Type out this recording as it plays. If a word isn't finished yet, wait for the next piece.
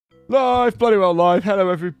Live, bloody well live. Hello,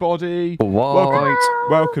 everybody.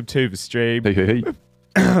 Welcome to the stream. Hey.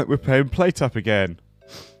 We're playing Plate Up again.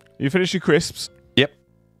 You finished your crisps? Yep.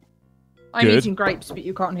 I'm Good. eating grapes, but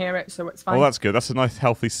you can't hear it, so it's fine. Oh, that's good. That's a nice,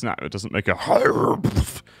 healthy snack that doesn't make a sound.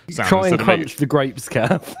 Try and crunch the grapes,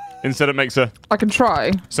 Kath. Instead, it makes a I can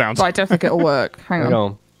try, sound. but I don't think it'll work. Hang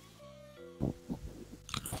on.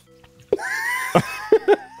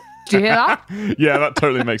 Did you hear that? Yeah, that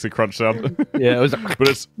totally makes a crunch sound. Yeah, it was.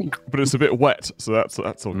 but it's a bit wet, so that's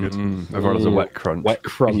all good. Everyone has a wet crunch. Wet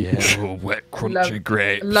crunch. Yeah, wet crunchy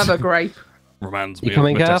grape. Love a grape. Reminds You me of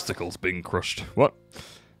coming, my Kath? testicles being crushed. What?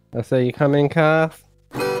 I say you coming, Kath.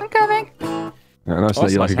 I'm coming. Yeah, nice Oh,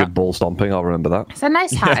 that you like nice a good ball stomping. I'll remember that. It's a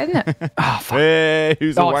nice hat, isn't it? Hey,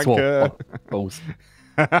 who's a it's wanker? balls.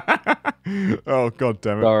 Oh, god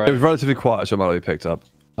damn it. All right. It was relatively quiet, so it might not be picked up.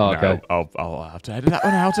 Oh, okay. No, I'll have to edit that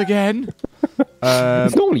one out again.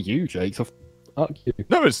 It's normally you, Jake. So fuck you.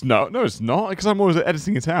 No, it's not. No, it's not, because I'm always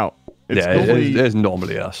editing it out. It's Yeah, normally, it is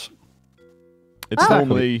normally us. It's Oh.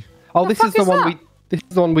 normally... Oh, The this is fuck the is one that? we. This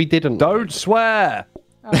is the one we didn't. Don't swear.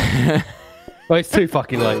 Well, it's too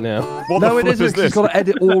fucking late now. What No, the it flip isn't. is 'Cause You've this? got to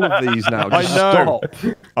edit all of these now. I Just know.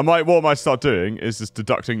 Stop. What I might start doing is just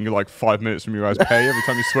deducting like 5 minutes from your guys' pay every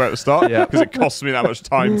time you swear at the start, Yeah. because it costs me that much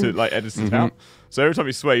time to like edit it out. So every time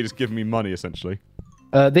you swear, you just give me money essentially.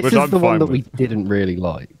 This Which is I'm the one fine that we with. didn't really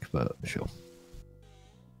like, but sure.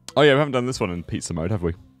 Oh yeah, we haven't done this one in pizza mode, have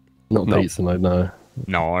we? Not No. pizza mode, no.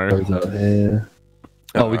 No. Goes out here.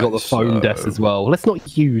 Oh, we got the Alright, phone so- desk as well. Let's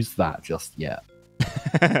not use that just yet.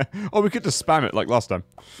 Oh, we could just spam it like last time.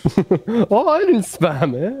 Oh, I didn't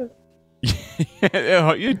spam it.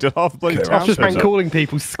 Yeah, you did half the bloody Okay, town. I've just shows been up. calling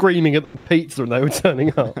people screaming at the pizza and they were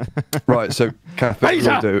turning up. Right, so Kath, what you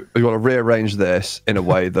want to do? You want to rearrange this in a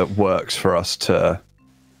way that works for us to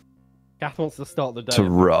Kath wants to start the day.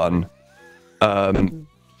 run.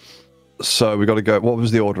 So we got to go. What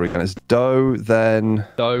was the order again? It's dough, then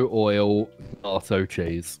Dough, oil, tomato,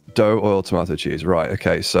 cheese. dough, oil, tomato, cheese. Right.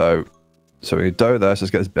 Okay. So we need dough there. So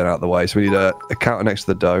let's get this bin out of the way. So we need a counter next to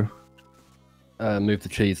the dough. Move the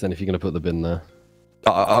cheese then if you're going to put the bin there.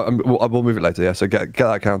 We'll move it later. Yeah. So get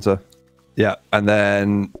that counter. Yeah, and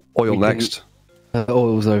then oil We can- next.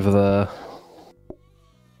 Oil's over there.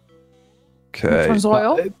 Okay. Which one's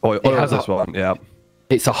oil? Oil has this a- one. Yeah.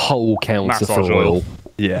 It's a whole counter Massage for oil. oil.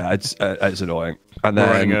 Yeah. It's annoying. And We're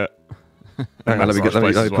running then it. hang on, let me Massage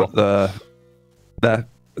place as put the there.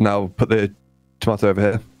 Now put the tomato over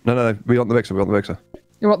here. No. We want the mixer. We want the mixer.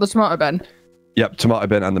 You want the tomato bin? Yep, tomato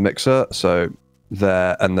bin and the mixer. So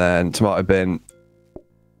there, and then tomato bin.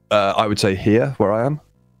 I would say here, where I am.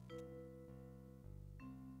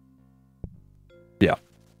 Yeah.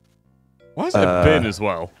 Why is it a bin as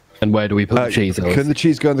well? And where do we put the cheese? Can the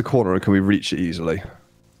cheese go in the corner, or can we reach it easily?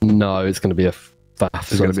 No, it's going to be a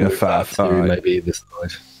faff. It's gonna be a faff, So alright. maybe this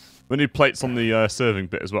side. We need plates on the serving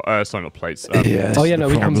bit as well. Sorry, not plates. Yes, Oh yeah, no,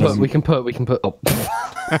 the we can problem. put. Oh,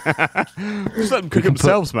 Just let them cook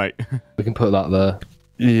themselves, mate. we can put that there.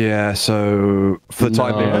 Yeah. So for the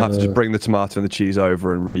time being, we'll have to No. just bring the tomato and the cheese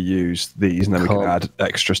over and reuse these, and then we can Can't. add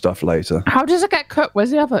extra stuff later. How does it get cooked?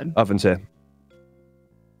 Where's the oven? Oven's here.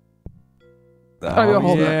 Oh, you're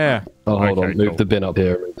holding it. Yeah. Oh, hold Okay, on. Move cool. the bin up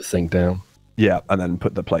here and move the sink down. Yeah, and then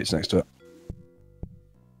put the plates next to it.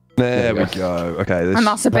 There we go. Okay, this, And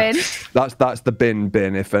that's a bin. that's the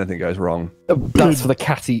bin if anything goes wrong. That's for the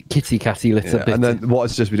kitty litter Yeah, bit. and then what I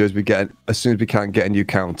suggest we do is we get as soon as we can get a new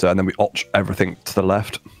counter, and then we opch everything to the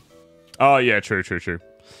left. Oh, yeah, true.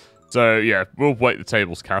 So, yeah, we'll wait the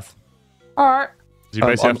tables, Kath. Alright. You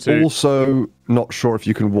basically I'm have to... also not sure if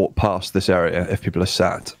you can walk past this area if people are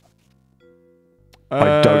sat.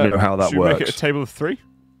 I don't know how that should we make it works. a table of 3?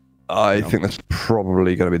 I think that's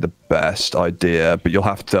probably going to be the best idea, but you'll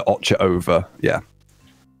have to opch it over,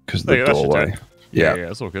 because of the There you go, that should do doorway. it. Yeah, Yeah,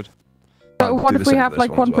 that's all good. But I'll what do if the we same have for this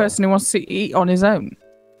like one one as well. person who wants to eat on his own?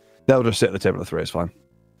 They'll just sit at the table of 3. It's fine.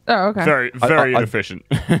 Oh, okay. Very I- inefficient.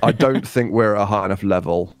 I don't think we're at a high enough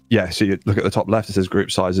level. Yeah, so you look at the top left, it says group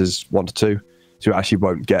sizes 1 to 2. So you actually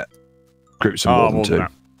won't get groups of more than 2.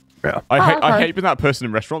 that. Yeah. I okay. hate being that person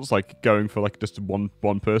in restaurants, like going for like just one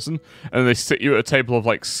person, and they sit you at a table of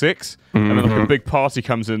like 6, and then like, a big party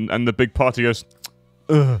comes in, and the big party goes,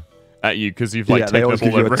 ugh, at you because you've like Yeah, they taken always up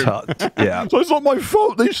all give their you a room. tut. Yeah. So it's not my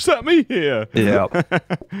fault they set me here. Yeah.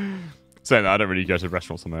 Saying that, I don't really go to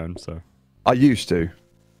restaurants on my own, so. I used to.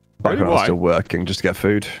 Back Really? when I was Why? still working just to get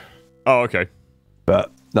food. Oh, okay.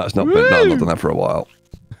 But that's not been, no, I've not done that for a while.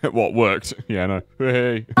 What worked? Yeah, no.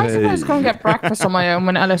 Hey. I suppose go and get breakfast on my own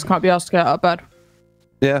when Ellis can't be asked to get out of bed.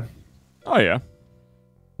 Yeah. Oh yeah.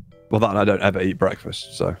 Well, that and I don't ever eat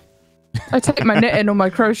breakfast, so. I take my knitting or my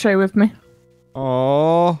crochet with me.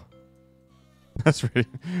 Oh.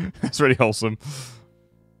 That's really wholesome.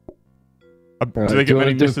 Do Right, they get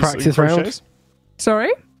many do a knitters and practice round? crocheters?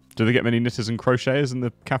 Sorry? Do they get many knitters and crocheters in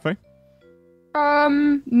the cafe?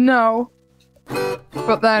 No.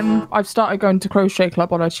 But then I've started going to crochet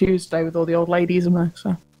club on a Tuesday with all the old ladies in there,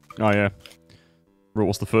 so. Oh yeah.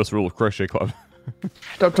 What's the first rule of crochet club?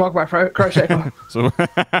 Don't talk about crochet club. So,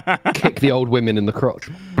 Kick the old women in the crotch.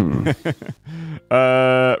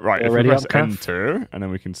 right. If we Ready press up, Kath? enter, and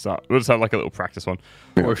then we can start. We'll just have like a little practice one.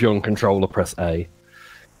 Or if you're on controller, press A.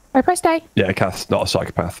 I pressed A. Yeah, Kath's not a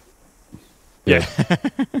psychopath. Yeah.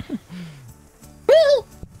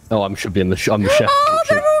 Oh, I'm should be in the. I'm the chef. Oh,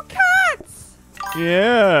 kitchen. they're all cats!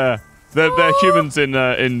 Yeah. They're humans in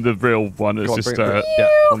the real one. It's Go on, just bring it. yeah,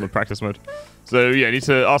 on the practice mode. So yeah, you need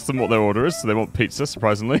to ask them what their order is. So they want pizza,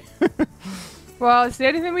 surprisingly. Well, it's the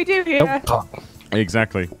only thing we do here. Oh,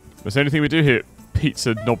 Exactly. That's the only thing we do here.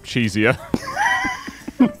 Pizza knob cheesier.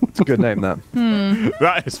 It's a good name, that.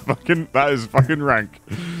 That is fucking rank.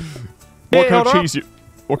 What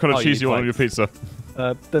kind of cheese you want on your pizza?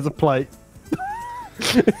 there's a plate.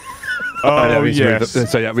 Oh we yes.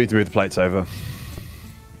 so yeah, we need to move the plates over.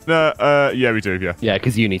 Yeah, we do. Yeah. Yeah,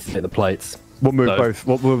 because you need to take the plates. We'll move No. both.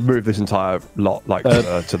 We'll move this entire lot like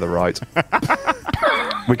to the right.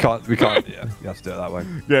 we can't. Yeah, you have to do it that way.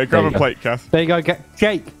 Yeah. Grab you a go. plate, Kath. There you go,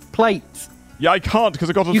 Jake. Plates. Yeah, I can't because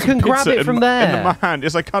I got You some can grab pizza it from in there. my hand.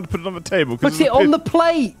 Yes, I can't put it on the table. Put it on the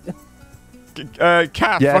plate.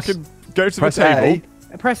 Kath, Yes. fucking go to Press the table.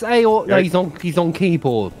 Press A or no, Yeah. he's on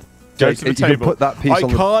keyboard. Go Jake, to the you can table. put that piece I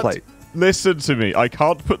on the can't. plate. Listen to me. I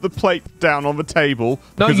can't put the plate down on the table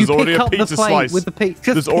No, because you there's already pick a up the pizza plate slice. with the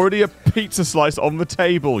pizza. There's already a pizza slice on the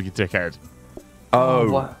table, you dickhead.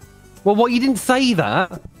 Oh, Well, what, you didn't say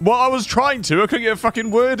that? Well, I was trying to. I couldn't get a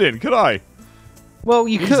fucking word in, could I? Well,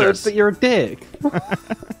 you Jesus. could, but you're a dick.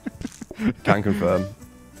 can confirm.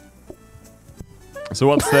 So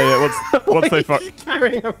once they fuck.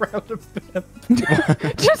 Carrying around a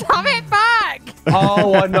bit. Just have it back!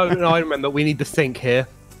 Oh, I know. No, I remember. We need the sink here,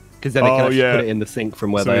 because then they can Oh, actually yeah. put it in the sink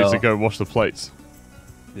from where So they we need are. to go wash the plates.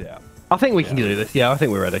 Yeah. I think we can do this. Yeah, I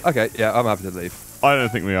think we're ready. Okay. Yeah, I'm happy to leave. I don't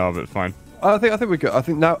think we are, but fine. I think we're good. I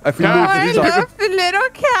think now if we Yeah, move I this up, love the little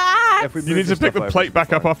cat! if we You move need to this pick stuff the over, plate it's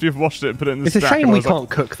back up fine. after you've washed it and put it in the It's a stack. shame we otherwise I- can't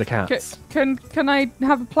cook the cats. Can I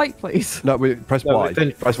have a plate, please? No, we press No, Y. we're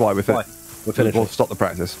finished. Press Y. We're Fine. We're finished. We'll stop the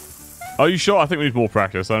practice. Are you sure? I think we need more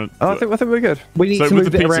practice. I think we're good. We need So to with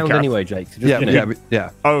move the it pizza around cat- anyway, Jake. So just, Yeah. you know, Yeah.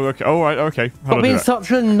 Oh, okay. All right. Okay. How Stop do I being do such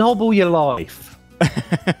a knob all your life.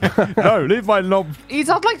 that? No, leave my knob. He's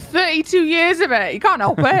had like 32 years of it. He can't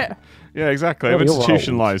help it. Yeah, exactly. I'm Oh, you're old.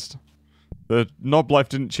 institutionalized. The knob life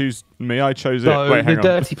didn't choose me. I chose it. So Wait, hang the on.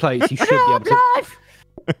 dirty plates, you should be able to. Life!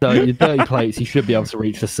 So your dirty plates, you should be able to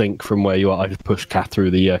reach the sink from where you are. I just pushed Kath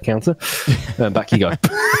through the counter, and back you go.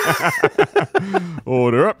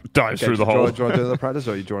 Order up. Dives through the hole. Do you want to do the practice,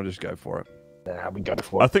 or do you want to just go for it? Nah, we go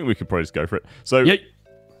for I it. think we could probably just go for it. So Yeah.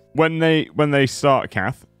 when they start,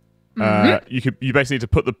 Kath, you basically need to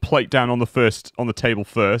put the plate down on the table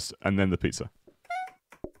first, and then the pizza.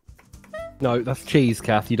 No, that's cheese,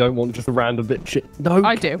 Kath. You don't want just a random bit shit. No,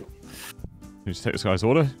 I do. You just take this guy's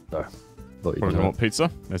order. No. Thought you Probably didn't. want pizza.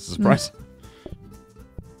 There's a surprise.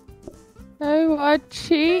 I want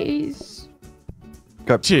cheese.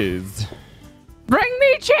 Go. Cheers. Bring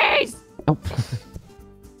me cheese! Oh.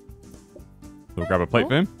 We'll grab a plate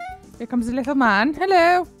for him. Here comes a little man.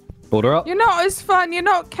 Hello. Order up. You're not as fun. You're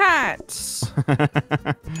not cats.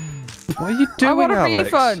 What are you doing, I want a Alex?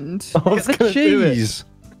 refund. I was Get the gonna do it. cheese.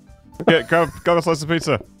 Yeah, grab a slice of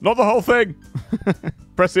pizza. Not the whole thing.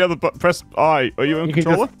 Press the other button. Press I. Are you on You can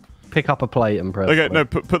controller? just pick up a plate and press. Okay, play. no.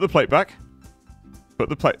 Put the plate back. Put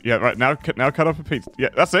the plate. Yeah, right now. Now cut up a pizza. Yeah,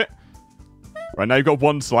 that's it. Right now you've got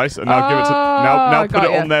one slice, and now give it to now put got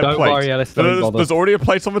it ya. on their Don't plate. worry, Ellis, No, don't there's, bother. there's already a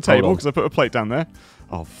plate on the table on. because I put a plate down there.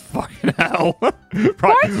 Oh fucking hell! Right,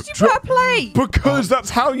 Why did you put a plate? Because that's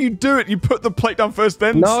how you do it. You put the plate down first,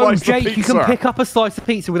 then No, slice Jake, the you pizza. can pick up a slice of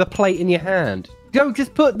pizza with a plate in your hand. Don't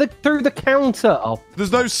just put through the counter. Oh,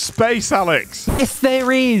 There's no space, Alex. yes,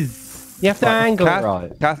 there is. You have to angle Kath, it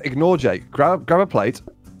right. Kath, ignore Jake. Grab a plate.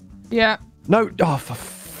 Yeah. No. Oh, for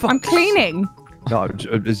fuck. I'm cleaning. No,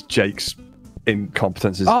 it's Jake's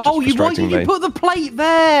incompetence is Oh, just why frustrating did you me. put the plate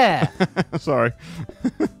there? Sorry.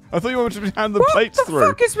 I thought you wanted to hand the What plates the through.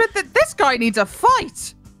 fuck is with this guy needs a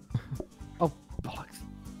fight. Oh, bollocks.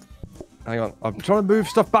 Hang on, I'm trying to move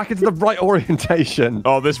stuff back into the right orientation.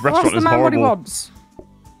 Oh, this Ask restaurant the is man what he horrible. wants.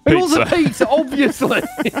 It was a Pizza. pizza, obviously.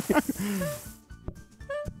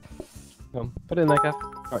 Come on, put it in there, Kath.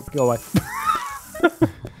 Right, go away.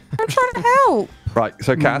 I'm trying to help. Right,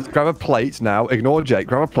 so Kath, grab a plate now. Ignore Jake.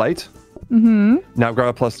 Grab a plate. Mm-hmm. Now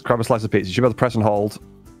grab a slice of pizza. You should be able to press and hold.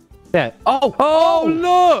 Yeah. Oh! Oh,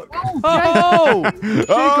 look! Oh! She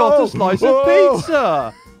got a slice of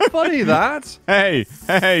pizza! Funny that. Hey,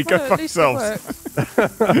 go Well, at fuck least it yourselves.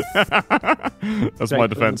 worked. That's my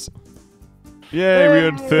defense. Yay, we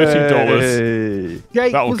earned $30. Hey.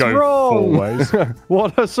 Jake That'll was go wrong. 4 ways.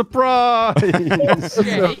 What a surprise!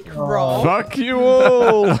 Jake, wrong. Fuck you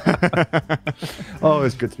all. Oh,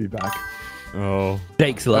 it's good to be back. Oh,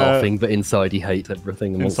 Jake's laughing, but inside he hates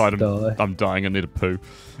everything and inside wants to die. I'm dying. I need a poo.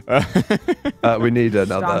 We need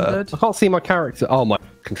another. Standard. I can't see my character. Oh, my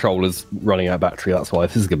controller's running out of battery. That's why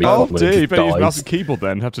this is gonna be. Oh fun when it dear, you just better use mouse dies. and keyboard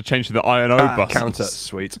then. Have to change to the INO button. Counter.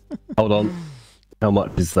 Sweet. Hold on. How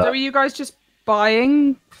much is So that? are you guys just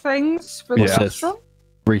buying things for the Yeah. restaurant?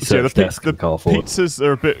 Research Yeah, desk the and car forward. pizzas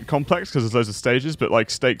are a bit complex because there's loads of stages, but like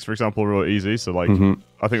steaks, for example, are really easy. So like,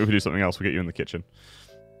 I think if we do something else, we'll get you in the kitchen.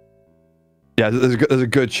 Yeah, there's a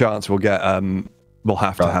good chance we'll get. We'll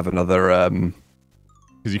have to have another.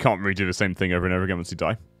 Because you can't redo the same thing over and over again once you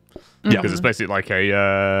die. Yeah. Because it's basically like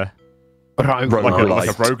a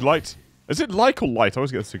Roguelite. roguelite. Is it like or light? I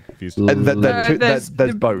always get this confused. And there's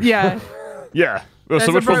both. Yeah. Yeah. Well, There's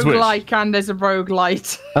so a which one's which? roguelike and there's a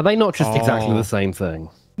roguelite. Are they not just exactly Oh. the same thing?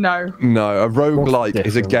 No. No, a roguelike What's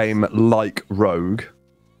is a different? game like Rogue.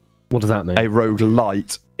 What does that mean? A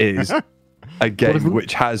roguelite is a game is-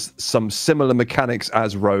 which has some similar mechanics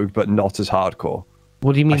as Rogue, but not as hardcore.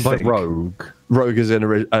 What do you mean I by think. rogue? Rogue is an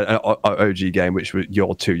OG game which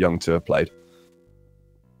you're too young to have played.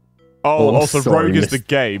 Oh, I'm also sorry, Rogue is miss- the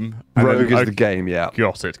game. and Rogue then- is the game, yeah.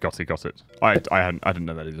 Got it. I didn't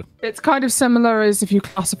know that either. It's kind of similar as if you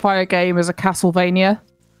classify a game as a Castlevania.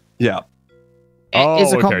 Yeah. It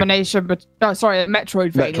is a okay. combination, but a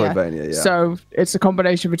Metroidvania. Metroidvania, yeah. So it's a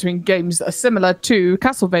combination between games that are similar to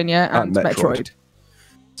Castlevania and And Metroid. Metroid.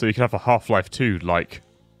 So you could have a Half-Life 2 like,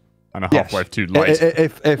 and a Yes. Half-Life 2 light.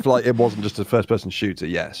 If like it wasn't just a first-person shooter,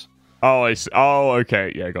 yes. Oh, I see. Oh,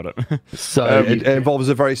 okay. Yeah, got it. So It involves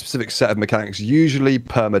a very specific set of mechanics, usually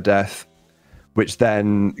permadeath, which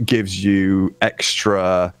then gives you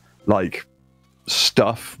extra like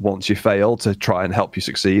stuff once you fail to try and help you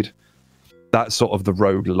succeed. That's sort of the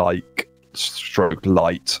roguelike stroke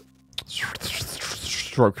light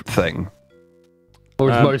Stroke. thing.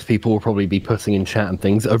 or as most people will probably be putting in chat and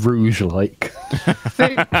things, a rouge-like.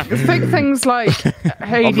 Think things like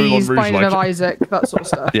Hades, Rouge Binding of like. Isaac, that sort of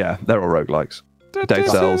stuff. Yeah, they're all roguelikes. Dead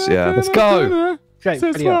Cells, yeah. Let's go. Jake,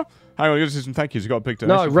 ready up. Hang on, you got to do some thank yous. You got a big No,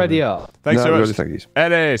 donation. ready up. Thanks No, so much, really, thank you.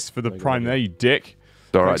 Ellis, for the prime there, you dick.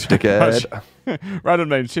 All right, Thanks very dickhead. Random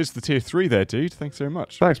name. Cheers to the tier 3 there, dude. Thanks very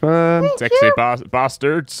much. Thanks, man. Sexy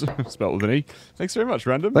bastards. Spelled with an E. Thanks very much,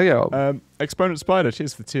 Random. There you go. Exponent Spider.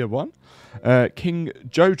 Cheers for the tier 1. King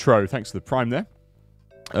Jotro. Thanks for the prime there.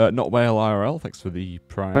 Not Whale IRL. Thanks for the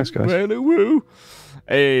prime. Thanks, guys. Whale woo.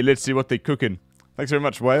 Hey, let's see what they cooking. Thanks very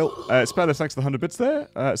much, Whale. Spellers, thanks for the 100 bits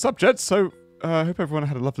there. Subjects. So, I hope everyone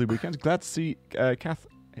had a lovely weekend. Glad to see Kath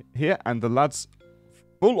here and the lads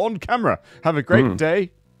full on camera. Have a great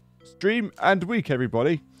day, stream, and week,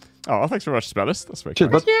 everybody. Oh, thanks very much, Spellers. That's very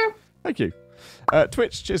Cheers, kind. bud. Thank you.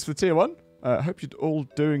 Twitch, cheers for the tier 1. Hope you're all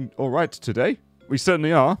doing all right today. We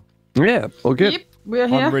certainly are. Yeah, all good. Yep, we're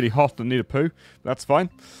here. I'm really hot and need a poo. That's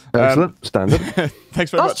fine. Excellent. Standard.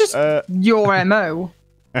 Thanks very That's much. just your MO.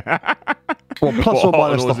 Well, plus or What,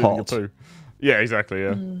 minus the always needing a hot. poo? Yeah, exactly,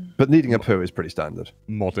 yeah. But needing a poo is pretty standard.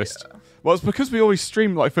 Modest. Well, it's because we always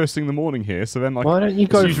stream like first thing in the morning here, so then like... Why don't you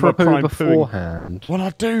it's go usually for a my poo prime pooing. beforehand? Well,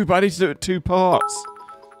 I do, but I need to do it 2 parts.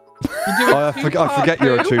 I forget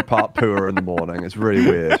you're a 2-part pooer in the morning. It's really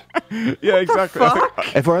weird. Yeah, exactly.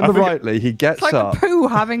 If I remember rightly, he gets It's like up. a poo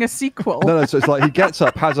having a sequel. No, so it's like he gets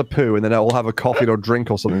up, has a poo, and then he'll have a coffee or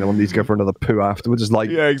drink or something. Then we'll need to go for another poo afterwards. It's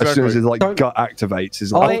like Yeah, as soon as exactly. his like Don't- gut activates,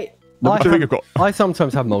 he's like, I think I've got... I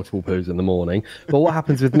sometimes have multiple poos in the morning, but what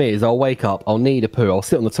happens with me is I'll wake up, I'll need a poo, I'll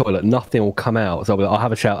sit on the toilet, nothing will come out. So I'll be like, I'll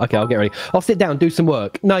have a shower, okay, I'll get ready. I'll sit down, do some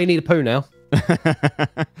work. No, you need a poo now.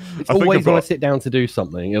 It's always when I sit down to do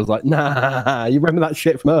something. It was like, nah, you remember that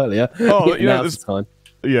shit from earlier? Oh, you know, now's the time.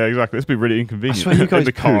 Yeah, exactly. This would be really I inconvenient. swear you In guys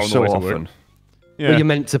the car poo on the so way to work. often. Yeah, Well, you're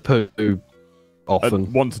meant to poo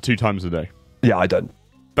often. 1 to 2 times a day. Yeah, I don't.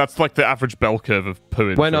 That's like the average bell curve of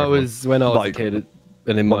pooing. when for I everyone. was Like, a kid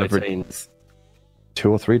and in my whatever- teens.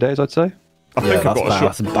 2 or 3 days, I'd say. I think I've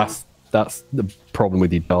got a short. that's the problem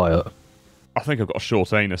with your diet. I think I've got a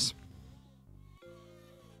short anus.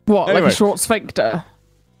 What, like Anyway. a short sphincter?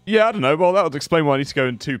 Yeah, I don't know. Well, that would explain why I need to go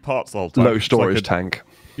in 2 parts the whole time. Low It's storage like tank.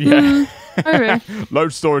 Yeah. Maybe. Low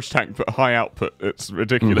storage tank, but high output. It's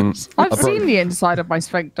ridiculous. I've seen the inside of my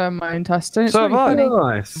sphincter, my intestine. It's So really have I. funny.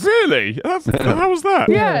 Nice. Really? How was that?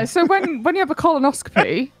 Yeah, so when you have a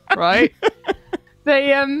colonoscopy, right,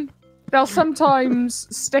 they'll sometimes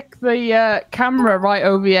stick the camera right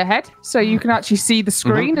over your head so you can actually see the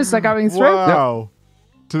screen as they're going through. Wow.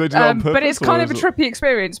 Do they do that on purpose? But it's kind or of a is trippy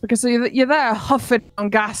experience because you're there huffing on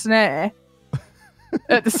gas and air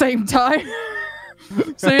at the same time.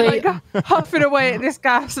 So you're like huffing away at this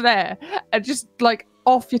gas and air and just like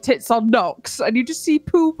off your tits on knocks and you just see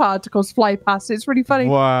poo particles fly past. It's really funny.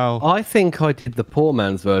 Wow. I think I did the poor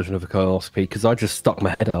man's version of a colonoscopy because I just stuck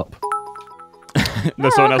my head up. No,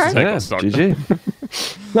 someone else's okay. head got stuck.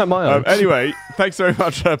 GG. No, my own. Anyway, thanks very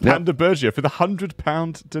much, Panda Bergia, for the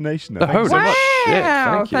 £100 donation. There. Thank you so Wow, much.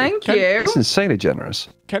 Yeah, thank you. It's insanely generous.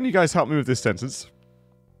 Can you guys help me with this sentence?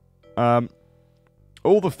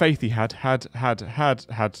 All the faith he had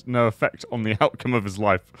no effect on the outcome of his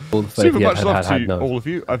life. All the faith Super he much had love to no. all of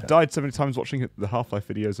you. I've died so many times watching the Half-Life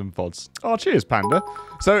videos and VODs. Oh, cheers, Panda.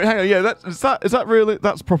 So, hang on, yeah, is that really,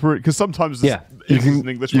 that's proper, because sometimes Yeah. it's in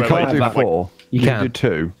English You where can't like, do that. 4. You can. do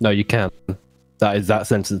 2. No, you can. That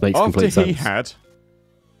sentence makes after complete he sense. had.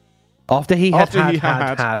 After he After he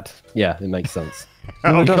had. Yeah, it makes sense.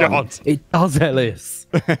 Oh, no. God. It does, Ellis.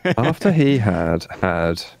 After he had.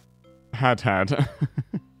 Had.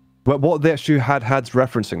 But what the actual had's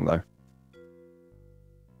referencing, though?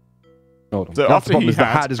 Hold on. So That's the after problem, he is the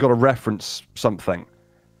had. had has got to reference something.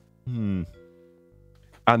 Hmm.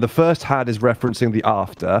 And the first had is referencing the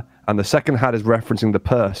after, and the second had is referencing the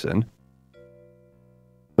person.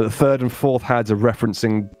 But the third and fourth hads are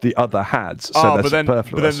referencing the other hads, so they're but then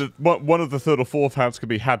superfluous. one of the third or fourth hads could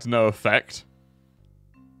be had no effect.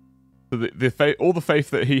 So all the faith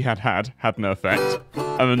that he had no effect,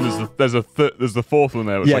 and then there's the fourth one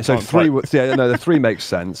there. Which Yeah, I so can't 3. quite- Yeah, no, the 3 makes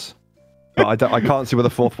sense, but I can't see what the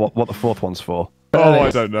fourth one's for. Oh, I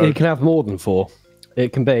Ellis, don't know. It can have more than 4.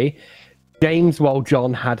 It can be James while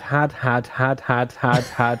John had a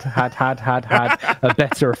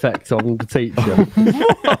better effect on the teacher.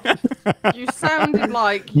 You sounded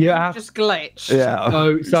like You you have- just glitched. Yeah. So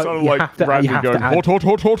You sounded you like have to, Randy you have going to add,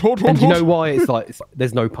 hot. and you know why it's like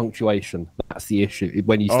there's no punctuation. That's the issue.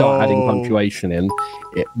 When you start adding Oh. punctuation in,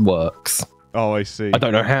 it works. Oh, I see. I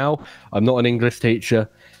don't know how. I'm not an English teacher.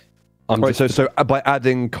 I'm Right, just so by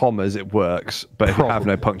adding commas it works, but if you have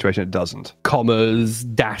no Probably. punctuation it doesn't. commas,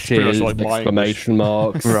 Pretty dashes, much like my exclamation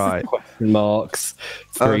marks, Right. question marks.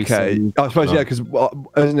 Okay, threesome. I suppose yeah, because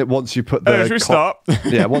isn't it once you put the Anyway, should we start?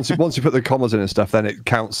 yeah, once you put the commas in and stuff, then it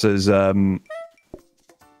counts as like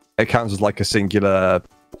a singular.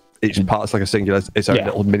 Each part's like a singular, its own Yeah.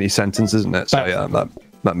 little mini sentence, isn't it? So That's- yeah,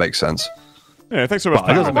 that makes sense. Yeah, thanks so much.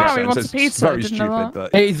 But it doesn't Panda. make wow, he sense. wants It's a pizza, very didn't know stupid,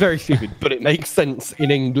 that. but It is very stupid, but it makes sense in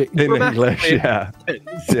English. in English, yeah,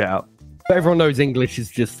 yeah. But everyone knows English is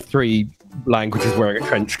just 3 languages wearing a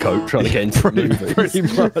trench coat trying to get into the movie. Pretty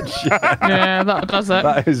much, yeah. Yeah, that does it.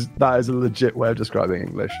 that is a legit way of describing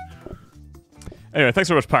English. Anyway, thanks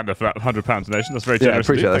very much, Panda, for that £100 donation. That's very Yeah, I generous.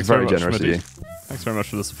 appreciate of that. you. That's Thanks very much, generous of Schmitty. you. Thanks very much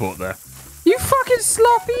for the support there. You fucking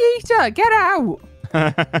sloppy eater, get out!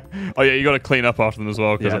 Oh yeah, you got to clean up after them as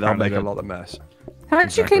well. 'cause Yeah, that'll apparently make a they're- lot of mess. How did you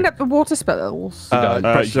Exactly. clean up the water spills?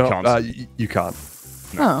 Press you it- can't. you can't.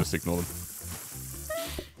 No, Oh. just ignore them.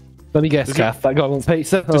 Let me guess, Kath. That guy wants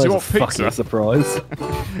pizza. Does he there's want a fucking pizza? surprise.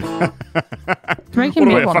 Making What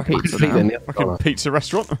me a way want a of fucking pizza Pizza in now. the Fucking other. pizza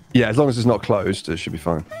restaurant. Yeah, as long as it's not closed, it should be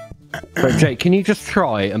fine. Right, Jake, can you just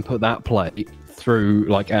try and put that plate through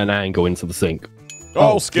like an angle into the sink?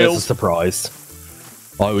 Oh, There's a skills. surprise.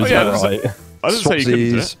 I was yeah, there's a- right. I didn't say you couldn't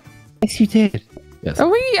do Swapsies. it. Yes, you did. Yes. Are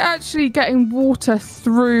we actually getting water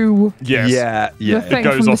through Yes. Yeah, the yeah, thing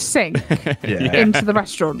goes from the off. sink yeah, into the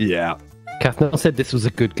restaurant? yeah. Kath Nell said this was a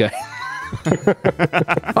good game.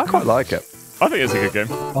 I quite like it. I think it's a good game.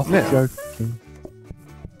 Yeah.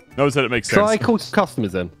 No one said it makes Shall I sense. call some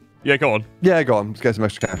customers then? Yeah, go on. Yeah, go on. Let's get some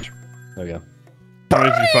extra cash. There we go. How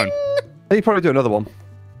many did you phone? You probably do another one.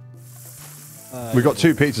 We've got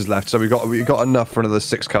 2 pizzas left, so we got enough for another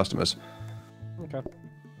 6 customers. Okay.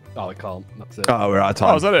 Oh, I can't. That's it. Oh, we're out of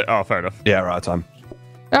time. Oh, is that it? Oh, fair enough. Yeah, we're out of time.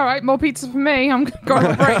 All right, more pizza for me. I'm going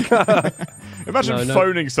on a break. Imagine No.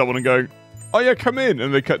 phoning someone and going, "Oh yeah, come in,"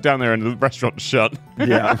 and they cut down there and the restaurant's shut.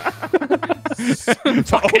 Yeah. It's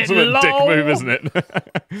the ultimate lol. dick move, isn't it?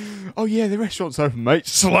 Oh yeah, the restaurant's open, mate.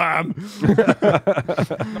 Slam!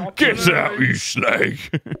 Get out, you slag!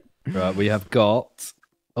 Right, we have got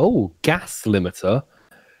gas limiter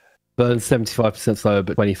burns 75% slower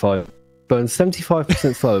but 25% burns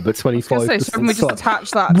 75% slower, but 25% Shouldn't we just slower.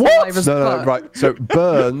 attach that to What? Lyra's No, butt? right. So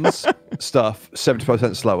burns stuff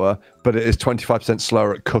 70% slower, but it is 25%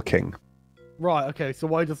 slower at cooking. Right, okay, so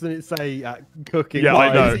why doesn't it say cooking? Yeah, Why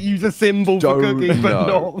I know. does it use a symbol for Don't cooking, but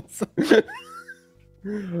know. not?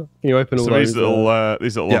 Can you open all So those?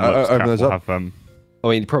 these little Yeah, envelopes, open Kath, those will up. have I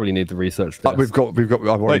mean, you probably need the research desk. I've already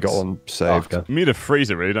got Plates. one saved. Okay. we need a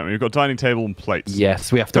freezer, really, don't we? We've got dining table and plates.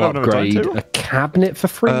 Yes, we have to Can I have another dining upgrade table? a cabinet for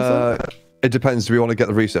freezer. It depends. Do we want to get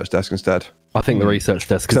the research desk instead? I think the research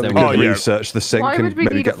desk, Because because then we then can we yeah. research the sink Why and would we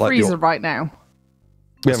maybe need a get like freezer your. right now?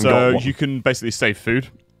 We haven't got So one. you can basically save food.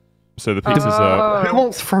 So the pizzas are... Who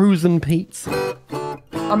wants frozen pizza?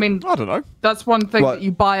 I mean, I don't know. that's one thing What? that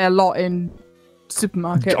you buy a lot in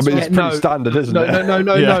supermarkets. I mean, it's right? pretty standard, isn't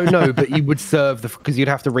it? No. But you would serve because you'd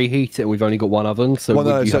have to reheat it. And we've only got one oven, so Well,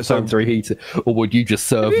 no, would you so- have time to reheat it, or would you just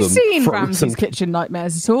serve Have you them seen frozen? Ramsay's Kitchen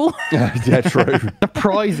Nightmares at all? Yeah, true.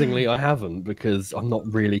 Surprisingly, I haven't because I'm not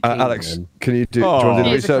really keen. Alex, on- can you do? Do you want to do the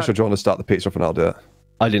Here's a research, or code. do you want to start the pizza off and I'll do it?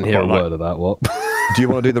 I didn't hear a Well, word of that. What? Do you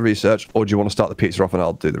want to do the research, or do you want to start the pizza off and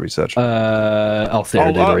I'll do the research? I'll sit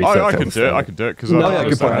and do the research. I can do it. I can do it because No, yeah,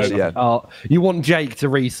 good point, actually, yeah. You want Jake to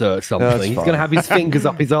research something? that's He's fine. going to have his fingers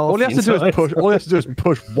up his arse. All he has to do is push. All he has to do is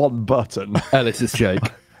push one button. Ellis, it's Jake.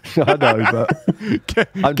 I know, but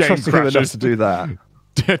I'm Game trusting him enough crashes. to do that.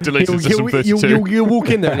 Deleted system 32. You'll walk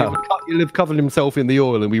in there and he'll have covered himself in the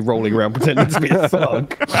oil and be rolling around pretending to be a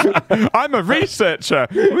thug. I'm a researcher.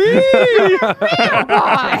 Why?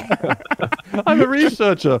 I'm a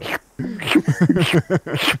researcher.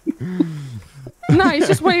 No, he's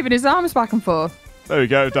just waving his arms back and forth. There we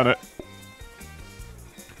go. Done it.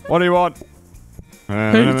 What do you want?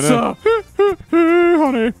 Pizza.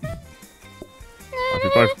 Honey. Happy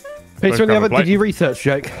both. Pizza in the grab a oven. plate. Did you research,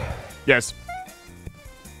 Jake? Yes.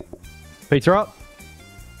 Pizza up.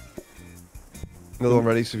 Another one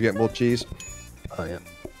ready, so if you get more cheese. Oh yeah.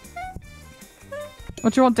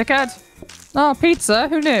 What do you want, dickhead? Oh, pizza.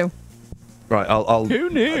 Who knew? Right, I'll Who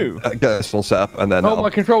knew? get this all set up, and then Oh, my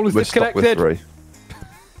controller's we'll stop with disconnected.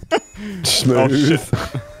 3. Smooth.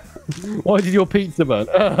 Why did your pizza burn?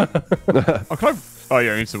 Oh, can I... Oh,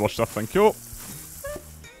 yeah, I need to wash stuff. Thank you.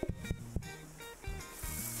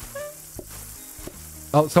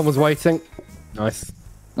 Oh, someone's waiting. Nice.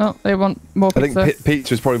 Oh, they want more I think pizza.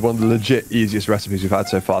 pizza is probably one of the legit easiest recipes we've had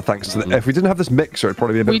so far. Thanks to the, if we didn't have this mixer, it'd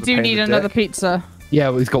probably be a bit We of a do pain need in the another dick. pizza. Yeah,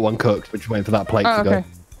 well, he's got one cooked. We're just waiting for that plate Oh, to okay. go.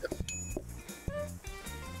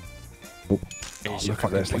 Look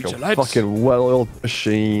at this, like pizza, a lads. fucking well-oiled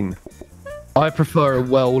machine. I prefer a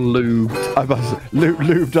well-lubed. I must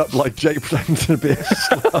lubed up like Jake pretending to be a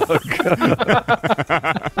slug.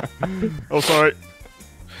 Oh, sorry.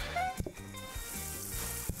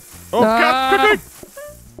 Oh, God, cooking!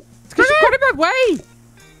 It's because you got him away.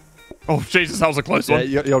 Oh, Jesus, that was a close Yeah, one.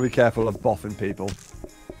 you gotta be careful of boffing people.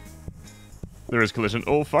 There is collision.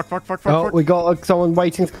 Oh, fuck. Oh, Fuck. we got someone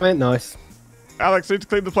waiting to come in. Nice. Alex, need to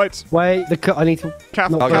clean the plates. Wait, I need to. Kath,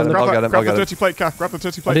 Not I'll get him, grab I'll that- get him, grab I'll the get him. dirty plate, Kath. Grab the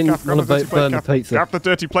dirty plate, didn't Kath. Grab wanna the dirty plate, burn the Kath. pizza. Grab the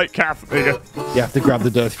dirty plate, Kath. There you go. You have to grab the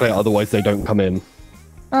dirty plate, otherwise they don't come in.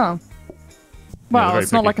 Oh. Well, very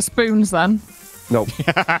it's not picky. like a spoons then. Nope.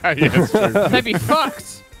 Yeah, it's true. They'd be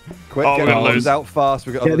fucked. Quick, Oh, get we're the gonna orders lose. out fast.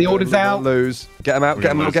 We got Get the orders out. Lose. Get them out. We're Get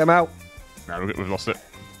them gonna out. Get them out. No, we've lost it.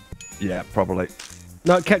 Yeah, probably.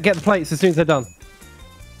 No, get the plates as soon as they're done.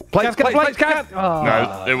 Plates, Get the plates, plates, plates. Oh.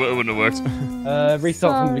 No, it wouldn't have worked.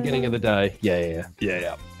 Restart from the Sorry. beginning of the day. Yeah.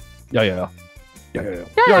 Yeah. Yeah.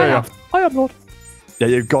 Yeah. I am Lord. Yeah,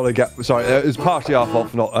 you've got to get. Sorry, it was partially our fault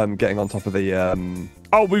for not getting on top of the.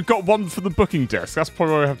 Oh, we've got one for the booking desk. That's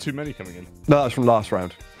probably why we have too many coming in. No, that's from last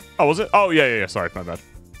round. Oh, was it? Oh, yeah. Sorry, my bad.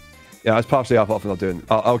 Yeah, it's partially our fault for not doing.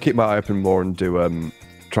 I'll keep my eye open more and do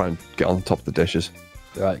try and get on top of the dishes.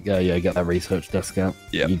 Right, yeah, get that research desk out.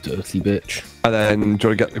 Yep. You dirty bitch. And then do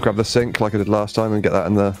you want to grab the sink like I did last time and get that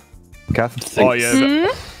in the Kath? Oh,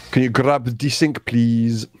 yeah. Can you grab the sink,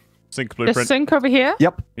 please? Sync The blueprint. sink over here.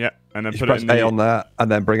 Yep. Yeah, and then You put press it in A the on that,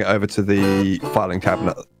 and then bring it over to the filing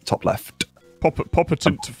cabinet, top left. pop it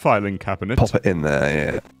into filing cabinet. Pop it in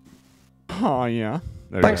there. Yeah. Oh, yeah.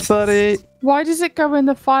 There we Thanks, go. buddy. Why does it go in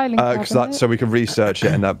the filing Because cabinet? so we can research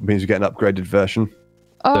it, and that means we get an upgraded version.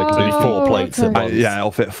 Oh, Because there's 4 plates at okay. once. Yeah,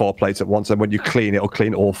 it'll fit 4 plates at once, and when you clean, it'll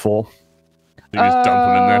clean all 4. You just dump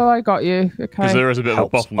them in Oh, there. I got you. Because Okay. there is a bit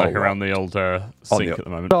Helps of a bottleneck a lot. around the old sink at the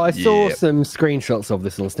moment. So I saw Yeah. some screenshots of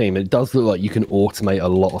this on Steam. It does look like you can automate a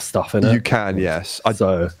lot of stuff in it. You can, yes. I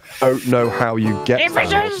So don't know how you get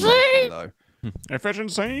Efficiency! though.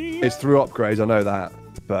 Efficiency! It's through upgrades, I know that,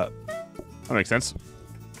 but That makes sense.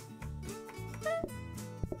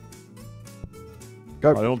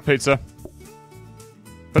 Go. Oh, the old pizza.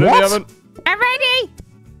 Put it in the What? oven. I'm ready.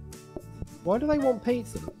 Why do they want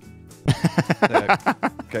pizza?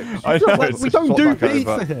 Okay. I know, We don't do back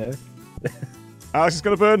pizza over. here. Alex is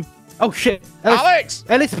gonna burn. Oh shit! Alex!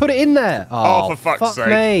 Ellis, put it in there. Oh, for fuck's sake.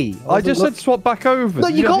 Me. I just said swap back over. No,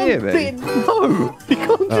 Did you can't. hear me? No, you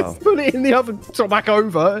can't just put it in the oven. Swap back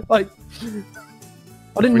over. Like,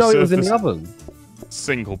 I didn't We know it was served in the this- oven.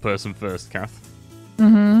 Single person first, Kath.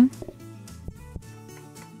 Mm-hmm.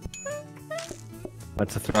 I had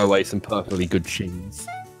to throw away some perfectly good cheese.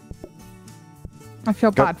 I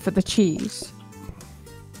feel bad for the cheese.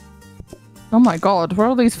 Oh my god, where are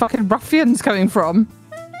all these fucking ruffians coming from?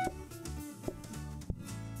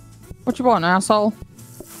 What you want, asshole?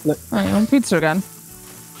 Look. Oh, you want pizza again?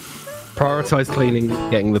 Prioritize cleaning,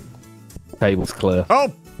 getting the tables clear. Oh!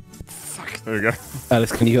 Fuck, there we go.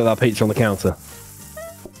 Alice, can you get that pizza on the counter?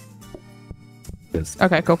 Yes.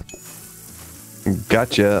 Okay, cool.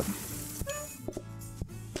 Gotcha.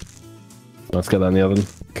 Let's get that in the oven.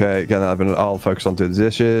 Okay, get that oven. I'll focus on doing the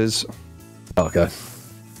dishes. Okay.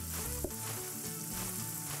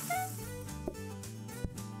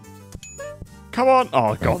 Come on!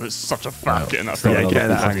 Oh god, it's such a faff getting that Yeah, thing. getting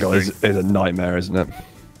That Fucking angle thing. is a nightmare, isn't it?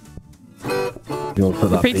 You want to put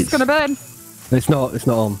that Pizza's pizza? gonna burn. It's not. It's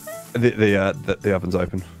not on. The oven's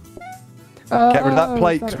open. Get rid of that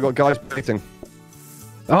plate, 'cause we've got guys plating.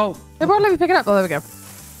 Oh. They won't let me pick it up. Oh, there we go.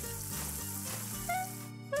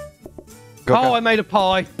 Go, Oh, go. I made a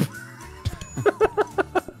pie.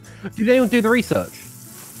 Did anyone do the research?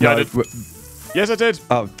 Yeah, I No, did. Yes, I did.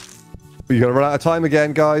 Oh, you're gonna run out of time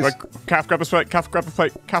again, guys. Right, Kath, grab a plate. Kath, grab a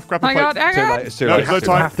plate. Kath, grab a Hang plate. on, hang Too on. late. It's too No, late. there's no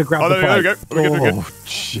time. have to grab oh, the there we go. plate. We're good, Oh,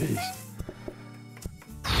 jeez.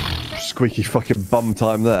 Squeaky fucking bum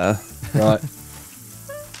time there. Right.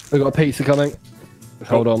 We've got a pizza coming.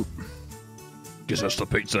 Hold on. Gives us the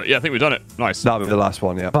pizza. Yeah, I think we've done it. Nice. That'll be the last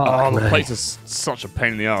one, yeah. Oh, the me. plates are such a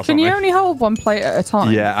pain in the arse. Can you aren't only hold one plate at a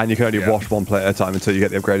time? Yeah, and you can only Yeah. wash one plate at a time until you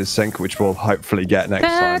get the upgraded sink, which we'll hopefully get next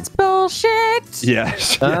That's time. bullshit. Yes,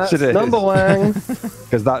 yes, That's it is. number wang.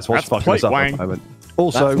 Because that's what's That's fucking plate us up wang. at the moment.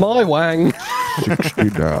 Also, That's my wang.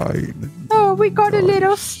 69. Oh, we got a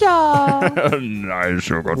little star. they?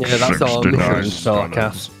 Nice. I got Yeah, that's our 69 Michelin star, stars.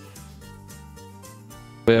 Cass.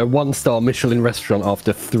 We're a 1-star Michelin restaurant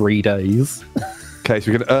after 3 days. Okay,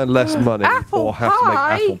 so we can earn less money Apple or have to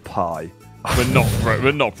pie? make apple pie.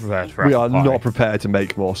 We're not prepared for We apple are pie. not prepared to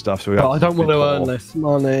make more stuff, so we have But I don't be want to poor. earn less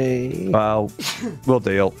money. Well, we'll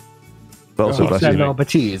deal. But also, Oh, bless seven you. up.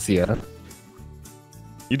 cheese, yeah.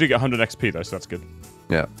 You do get 100 XP though, so that's good.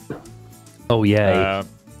 Yeah. Oh, yay.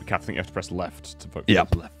 Kath, I think you have to press left to vote.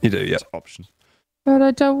 Yep, you do, yeah. That's option. But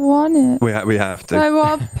I don't want it. We have to. I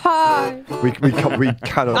want pie. We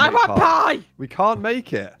cannot I make want pie. pie. We can't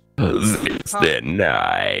make it. It's the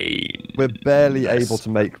 9. We're barely able to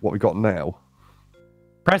make what we got now.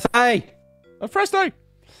 Press A. A presto!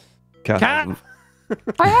 Cat Cat. hasn't.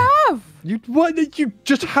 I have. What did you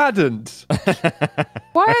just hadn't?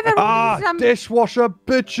 Why are there all these, Dishwasher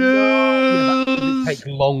bitches! Take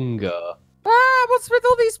longer. what's with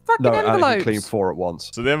all these fucking No, and you envelopes? can clean 4 at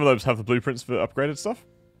once. So the envelopes have the blueprints for upgraded stuff?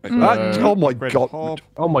 Oh my upgraded god. hob.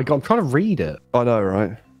 Oh my god, I'm trying to read it. I know,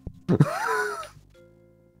 right?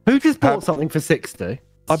 Who just bought something for 60?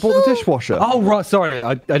 I bought the dishwasher. Oh, right, sorry.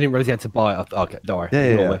 I didn't realize you had to buy it. Okay, don't worry. Yeah, yeah,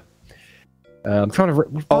 Ignore yeah. me. I'm trying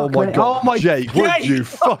to. Oh my god, Oh my Jake, would you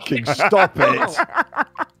fucking stop it?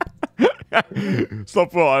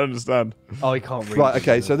 Stop what? I understand. Oh, he can't read. Right,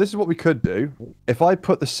 okay, so this is what we could do. If I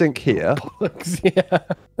put the sink here, yeah.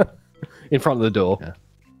 In front of the door.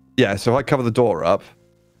 yeah, so if I cover the door up,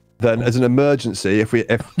 then as an emergency, if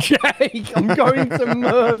Jake, I'm going to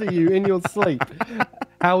murder you in your sleep.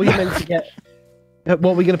 How are you meant to get?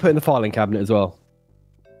 What are we going to put in the filing cabinet as well?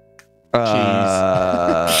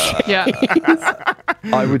 Yeah.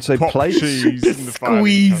 I would say Pop plates. cheese in the filing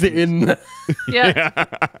Squeeze it cabinet. in. Yeah.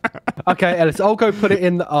 Okay, Ellis, I'll go put it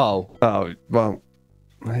in the. Oh. Oh well,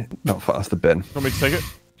 not for us the bin. Want me to take it?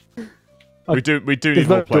 We do need There's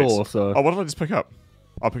more no plates. door, so. Oh, what did I just pick up?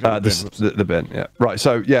 I'll pick up the bin. Whoops. The bin. Yeah. Right.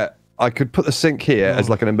 So yeah, I could put the sink here as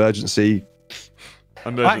like an emergency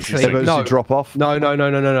Emergency Actually, sink. no. drop off.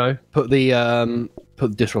 No. Put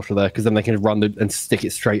the dishwasher there because then they can run and stick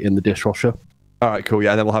it straight in the dishwasher. All right, cool. Yeah,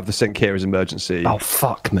 and then we'll have the sink here as emergency. Oh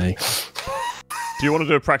fuck me. Do you want to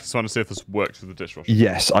do a practice one to see if this works with the dishwasher?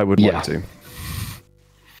 Yes, I would Yeah. like to.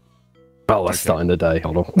 Oh, that's starting the day.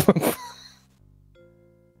 Hold on.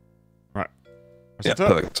 Right. Yeah, Set up.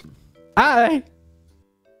 perfect. Hey.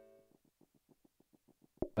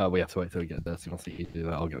 Oh, we have to wait till we get there. So once you do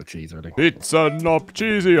that, I'll get the cheese ready. Pizza not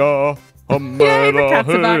cheesier. Yay, the cats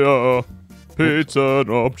are back. Pizza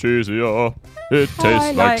knob cheesier. It tastes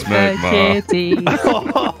I like smegma. kitty.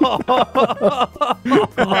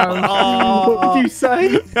 What did you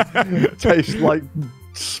say? Tastes like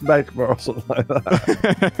smegma or something like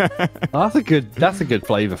that. That's a good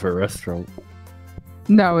flavour for a restaurant.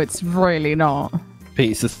 No, it's really not.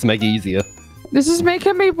 Pizza's to make easier. This is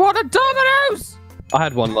making me want a Domino's! I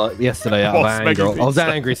had one like yesterday out of What's anger. making I was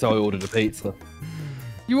pizza? angry, so I ordered a pizza.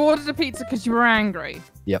 You ordered a pizza because you were angry.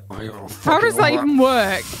 Yep. How does that even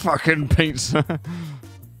work? Fucking pizza.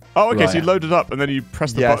 Oh, okay, so you Right. load it up and then you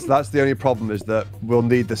press the Yes, button. that's the only problem is that we'll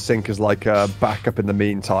need the sink as like a backup in the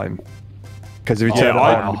meantime. Because if you turn it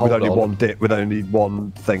on hold with only on. one dip, with only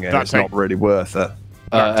one thing in, That it's not take- really worth it.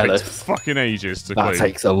 That takes Ellis, fucking ages to that clean.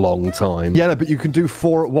 takes a long time. Yeah, no, but you can do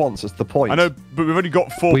 4 at once. That's the point. I know, but we've only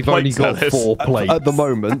got 4 We've only plates. got Ellis. 4 plates. At the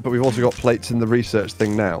moment, but we've also got plates in the research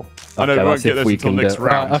thing now. I know, we Okay, won't that's get if those we until can next do-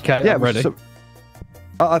 round. Okay, Yeah, I'm ready. so-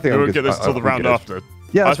 I think We I'm won't good. get this until the round after.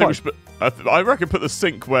 Yeah, I that's think fine. we should. I reckon put the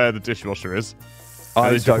sink where the dishwasher is. I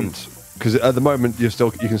At least we can- don't, because at the moment you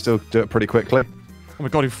can still do it pretty quickly. Oh my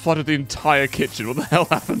god, he flooded the entire kitchen. What the hell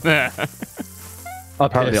happened there?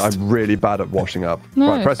 Apparently, I'm really bad at washing up.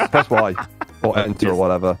 No. Right, press Y or enter or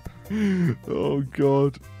whatever. Oh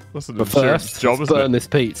god, that's an But insurance first, job, let's isn't burn it? this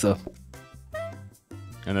pizza.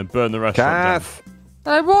 And then burn the restaurant down. Kath,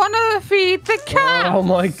 I want to feed the cat. Oh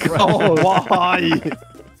my god! why?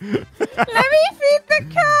 Let me feed the You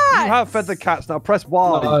cat. have fed the cats now. Press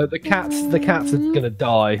Y. No, the cats are gonna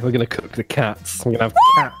die. We're gonna cook the cats. We're gonna have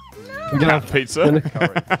cat. We're gonna Cat have pizza.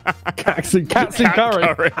 cats and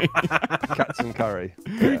curry. Cats and curry.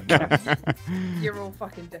 You're all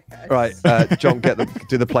fucking dickheads. Right, John,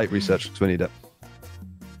 do the plate research because we need it.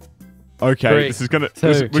 Okay, 3, this is gonna.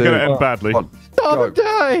 2, we're gonna end 1. badly. One. Start the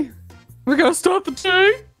day. We're gonna start the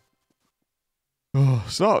day. Oh,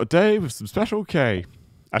 start the day with some special K.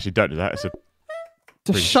 Actually, don't do that. It's a It's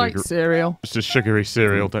a Pretty shite sugar- cereal. It's a sugary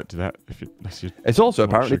cereal. Don't do that. Unless you. It's also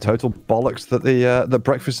apparently sugar. total bollocks that that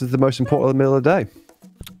breakfast is the most important meal of the day.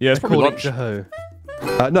 Yeah, it's probably According lunch. to who?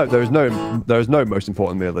 No, there is no most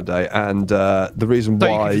important meal of the day, and the reason So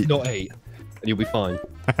you why can just not eat, and you'll be fine.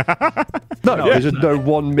 there's just no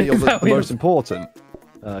one meal that's the Exactly. most important.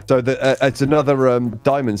 So it's another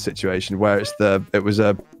diamond situation where it was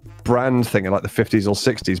a brand thing in like the 50s or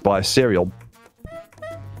 60s by a cereal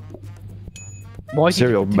Why did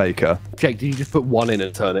cereal maker. Jake, did you just put one in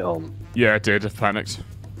and turn it on? Yeah, I did. I panicked.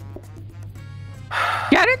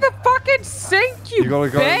 Get in the fucking sink, you, You gotta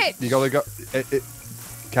go. bitch. You gotta go.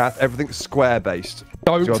 Kath, everything's square based.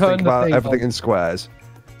 Don't You gotta turn think the about thing everything on. in squares.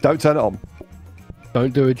 Don't turn it on.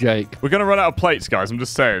 Don't do it, Jake. We're gonna run out of plates, guys. I'm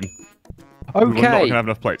just saying. We're not Okay, gonna have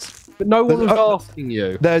enough plates. but no one was There's- asking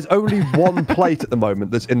you. There's only one plate at the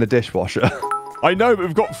moment that's in the dishwasher. I know, but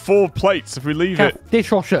we've got 4 plates. If we leave Calf, it,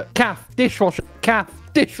 dishwasher, calf, dishwasher, calf,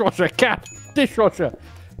 dishwasher, calf, dishwasher.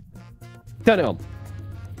 Turn it on.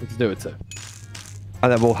 Let's do it too.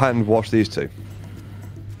 And then we'll hand wash these two.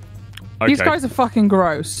 okay. These guys are fucking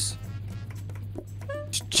gross.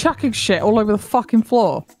 Just chucking shit all over the fucking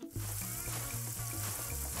floor.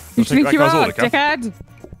 You take think that you guy's are, order, Kath. dickhead?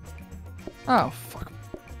 Oh, fuck.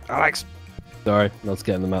 Alex, Sorry, I was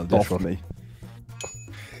getting them out of the off dishwasher. me.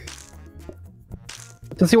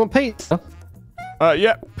 Does he want pizza?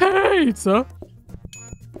 Yeah. Pizza.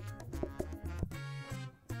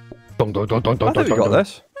 Dun, dun, dun, dun, dun, I think we dun, got dun.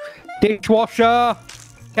 this. Dishwasher,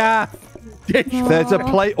 calf, dishwasher. There's a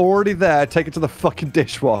plate already there. Take it to the fucking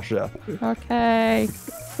dishwasher. Okay.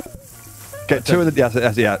 Get 2 in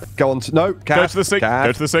the yeah. Go on to no. Kath, Go to the sink. Kath,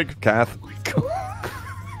 Go to the sink. Kath,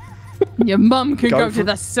 Your mum can go to from-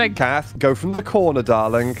 the sink. Kath, go from the corner,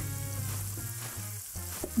 darling.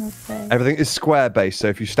 Okay. Everything is square based, so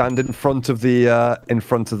if you stand in front of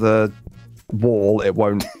the wall, it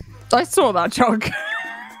won't. I saw that chunk.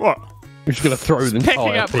 What? We're just gonna throw the Picking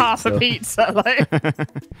entire up half a pizza. Like.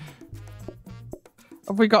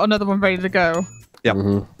 Have we got another one ready to go?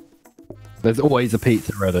 Yep. There's always a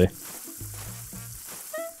pizza ready.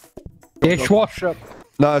 Dishwasher.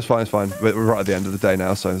 No, it's fine. It's fine. We're right at the end of the day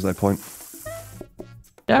now, so there's no point.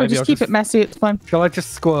 Yeah, Maybe just I'll keep just- it messy. It's fine. Shall I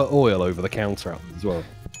just squirt oil over the counter as well?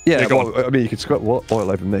 Yeah, go well, I mean, you could squirt oil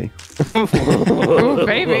over me. Ooh,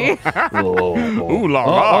 baby. Ooh la Oh,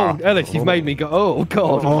 la. Ellis, you've made me go. Oh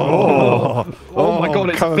God. Oh my God,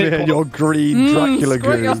 it's come thick. here, your green Dracula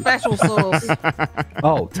Squirt your goo. special sauce.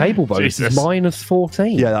 Oh, table bonus Jesus. is minus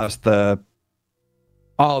 14. Yeah, that's the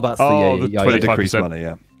Oh, that's Oh, the the yeah, 25. decreased 25%. money.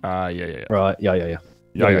 Yeah. Yeah. Right. Yeah.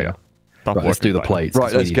 Yeah. Right, let's do the plates. Right,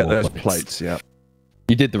 'cause we let's need get more those plates. Yeah.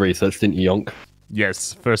 You did the research, didn't you, Yonk?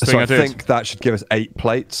 Yes. First thing So I I did. think that should give us 8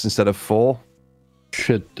 plates instead of 4.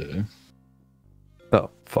 Should do. Oh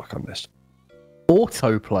fuck! I missed.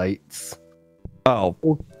 Auto plates. Oh,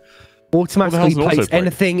 Automatically What the hell's an place autoplate?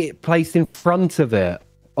 anything it placed in front of it.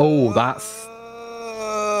 Oh, that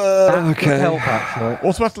could okay. help actually.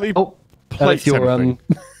 Automatically Oh, place that's your everything.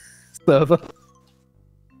 server.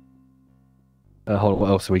 Hold on, what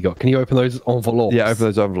else have we got? Can you open those envelopes? Yeah, open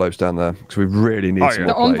those envelopes down there because we really need Oh, some yeah.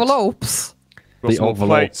 The more plates. envelopes. Got The some more envelope.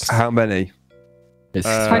 plates. How many? It's,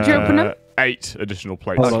 How'd you open them? 8 additional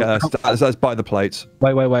plates. Hold Okay, on. let's buy the plates.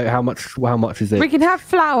 wait. How much is it? We can have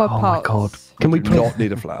flower Oh pots. my god. Can we Do please? not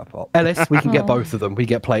need a flower pot. Ellis, we can get both of them. We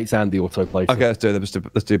get plates and the auto plates. Okay, let's do them.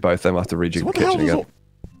 Let's do both. Then we'll have to rejig So the what the hell kitchen does again.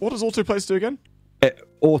 what does auto plates do again? It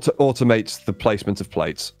automates the placement of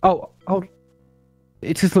plates. Oh,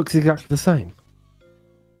 it just looks exactly the same.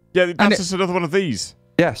 Yeah, And that's it- just another one of these.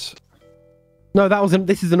 Yes. No,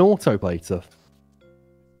 this is an auto plater.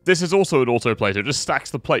 This is also an auto plater. It just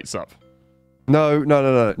stacks the plates up. No.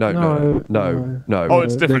 Oh,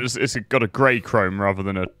 it's different. It's got a grey chrome rather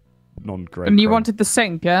than a non-grey. And you chrome. wanted the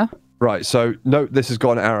sink, yeah? Right. So no, this has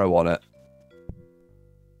got an arrow on it.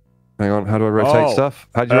 Hang on. How do I rotate Oh. stuff?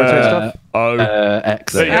 How do you rotate stuff?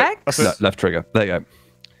 X. There you go. X? That's No, it. left trigger. There you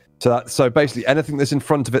go. So basically anything that's in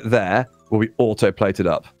front of it there will be auto plated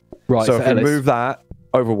up. Right, so if we Ellis, move that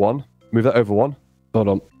over one, hold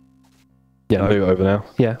on. Yeah, No. move it over now.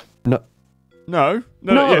 Yeah. No. No.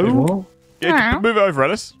 Yeah, move it over,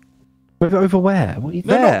 Ellis. Move it over where? What are you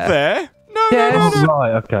No, There. not there. No, Yes. no, no.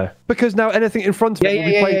 Right, okay. because now anything in front of it Yeah, will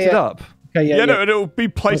be yeah, plated yeah. up. Okay, Yeah, no, and it'll be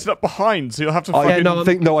placed up behind, so you'll have to I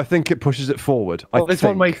fucking... no, I think it pushes it forward. Well, there's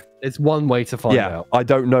one way. There's one way to find Yeah, out. I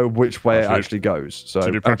don't know which way it Should we- actually goes. So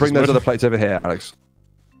should we and practice bring those mode? other plates over here, Alex.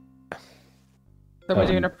 So we're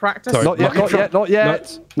doing a practice. sorry. Not yet, not yet, not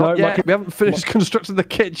yet. No, Not my yet. We haven't finished constructing the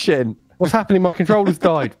kitchen. What's happening? My controller's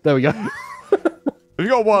died. There we go. Have you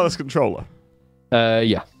got a wireless controller?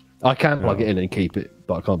 Yeah. I can plug it in and keep it,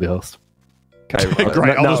 but I can't be arsed. Okay, right,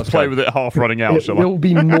 Great, now I'll just it's play going. with it half running out, It shall I? will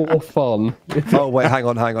be more fun. Oh wait, hang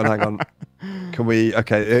on. Can we?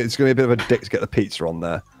 Okay, it's going to be a bit of a dick to get the pizza on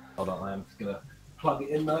there. Hold on, I am just gonna plug it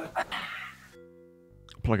in though.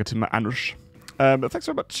 Plug it in my anus. Thanks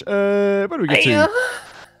very much. Where do we get to?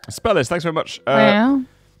 Spellis, thanks very much. Yeah.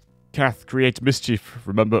 Kath, create mischief.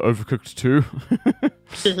 Remember Overcooked 2?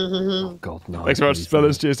 Oh God, no. Thanks very much, please,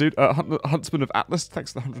 Spellers. Cheers, dude. Huntsman of Atlas,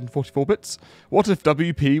 thanks for the 144 bits. What if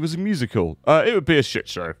WP was a musical? It would be a shit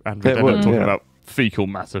show, and we'd It end would, up talking yeah. about fecal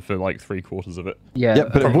matter for like 3/4 of it. Yeah, Yeah,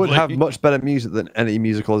 but it would Probably. have much better music than any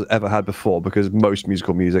musical has ever had before because most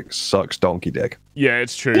musical music sucks donkey dick. Yeah,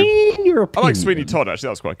 it's true. in your I opinion. like Sweeney Todd, actually.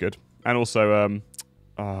 That was quite good. And also,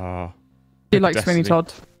 You like Destiny. Sweeney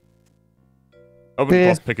Todd? I wouldn't Yeah.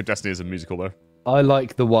 class Pick a Destiny as a musical, though. I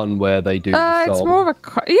like the one where they do. The It's song. more of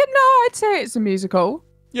a. Yeah, no, I'd say it's a musical.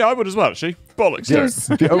 Yeah, I would as well, actually. Bollocks. Yeah. Yeah. Yes.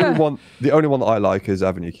 The only Yeah. one, the only one that I like is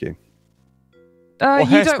Avenue Q. Well, You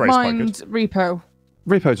Hairspray's don't quite mind Repo.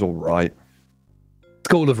 Repo's all right.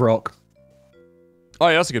 School of Rock. Oh,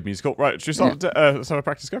 yeah, that's a good musical. Right, should we start? Let's have a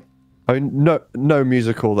practice go. I mean, no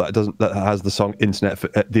musical that has the song "Internet for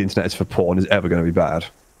the Internet is for Porn" is ever going to be bad.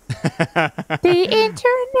 The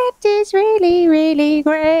internet is really, really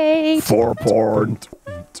great. For porn.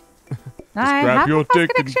 I grab have your a fast dick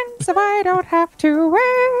and- connection, so I don't have to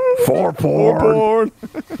wait. For porn.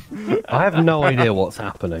 I have no idea what's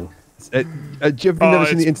happening. Have you never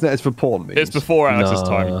seen it's- the Internet is for Porn memes? It's before Alex's No.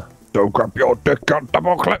 time. So grab your dick and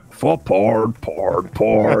double click for porn.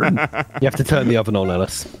 You have to turn the oven on,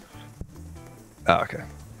 Ellis. Ah, okay.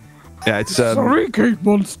 Yeah, it's Cake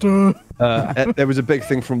Monster. there was a big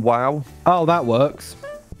thing from WoW. Oh, that works.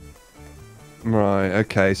 Right.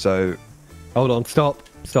 Okay. So Hold on, stop.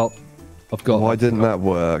 I've got. why didn't that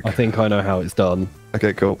work? I think I know how it's done.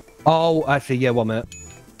 Okay. Cool. Oh, actually, yeah, 1 minute.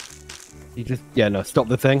 You just, no, stop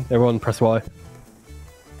the thing. Everyone press Y.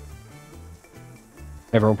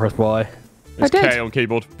 Everyone press Y. It's did. K on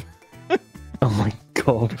keyboard. Oh my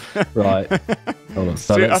god. Right. Hold on.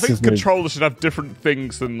 So See, I let's think just move- controllers should have different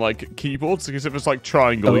things than like keyboards, because if it's like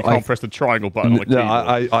triangle, Oh, you can't I- press the triangle button on a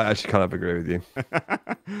No, keyboard. I actually kind of agree with you.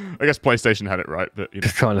 I guess PlayStation had it right, but you know.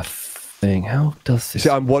 Just trying to think. How does this? See,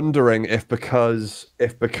 I'm wondering if because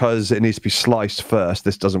it needs to be sliced first,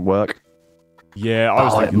 this doesn't work. Yeah, I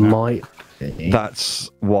was Oh, it thinking that. might be. That's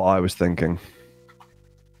what I was thinking.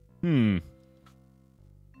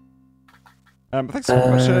 Thanks so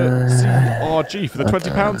much, RG, for the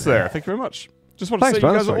 £20 there. Thank you very much. Just want to Thanks, say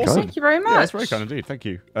man, you guys that's are very awesome. kind. Thank you very much. Yeah, that's very kind indeed. Thank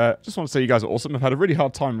you. Just want to say you guys are awesome. I've had a really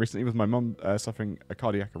hard time recently with my mum suffering a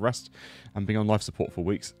cardiac arrest and being on life support for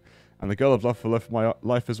weeks. And the girl I've loved for the life of my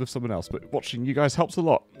life is with someone else. But watching you guys helps a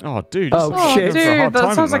lot. Oh, dude. Oh, Oh, shit. dude, For a hard time that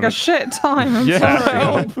at sounds the like a moment. shit time. I'm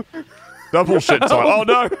Yeah. sorry. Double shit time. Oh,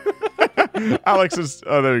 no. Alex is.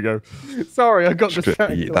 Oh, there we go. Sorry, I got Just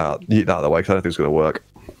distracted. Eat that out of the way, because I don't think it's going to work.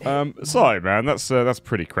 Sorry, man. That's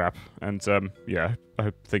pretty crap. And yeah, I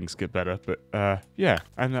hope things get better. But yeah,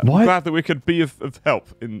 and I'm Why- glad that we could be of help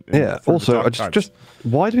in Yeah. for the Also, dark I times. just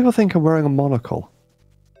why do people think I'm wearing a monocle?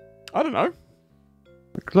 I don't know.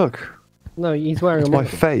 Look, No, he's wearing it's a my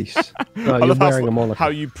monocle. face. No, I you're love wearing a monocle. how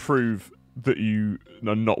you prove that you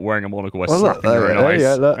are not wearing a monocle by Well, look, slapping your own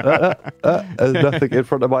eyes. There's nothing in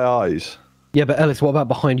front of my eyes. Yeah, but Ellis, what about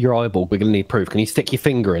behind your eyeball? We're gonna need proof. Can you stick your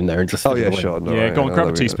finger in there and just? Oh stick it yeah, away? sure. No, Yeah, go on, grab a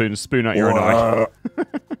let me- teaspoon and spoon out your own eye.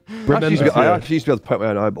 I actually used to be able to poke my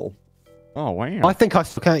own eyeball. Oh wow. I think I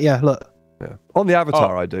still can't. Yeah, look. Yeah. On the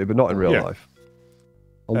avatar, I do, but not in real Yeah. life.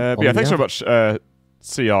 On- But yeah, on thanks the very much,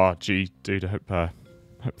 CRG, dude. I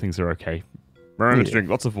hope things are okay. Remember to Yeah. drink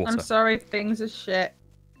lots of water. I'm sorry, things are shit.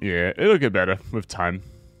 Yeah, it'll get better with time.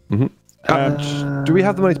 Do we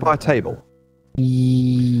have the money to buy a table?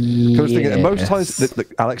 Yes. I was thinking, most times, look,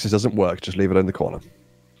 Alex, this doesn't work. Just leave it in the corner.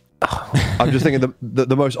 I'm just thinking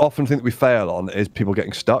the most often thing that we fail on is people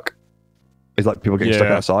getting stuck. Is like people getting stuck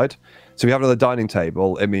Yeah. outside. So if we have another dining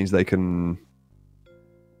table, it means they can.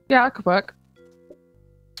 Yeah, that could work.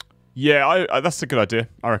 Yeah, that's a good idea.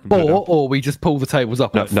 I reckon. put it down. Or we just pull the tables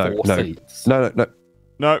up No, at no, four no. seats. No,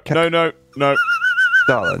 No,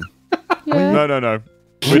 darling. Yeah. no.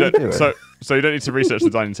 We don't. doing? So you don't need to research the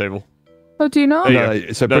dining table. Oh, do you not? There you No,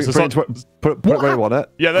 go. so No, put, so put, it into- put it where you want it.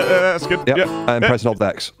 Yeah, that's good. Yep. Yeah. And press Alt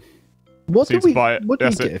X. What So do you we? buy it, What do we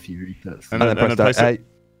that's get it. if you read this? And And then press place that it.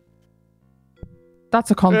 A. That's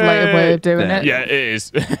a complicated way of doing it. Yeah, it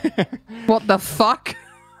is. What the fuck?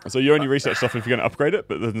 So you only research stuff if you're going to upgrade it,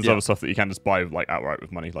 but then there's Yeah. other stuff that you can just buy like outright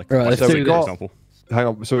with money, like Right, like so for we got- example. Hang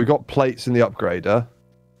on. So we've got plates in the upgrader.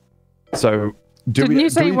 So Didn't you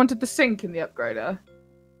say do you we- wanted the sink in the upgrader?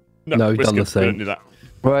 No, we're done the skip- we don't same. do that.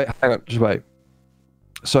 Wait, hang on. Just wait.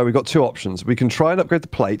 So we've got two options. We can try and upgrade the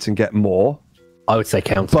plates and get more, I would say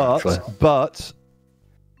counter. actually. but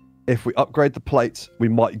if we upgrade the plates, we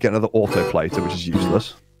might get another auto plater, which is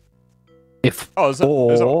useless. If Oh, is that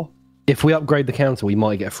Or if we upgrade the counter, we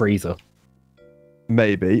might get a freezer.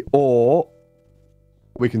 maybe, or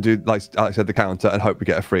we can do like Alex said, the counter and hope we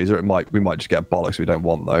get a freezer. We might just get a bollocks we don't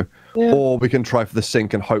want though. Yeah. Or we can try for the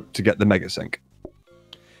sink and hope to get the mega sink.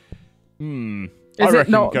 I Is it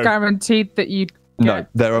reckon not go- guaranteed that you No, get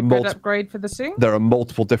there are a good multiple. upgrade for the sink? There are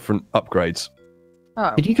multiple different upgrades.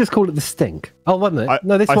 Oh. Did you just call it the stink? Oh, wasn't it? I-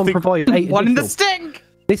 No, this I one think- provides 8 One in the additional. stink!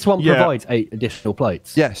 This one Yeah. provides 8 additional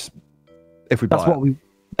plates. Yes, if we buy That's what it. we.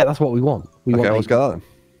 Yeah, that's what we want. We Okay, want. let's 8. get that then.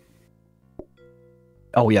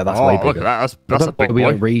 Oh yeah, that's Oh, way look at bigger. that. That's a big we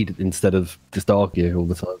boy. don't read instead of just argue all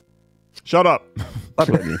the time, Shut up. I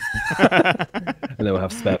believe you. and then we'll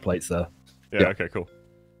have spare plates there. Yeah. Okay. Cool.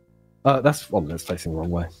 That's facing the wrong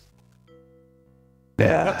way.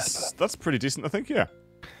 Yeah. That's pretty decent, I think. Yeah.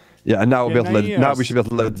 Yeah, and now we'll be able to Yeah, load, now yes. we should be able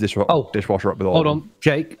to load the dishwasher up with all. Hold of them. on,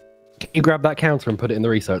 Jake. Can you grab that counter and put it in the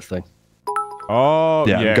research thing? Oh.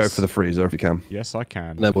 Yeah, and yes. go for the freezer if you can. Yes, I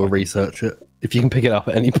can. And then we'll research it. If you can pick it up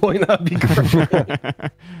at any point, that'd be great.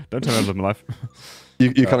 Don't tell me I'm living life.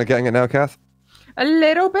 You kind of getting it now, Kath? A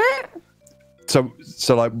little bit?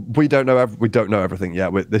 So like we don't know everything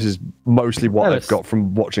yet. This is mostly what No, I've got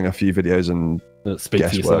from watching a few videos and Speak for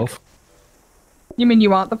Guesswork. yourself. You mean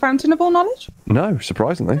you aren't the fountain of all knowledge? no,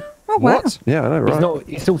 surprisingly. Oh, wow. What? Yeah, I know, right?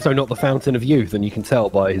 He's also not the fountain of youth, and you can tell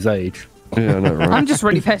by his age. Yeah, I know, right? I'm just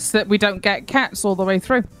really pissed that we don't get cats all the way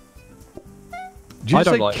through. Do you I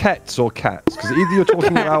don't say like- cats or cats? Because either you're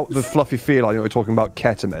talking about the fluffy feline or you're talking about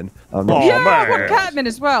ketamine. I'm not Oh, yeah, I want man. Catman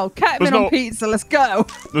as well. Catman There's on no- pizza, let's go.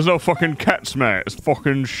 There's no fucking cats, mate. It's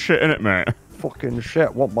fucking shit in it, mate. fucking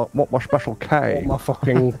shit. What my special K? My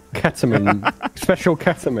fucking ketamine, special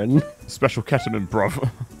ketamine. Special ketamine, bruv.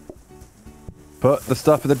 Put the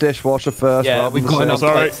stuff in the dishwasher first. Yeah, rather we've than got the enough sink.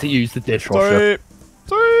 Sorry. plates to use the dishwasher.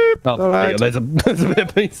 Sorry. Oh, Alright. yeah, there's a bit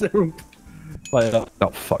of pizza. Play it up. Oh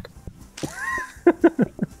fuck.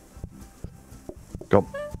 Go.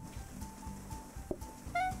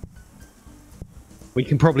 We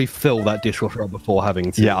can probably fill that dishwasher up before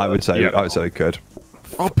having to. Yeah, I would say Yeah. we could.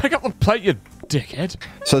 Oh, pick up the plate, you dickhead.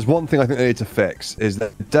 So there's one thing I think they need to fix is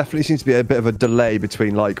that there definitely seems to be a bit of a delay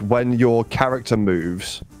between like when your character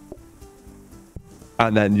moves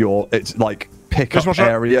and then it's like pickup Dishwasher.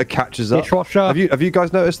 area catches up. Dishwasher. Have you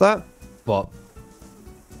guys noticed that? What?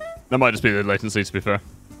 That might just be the latency, to be fair.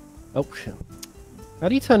 Oh shit. How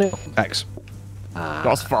do you turn it? X.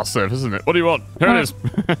 That's fast serve, isn't it? What do you want? Here it is.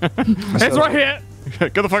 It's right here.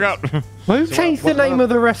 Get the fuck out. Who changed the name of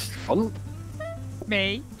the restaurant?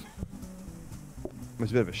 Me.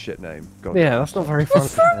 It's a bit of a shit name. God. Yeah, that's not very fun.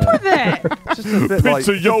 What's wrong with it? It's just a bit like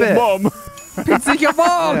Pizza, it's a yo, bit- mum. Pizza your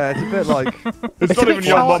mom. Yeah, it's a bit like. It's not even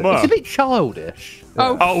your mama. It's a bit childish.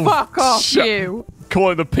 Oh, fuck off, you.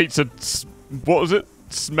 Calling the pizza, what was it?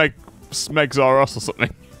 Smegs are us or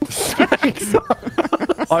something.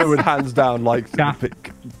 I would hands down like.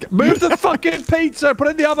 Move the fucking pizza. Put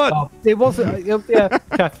it in the oven. Oh, it wasn't. Yeah,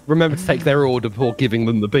 Kath, remember to take their order before giving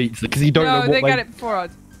them the pizza because you don't know No, what they get it before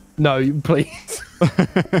us. No, please.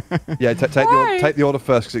 Yeah, take the order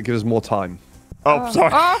first because it gives us more time. Oh,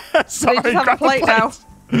 sorry. Oh, sorry. they just have a grab the plate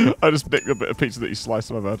now. I just nicked a bit of pizza that you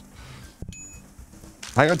sliced. My bad.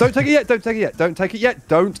 Hang on, don't take it yet. Don't take it yet. Don't take it yet.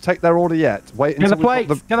 Don't take their order yet. Wait Get until the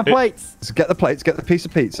plates. Get the plates. So get the plates. Get the piece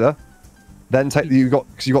of pizza. Then take the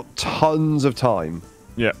because you got tons of time.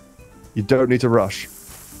 Yeah. You don't need to rush.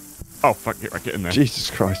 Oh fuck it! Right, get in there. Jesus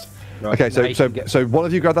Christ. Right, Okay, so one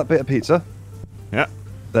of you grab that bit of pizza. Yeah.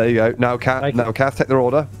 There you go. Now, Thank you. Kath, take their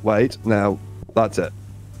order. Wait. Now, that's it.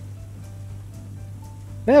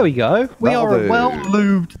 There we go. We That'll are a do.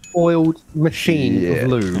 well-lubed, oiled machine Yeah. of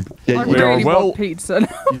lube. Yeah, I you, really well- want pizza now.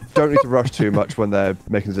 you don't need to rush too much when they're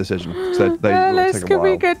making a decision. So they will Ellis, take a can we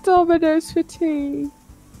while. get Domino's for tea?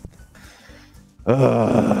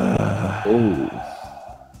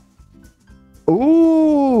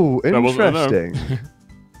 Ooh, That wasn't a no. interesting.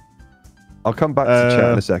 I'll come back to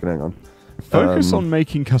chat in a second. Hang on. Focus on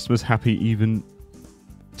making customers happy, even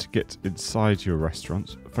to get inside your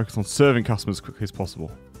restaurant. Focus on serving customers as quickly as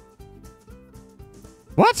possible.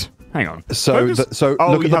 What? Hang on. So, Focus-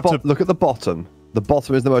 Oh, look you at the have to- look at the bottom. The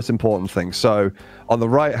bottom is the most important thing. So, on the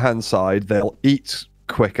right-hand side, they'll eat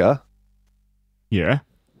quicker, Yeah.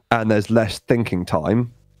 and there's less thinking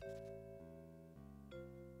time.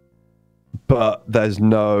 But there's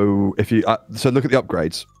no if you so look at the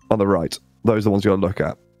upgrades on the right. Those are the ones you got to look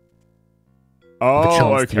at. The Oh,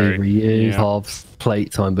 chance to okay. reuse Yeah. halves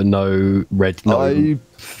plate time, but no red. No. I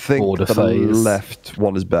think order the phase. left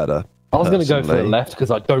one is better. I was going to go for the personally. left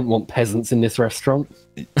because I don't want peasants in this restaurant.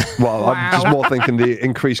 Well, I'm just more thinking the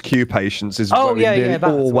increased queue patience is Oh, where we yeah, nearly that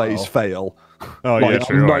as always well. fail. Oh, yeah, Like,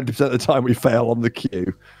 true. Right. 90% of the time we fail on the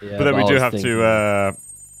queue. Yeah, But then we I do was have thinking- to,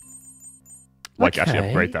 actually Okay.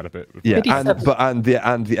 upgrade that a bit. Yeah, Maybe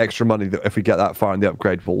and the extra money that if we get that far in the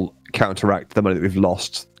upgrade will counteract the money that we've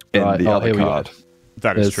lost in Right, the oh, other here we go. card.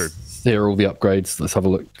 That is true. Here are all the upgrades. Let's have a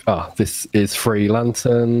look. This is free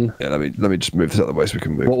lantern. Yeah, let me just move this out of the way so we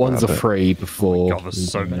can move. What ones that are bit. free before? God, there's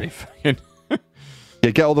so many fucking... Yeah,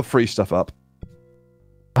 get all the free stuff up.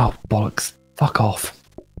 Oh bollocks! Fuck off!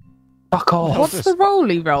 Fuck off! What's this? the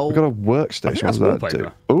roly roll? We've got a I think workstation. that's What does that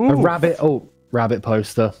do? wallpaper. A Ooh, rabbit. Oh, rabbit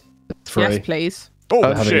poster. It's free. Yes, please. Oh,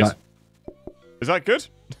 have shit. that. Is that good?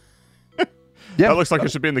 yeah, That looks like it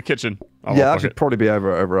should be in the kitchen. Oh, yeah, well, that fuck should it. probably be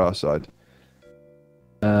over our side.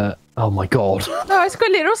 Oh my god! Oh, it's got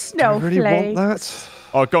a little I snowflake. really want that.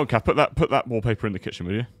 Oh, go on, Kath. Put that wallpaper in the kitchen,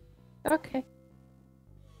 will you? Okay.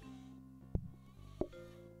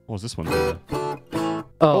 What was this one doing?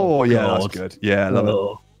 Oh, yeah, God. that's good. Yeah, I love it.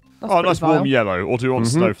 Oh. That's Oh, pretty nice warm vile. yellow. Or do you want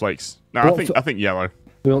snowflakes? No, What I think yellow.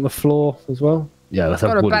 We want the floor as well. Yeah, let's have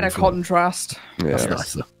Got a wooden better floor. contrast. Yeah. That's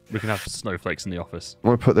nicer. We can have snowflakes in the office. I'm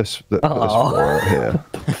gonna put this Oh. floor out here.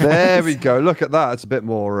 There we go. Look at that. It's a bit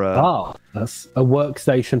more. That's a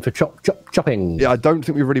workstation for chopping. Yeah, I don't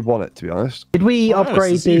think we really want it to be honest. Did we Oh,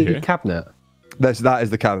 upgrade let's see the here. cabinet? That is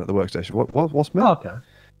the cabinet, the workstation. What's me? Oh, okay.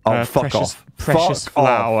 Oh, fuck precious, off. Precious Fuck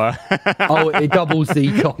off. flower. Oh, it doubles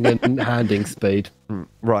the chopping and handing speed.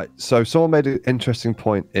 Right. So someone made an interesting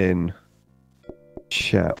point in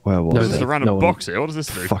chat. Where was No, This it? is a random no one- box here. What does this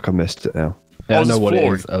do? Fuck, I missed it now. Yeah, I this know is what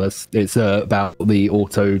flooring. it is, Ellis. It's about the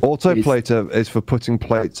auto. Autoplater is for putting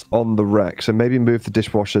plates on the rack. So maybe move the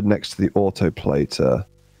dishwasher next to the autoplater.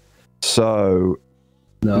 So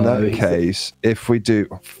No, in that he said- case, if we do,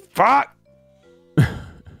 fuck.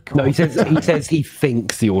 no, he says he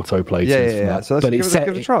thinks the autoplater Yeah, is yeah, for yeah. that, So let's but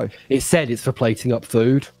give it a try. it said it's for plating up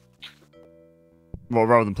food. Well,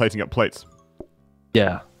 rather than plating up plates.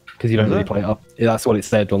 Yeah, because you don't Is really it? plate up. Yeah, that's what it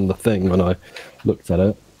said on the thing when I looked at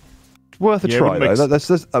it. Worth a Yeah, it try wouldn't though.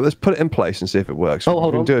 make Let's put it in place and see if it works. Oh, hold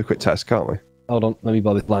we can on. do a quick test, can't we? Hold on, let me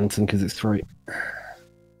buy this lantern because it's free.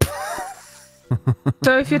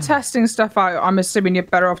 So if you're testing stuff out, I'm assuming you're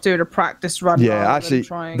better off doing a practice run. Yeah, rather than actually,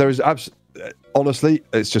 trying. there is honestly,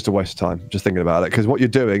 it's just a waste of time just thinking about it because what you're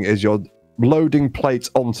doing is you're loading plates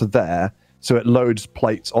onto there, so it loads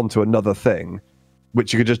plates onto another thing,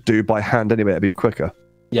 which you could just do by hand anyway. It'd be quicker.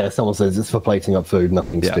 Yeah, someone says it's for plating up food,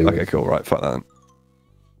 nothing to Yeah. do with Okay. it. Cool. Right. Fuck that.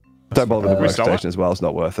 Don't bother with the we sell workstation it? as well. It's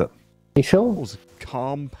not worth it. You sure? What was a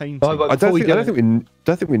calm painting? Oh, but I don't before we think. I go-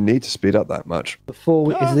 don't think we need to speed up that much. Before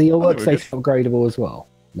we, No, is the I think we're workstation upgradable as well?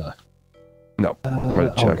 No. No.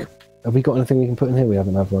 Right, check. Have we got anything we can put in here? We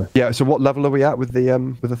haven't, have we? Yeah. So what level are we at with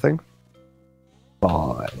the thing?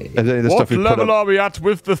 Bye. Has any of the What stuff we put level up, are we at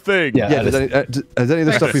with the thing? Yeah. has any of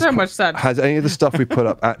the stuff we so much sense. has any of the stuff we put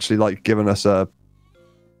up actually like given us a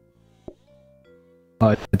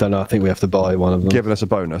I don't know. I think we have to buy one of them.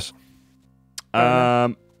 bonus?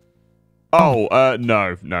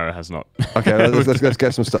 No, it has not. Okay, let's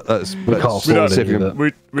get some stuff. Let's can't see afford if any we of can. it.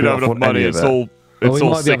 We Couldn't don't have enough afford money. any of It's it. all Well, we it's all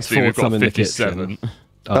might be able to 60. We've afford got some in the 57. kitchen.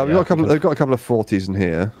 We've got a couple. They've got a couple of 40s in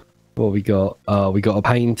here. What we got? We got a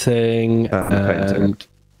painting, painting.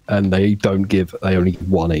 and they don't give. They only give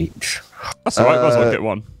one each. That's alright. Might as well get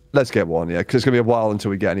one. Let's get one, yeah, because it's gonna be a while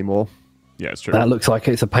until we get any more. Yeah, it's true. That looks like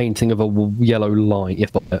it's a painting of a yellow line. Yes,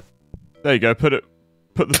 There you go. Put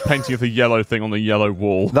the painting of the yellow thing on the yellow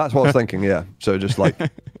wall. That's what I was thinking. Yeah, so just like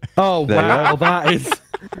Oh There you wow, that is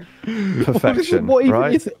perfection, what even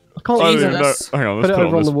right? is it? I can't I don't even even know. Jesus. Hang on, put let's it put it over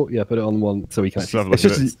on on this. the wall. Yeah, put it on one so we can Let's have a actually.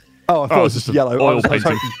 look It's at just. it. Oh, I thought it was it's just just yellow. an I oil was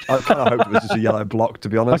painting. I kind of hoped it was just a yellow block, to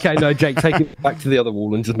be honest. Okay, no, Jake, take it back to the other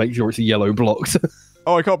wall and just make sure it's a yellow block.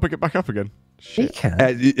 Oh, I can't pick it back up again. He can.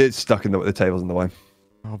 It's stuck in the table's in the way.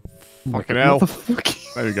 Fucking hell. What the fuck?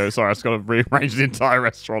 There we go. Sorry, I just got to rearrange the entire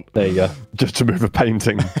restaurant. There you go. Just to move a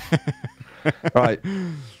painting. Right,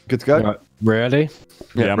 good to go. Right, ready?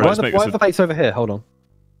 Yeah, Why let's are make the plates over here? Hold on.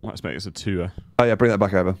 let's make this a 2. Oh yeah, bring that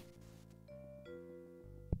back over.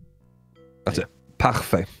 That's it.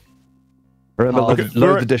 Parfait. Remember,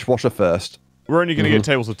 load the dishwasher first. We're only going to get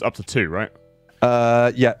tables up to 2, right?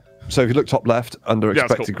 Yeah. So if you look top left under Yeah,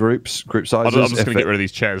 that's expected cool. group I'm sizes. just going to if get rid of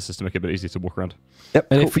these chairs just to make it a bit easier to walk around. Yep.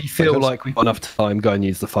 And cool. if we feel Makes sense. like we've got enough time, go and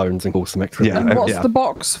use the phones and call some extra. Yeah. And what's yeah. the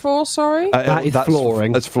box for? Sorry. That is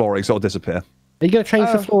flooring. That's flooring, so it'll disappear. Are you going to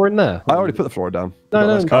change the floor in there? I already put the floor down. No, no,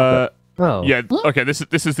 That's carpet. Oh. Yeah, okay, this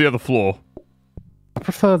is the other floor. I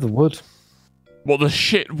prefer the wood. What, the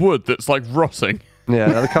shit wood that's like rotting? Yeah,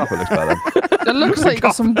 no, the carpet looks better. It looks like you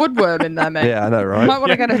got some woodworm in there, mate. Yeah, I know, You right? might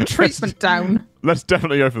want to get a treatment down. Let's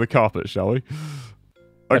definitely go for the carpet, shall we?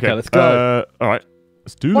 Okay, let's go. Alright,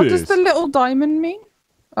 let's do What this. does the little diamond mean?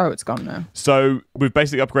 Oh, it's gone now. So, we've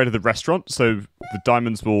basically upgraded the restaurant, so the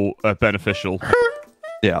diamonds will beneficial.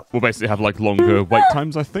 Yeah. We'll basically have like longer wait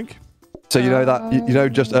times, I think. So you know that you know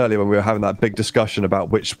just earlier when we were having that big discussion about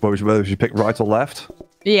whether we should pick right or left.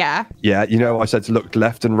 Yeah. Yeah, you know I said to look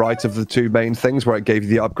left and right of the two main things where it gave you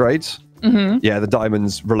the upgrades. Mm-hmm. Yeah, the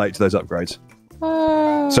diamonds relate to those upgrades.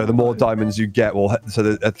 So the more diamonds you get, I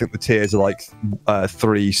think the tiers are like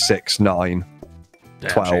 3, 6, 9,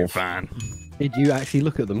 12. Fan. Did you actually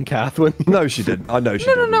look at them, Catherine? No, she didn't. I know she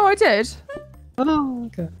didn't. No, I did. Oh,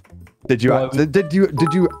 okay. Did you? Well, Did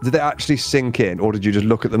they actually sink in, or did you just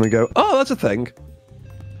look at them and go, "Oh, that's a thing"?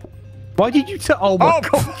 Why did you tell? Oh my Oh,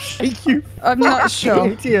 god! You I'm not sure.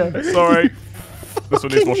 idiot! Sorry. This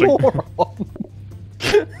one needs washing. Moron.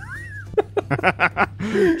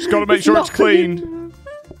 Just got to make sure it's clean.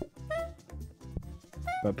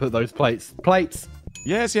 Right, put those plates. Plates.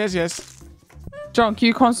 Yes. John, can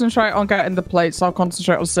you concentrate on getting the plates? I'll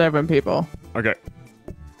concentrate on serving people. Okay.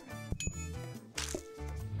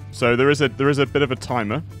 So there is a bit of a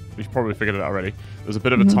timer. You've probably figured it out already. There's a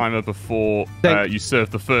bit of a timer before Think. you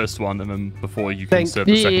serve the first one, and then before you can Think. serve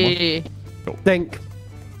the second one. Yeah. Think.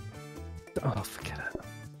 Oh, forget it.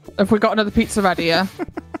 Have we got another pizza ready, yeah?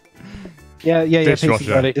 Yeah. Pizza's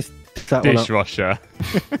Dishwasher. ready. Just that one up. Dishwasher.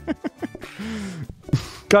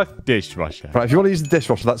 Go. Dishwasher. Right, if you want to use the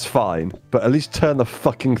dishwasher, that's fine, but at least turn the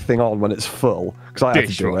fucking thing on when it's full, because I had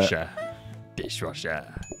to do it. Dishwasher. Dishwasher.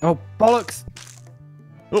 Oh bollocks!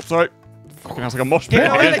 Oops, sorry. Fucking sounds like a mosh pit.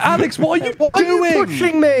 Yeah, again. Alex, what are you What doing? are you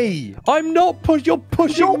pushing me? I'm not You're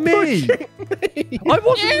pushing me. I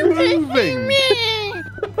wasn't moving.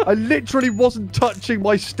 I literally wasn't touching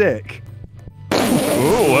my stick.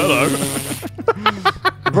 Oh,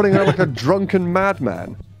 hello. Running around like a drunken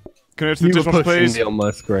madman. Can I go to the You were dishwasher, pushing please? me on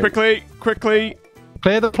my screen. Quickly.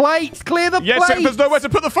 Clear the plates. Clear the Yes, plates. there's nowhere to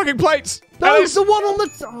put the fucking plates. No, Alex, the one on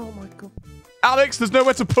the. Oh my god. Alex, there's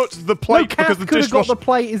nowhere to put the No, plate Kath because the could have got dishwasher. the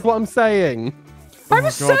plate. Is what I'm saying. I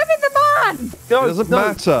was serving the man! No, It doesn't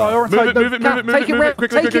matter. Move it, Kath,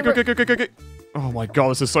 quickly. Oh my god,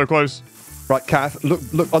 this is so close. Right, Kath, look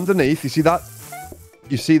underneath. You see that?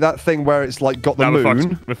 You see that thing where it's like got the No,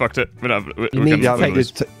 moon? we fucked it. We need Yeah, to can't take do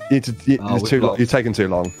this. this. it's too long. You're taking too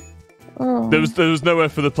long. Oh. There was nowhere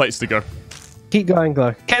for the plates to go. Keep going,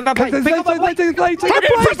 Glo. Get that plate. Pick up that plate. Fucking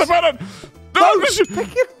press the button! No!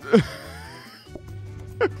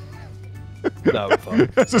 No, fine.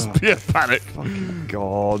 This is pure panic.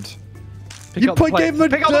 God. Pick You up the gave plate. him a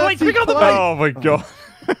Pick up the plate. dirty Pick up the plate. plate. Oh my god.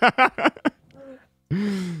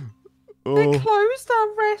 They Oh, closed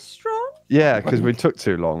our restaurant? Yeah, because we took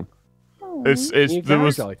too long. Oh. there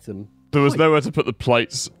was item. nowhere to put the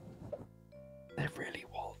plates. There really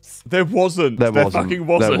was. There wasn't. There There wasn't. fucking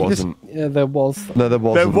wasn't. There wasn't. Yeah, there was. No, there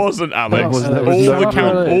wasn't. There wasn't, Alex. There all was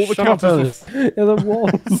no- the counters. Yeah, there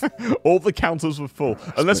was. All the counters were full.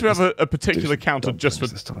 Unless we have a particular counter just for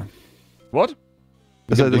this time. what?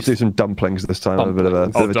 Let's do some dumplings this time. A bit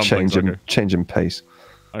of a change in pace.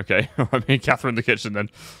 Okay, I mean, Catherine in the kitchen then.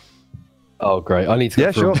 Oh, great. I need to.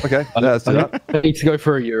 Yeah, sure. Okay, let's do that. I need to go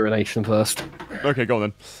for a urination first. Okay, go on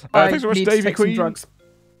then. I Thanks so much, need to Davy take some Queen. drugs.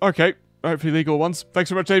 Okay, hopefully legal ones. Thanks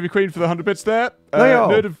so much, Davy Queen, for the 100 bits there.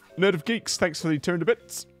 Nerd of Geeks, thanks for the 200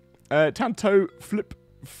 bits. Tanto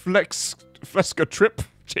Fleska Trip.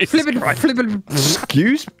 Jesus Christ.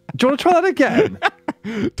 Excuse? Do you want to try that again?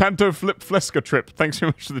 Tanto Fleska Trip. Thanks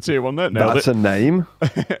very much for the tier 1 there. Nailed That's it. a name.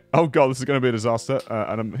 Oh god, this is going to be a disaster,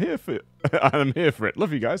 and I'm here for it. I'm here for it.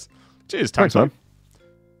 Love you guys. Cheers, Thanks, Tanto.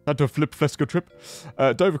 man. Tanto Fleska Trip.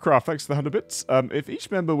 Dovercraft, thanks for the 100 bits. If each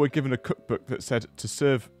member were given a cookbook that said to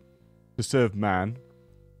serve man,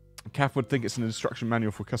 Kath would think it's an instruction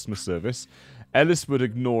manual for customer service. Ellis would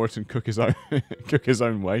ignore it and cook his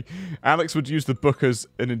own way. Alex would use the book as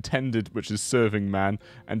an intended, which is serving man,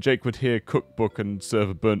 and Jake would hear cookbook and serve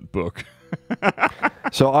a burnt book.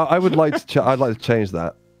 So I would like to. I'd like to change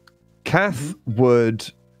that. Kath would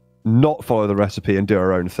not follow the recipe and do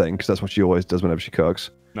her own thing because that's what she always does whenever she cooks.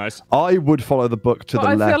 Nice. I would follow the book to the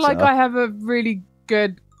letter. I feel like I have a really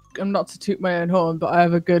good. I'm not to toot my own horn, but I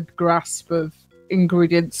have a good grasp of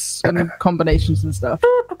ingredients and combinations and stuff.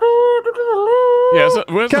 Yeah, so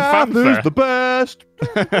where's Kath the fanfare? is the best.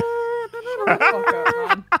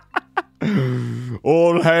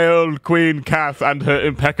 All hail Queen Kath and her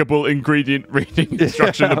impeccable ingredient reading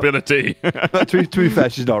instruction ability. But to be fair,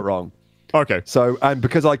 she's not wrong. Okay. So, and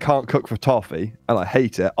because I can't cook for toffee and I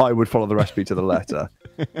hate it, I would follow the recipe to the letter.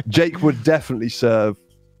 Jake would definitely serve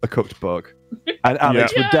a cooked book, and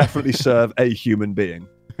Alex would definitely serve a human being.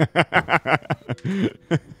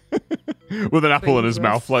 With an apple in his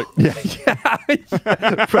mouth, like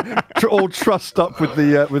all trussed up with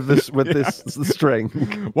the string.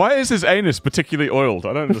 Why is his anus particularly oiled?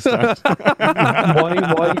 I don't understand. Why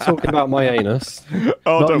are you talking about my anus?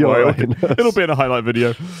 Oh, Not don't your worry. anus. It'll be in a highlight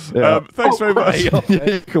video. Yeah. Thanks very much.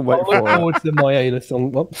 You can wait I'll for look it. forward to my anus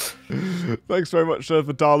on. Thanks very much for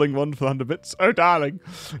darling one for the 100 bits. Oh, darling.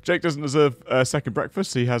 Jake doesn't deserve a second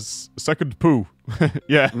breakfast. He has second poo.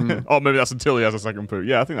 Yeah. Oh, maybe that's until he has a second poo.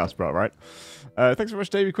 Yeah, I think that's about right. Thanks very much,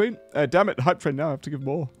 Davy Queen. Damn it, hype train now. I have to give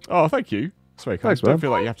more. Oh, thank you. That's very kind. Thanks, Don't man.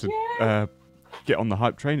 feel like you have to get on the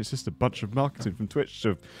hype train. It's just a bunch of marketing from Twitch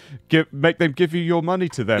to make them give you your money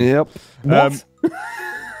to them. Yep. But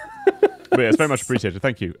yeah, it's very much appreciated.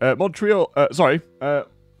 Thank you. Montreal,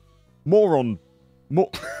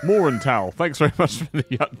 Morantal. Thanks very much for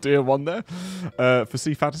the dear one there. For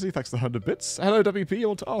Sea Fantasy, thanks for the 100 bits. Hello, WP. I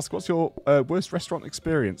want to ask, what's your worst restaurant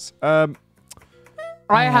experience?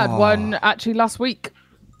 I had one actually last week.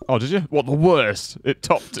 Oh, did you? What, the worst? It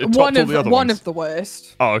topped all the other One ones. of the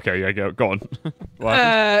worst. Oh, okay. Yeah, go on. What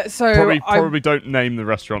happened? So Probably don't name the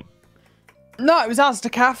restaurant. No, it was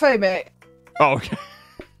Asda Cafe, mate. Oh, okay.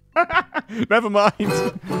 Never mind.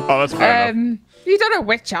 Oh, that's fair enough. You don't know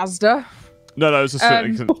which Asda. No, it's just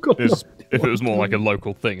God, if it was more like a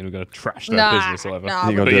local thing and we're going to trash their Nah, business or whatever. nah,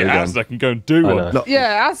 You gotta But do it yeah, again. Asda can go and do I one. know. No.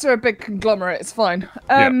 Yeah, Asda are a big conglomerate. It's fine.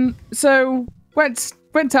 So went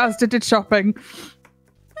to Asda, did shopping.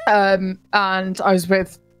 And I was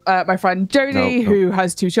with my friend Jodie, who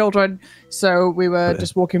has 2 children. So we were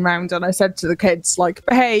just walking around, and I said to the kids, like,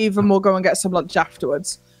 behave, and we'll go and get some lunch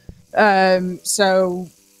afterwards. So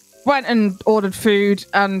went and ordered food,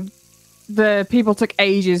 and the people took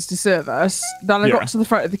ages to serve us. Then I got to the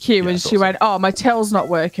front of the queue, and she went, "Oh, my till's not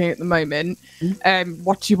working at the moment.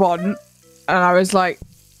 What do you want?" And I was like,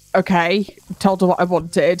 "Okay." Told her what I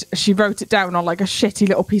wanted. She wrote it down on like a shitty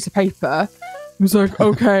little piece of paper. I was like,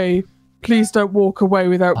 "Okay, please don't walk away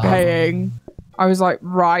without paying." I was like,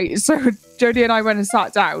 "Right." So Jodie and I went and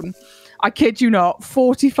sat down. I kid you not,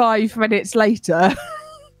 45 minutes later,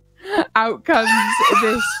 out comes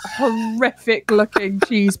this horrific looking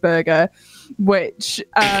cheeseburger, which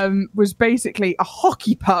was basically a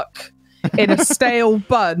hockey puck in a stale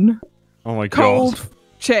bun, Oh my god. cold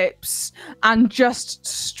chips, and just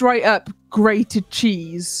straight up grated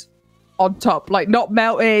cheese on top. Like, not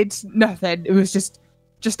melted, nothing. It was just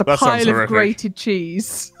a That sounds pile of horrific. grated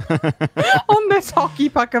cheese on this hockey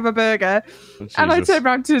puck of a burger. And I Jesus. turned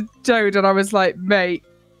around to Jode and I was like, "Mate,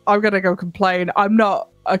 I'm going to go complain. I'm not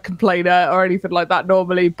a complainer or anything like that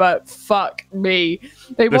normally, but fuck me."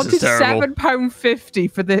 They This wanted is terrible.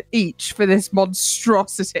 £7.50 each for this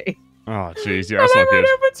monstrosity. Oh, jeez. Yeah, And that's I not went good.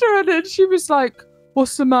 over to her and she was like,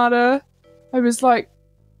 "What's the matter?" I was like,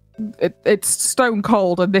 it's stone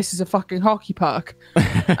cold and this is a fucking hockey puck.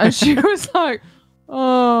 And she was like,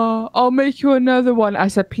 oh, I'll make you another one. I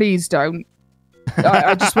said, please don't.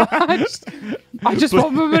 I just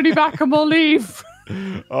want my money back and we'll leave.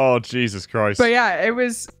 Oh, Jesus Christ. But yeah, it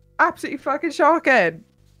was absolutely fucking shocking.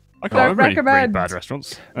 I can't Don't remember any really recommend. bad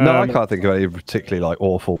restaurants. No, I can't think of any particularly like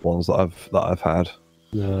awful ones that I've had.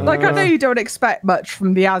 Like, I know you don't expect much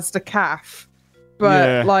from the Asda Calf, but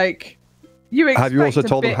Yeah. like, you expect Have you also a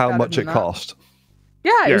told them bit how better much than it that. cost?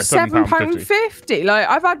 Yeah, it Yeah, was £7.50. Like,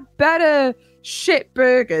 I've had better shit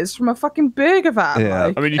burgers from a fucking burger van. Yeah.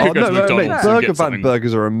 Like. I mean, you could go to no, McDonald's mate, and Burger get Van something.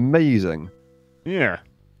 burgers are amazing. Yeah.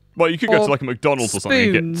 Well, you could go Or to like a McDonald's or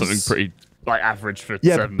something and get something spoons. pretty like average for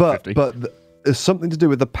Yeah, $7.50. but there's something to do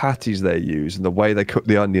with the patties they use and the way they cook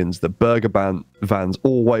the onions. The burger vans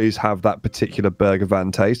always have that particular burger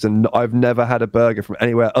van taste, and I've never had a burger from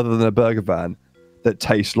anywhere other than a burger van that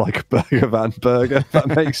tastes like a burger van burger. If that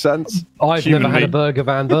makes sense. I've Human never had a meat. burger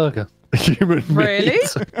van burger. Human Really?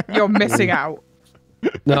 meat. You're missing out.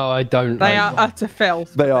 No, I don't. They are utter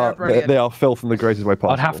filth. They are brilliant. they are filth in the greatest way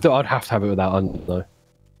possible. I'd have to have it without onion though.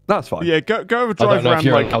 That's fine. Yeah, go have a I drive don't know if around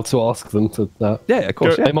you're like allowed to ask them to that. Yeah, of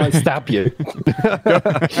course. Go- Yeah. They might stab you. go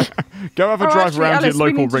have a Oh, drive actually, around Ellis, your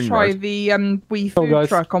we local need to ring try road. the wee Come on, food guys.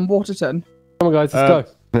 truck on Waterton. Come on, guys, let's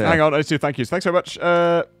go. Yeah. Hang on, those two thank yous. Thanks so much.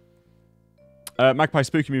 Magpie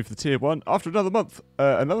Spooky Me for the tier 1. After another month,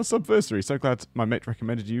 another subversary. So glad my mate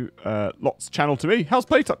recommended you Lot's channel to me. How's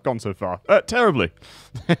Playtop gone so far? Terribly.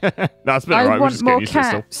 No, it's been I alright. We're want just more getting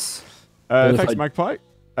used to it still. cats. Thanks, Magpie.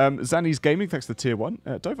 Zanny's Gaming, thanks to the tier 1.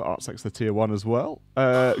 Dover Arts, thanks to the tier 1 as well.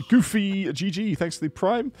 Goofy GG, thanks to the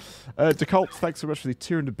Prime. Decult, thanks so much for the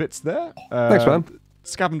tier and the bits there. Thanks, man.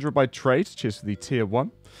 Scavenger by Trade, cheers for the tier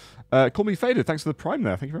 1. Call Me Faded, thanks for the Prime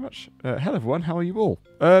there. Thank you very much. Hello, everyone. How are you all?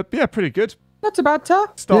 Yeah, pretty good. Not a bad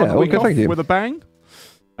talk. Starting Yeah, the week okay, off thank you. with a bang.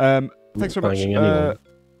 Thanks very much. Banging anyone.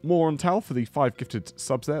 More on Tal for the 5 gifted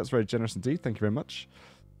subs there. It's very generous indeed. Thank you very much.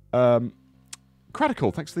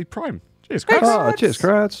 Cratical, thanks for the Prime. Cheers, Crats. Ah, cheers,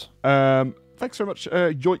 crowds. Thanks very much,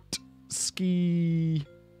 Yoit Ski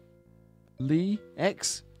Lee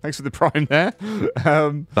X. Thanks for the Prime there.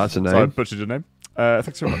 That's a name. Sorry, I butchered your name.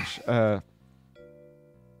 Thanks very much.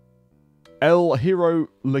 El Hero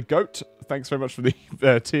Legoat. Thanks very much for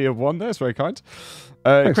the tier 1 there. It's very kind.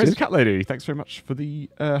 Thanks, Crazy dude. Cat Lady. Thanks very much for the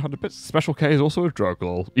 100 bits. Special K is also a drug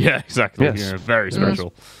lol. Yeah, exactly. Yes. Yeah, very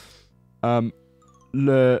special.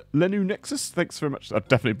 Lenu Nexus. Thanks very much. I've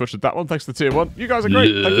definitely butchered that one. Thanks for the tier 1. You guys are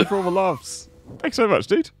great. Thank you for all the loves. Thanks so much,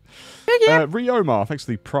 dude. Riomar. Thanks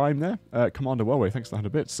for the Prime there. Commander Wellway. Thanks for the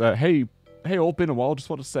 100 bits. Hey all. Been a while. Just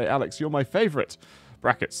want to say, Alex, you're my favourite.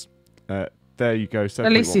 Brackets. There you go.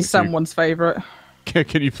 At least he's someone's favourite.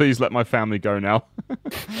 Can you please let my family go now?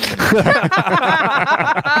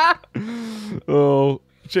 Oh,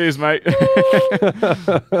 cheers, mate.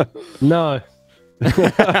 No.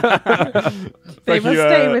 They will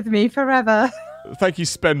stay with me forever. Thank you,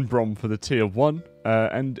 Spenbrom, for the tier 1.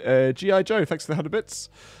 And G.I. Joe, thanks for the 100 bits.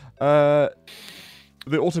 The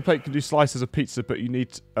autoplate can do slices of pizza, but you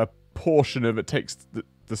need a portion of it takes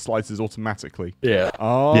the slices automatically. Yeah.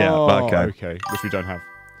 Oh, Yeah, okay. Which we don't have.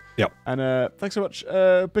 Yep. And thanks so much,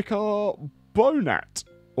 Bicard Bonat.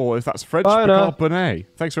 Or if that's French, Boner. Bicard Bonnet.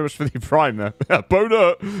 Thanks very much for the Prime there.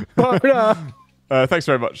 Boner! Thanks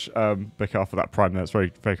very much, Bicard, for that Prime there. It's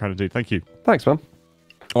very, very kind indeed. Thank you. Thanks, man.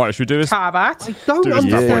 All right, should we do this? Carbat. I don't Do this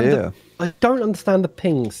understand. Yeah. I don't understand the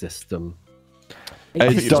ping system. It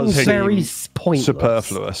It's does seem very pointless.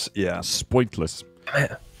 Superfluous. Yeah. Spointless.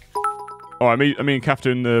 Oh, I mean, Kath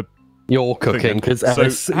doing the... You're cooking because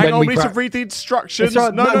So, hang on, we need to read the instructions. It's all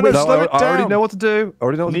right, No, no, no, no, slow it I down. already know what to do. I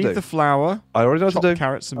already know what Need to do. the flour, I already know what chop to do.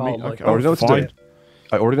 carrots and Oh meat. my Okay, I already know what to fine. do.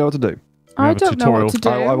 I already know what to do. I have a don't know what to do.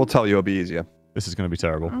 tutorial. I will tell you. It'll be easier. This is going to be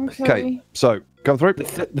terrible. Okay. So come through.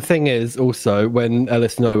 The thing is, also, when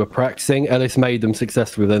Ellis and I were practicing, Ellis made them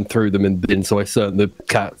successfully, then threw them in the bin. So I served the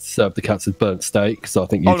cats with burnt steak. So I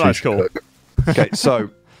think you Oh, two nice, should cool. cook. Okay. So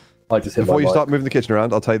I just hit before my you mic. start moving the kitchen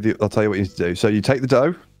around, I'll tell you what you need to do. So you take the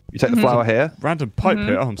dough. You take the flour here. Random pipe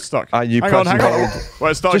here. Oh, I'm stuck. And you hang press on, and hang on. hold.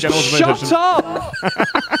 Wait, start again. Just Automation. shut up!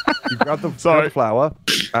 You grab the flour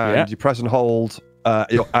and Yeah. you press and hold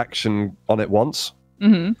your action on it once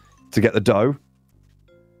to get the dough.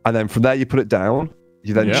 And then from there you put it down.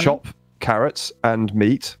 You then Yeah. chop carrots and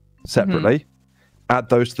meat separately. Add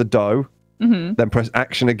those to the dough. Then press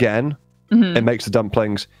action again. It makes the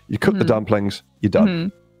dumplings. You cook the dumplings. You're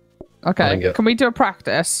done. Okay. Can we do a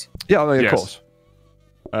practice? Yeah, I mean, Yes. of course.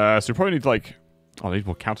 So we probably need I need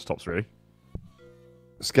more countertops really.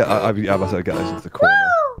 Let's get, I must get those into the corner.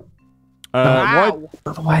 Why? Wow. Out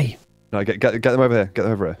of the way. No, get them over here. Get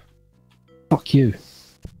them over here. Fuck you.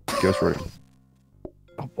 ridiculous room.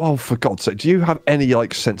 Oh, for God's sake! Do you have any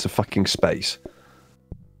like sense of fucking space?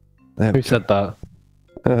 Who said that?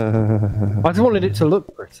 I just wanted it to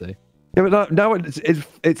look pretty. Yeah, but now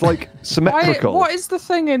it's like symmetrical. What is the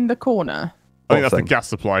thing in the corner? I think that's the gas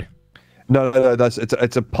supply. No,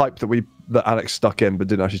 it's a pipe that Alex stuck in, but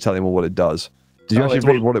didn't actually tell him what it does. Did you actually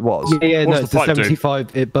read what it was? Yeah, no, What's it's the a pipe do?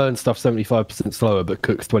 75. It burns stuff 75% slower, but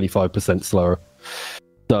cooks 25% slower.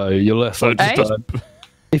 So you're less So like just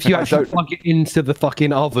if you actually plug it into the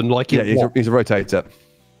fucking oven, like Yeah, he's a rotator.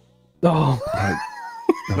 Oh,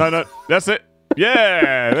 no, that's it.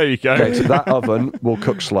 Yeah, there you go. Okay, so that oven will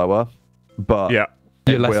cook slower, but Yeah,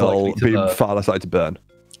 you're it less will likely to be burn. far less likely to burn.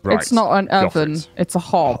 right. It's not an Got oven. it. It's a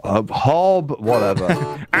hob. A hob,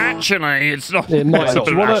 whatever. Actually, it's not. It might It's not. not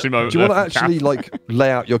Do an you wanna- actually moment Do you want to there, actually Kath. like lay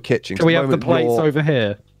out your kitchen? Can we have the plates over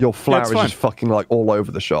here? Your flour it's Oh, is fine. just fucking like all over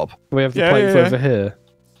the shop. Can we have the Yeah, plates yeah, yeah. over here?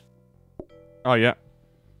 Oh yeah.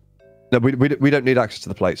 No, we don't need access to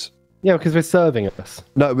the plates. Yeah, because we're serving us.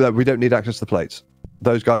 No, we don't need access to the plates.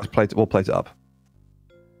 Those guys will plate it up.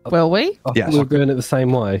 Will we? I Yes. thought we were doing it the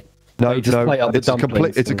same way. No, You just plate up the it's a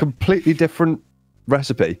dumplings it's a and- completely different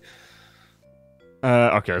recipe.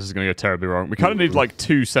 Okay, this is gonna go terribly wrong. We kind of need like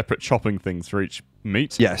 2 separate chopping things for each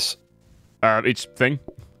meat. Yes, Each thing.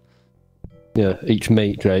 Yeah, each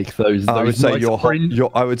meat, Jake. Those I would say nice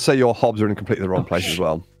I would say your hobs are in completely the wrong place as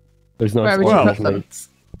well. Those Where nice would you orange put them? meats.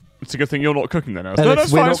 It's a good thing you're not cooking then. No, Ellis,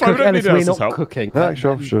 that's we're fine. not That's fine. We cooking. don't Ellis, need we're Ellis's not help. cooking. Yeah,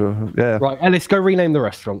 sure. Yeah. Right, Ellis, go rename the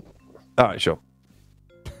restaurant. All right, sure.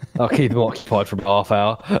 I'll keep him occupied for about half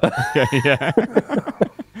hour. Yeah.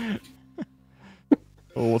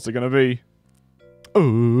 Oh, what's it gonna be?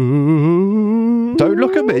 Ooh. Don't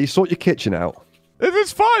look at me. Sort your kitchen out.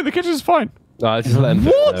 It's fine. The kitchen's fine. No, just let him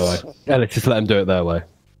do it their way. Ellis, just let him do it their way.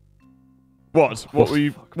 What? What were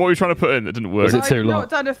you trying to put in that didn't work? Was it too I've long? not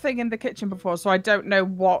done a thing in the kitchen before, so I don't know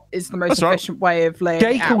what is the most That's all right. efficient way of laying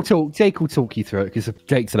it out. Jake will talk you through it because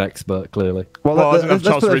Jake's an expert, clearly. Well, Well, I let's didn't have a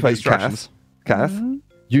put chance it to this read the way, instructions. Kath,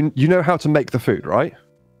 you know how to make the food, right?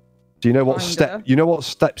 Do you know what Kinda.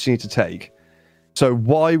 steps you need to take? So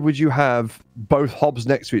why would you have both hobs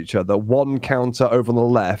next to each other, one counter over on the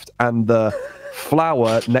left and the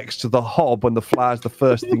flour next to the hob when the flour is the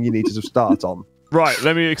first thing you need to start on? Right,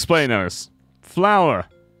 let me explain, Ellis. Flour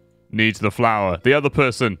needs the flour. The other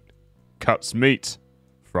person cuts meat,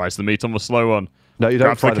 fries the meat on the slow one. No, you don't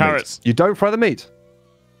Grabs fry the the carrots. meat. You don't fry the meat.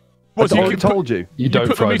 What, I you already can put- told you. You don't put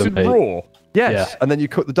the fry meat the in meat. raw. Yes, Yeah. and then you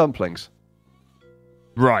cook the dumplings.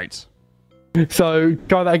 Right. So,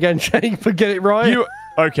 try that again, Jake, but get it right. You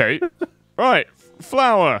okay? Right.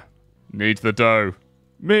 Flour needs the dough.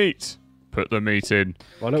 Meat. Put the meat in.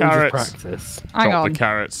 Why don't Carrots. we just practice? Hang Chop on. the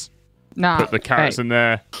carrots. Nah. Put the carrots hey. in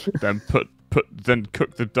there. Then then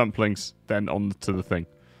cook the dumplings. Then on to the thing.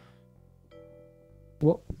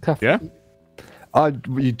 What? Kath? Yeah.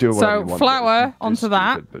 You do whatever So, you want, flour it's onto stupid,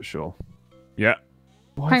 that. but sure. Yeah.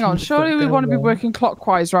 Why Hang do on. you Surely put we it want to be down working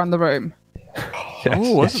clockwise around the room. Yes,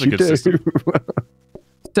 Oh, this is a you good do. system.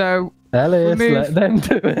 So, Ellis, Remove- let them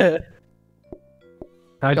do it.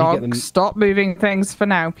 How do you get them? dog, stop moving things for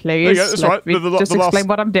now, please. you go, that's Let right. me The just last- explain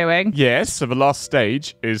what I'm doing. Yes. So the last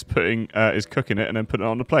stage is is cooking it and then putting it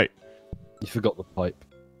on the plate. You forgot the pipe.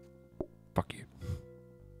 Fuck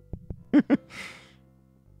you.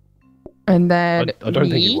 And then I don't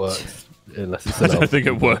think meat it works unless it's I an don't oven. think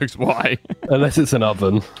it works. Why? Unless it's an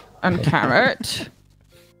oven. and carrot.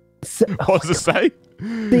 What does it say?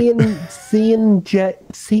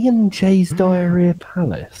 C&J's Diarrhea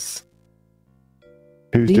Palace.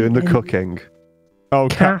 Who's doing the cooking? Oh,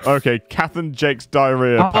 Kath. okay. Kath and Jake's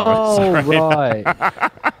diarrhea palace. Oh, Right.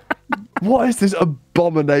 right. What is this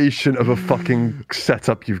abomination of a fucking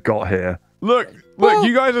setup you've got here? Look, Well-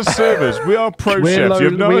 you guys are servers. We are pro We're chefs. You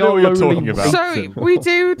have no we idea are what you're lowly talking about. So we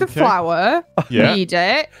do the flour, Yeah. knead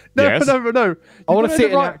it. No, Yes. no. I want You've to see got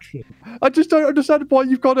it in right- action. I just don't understand why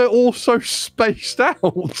you've got it all so spaced out.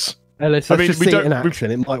 Ellis, I let's mean, just we see it don't- in we-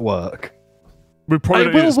 action. It might work. We probably It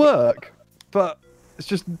don't need will to work, but it's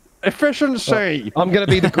just efficiency. I'm going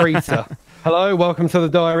to be the greeter. Hello, welcome to the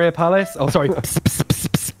Diarrhea Palace. Oh, sorry.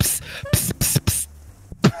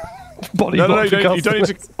 Body No, block you don't need customers.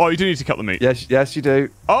 to. Oh, you do need to cut the meat. Yes, you do.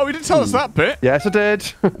 Oh, you didn't tell us that bit. Yes, I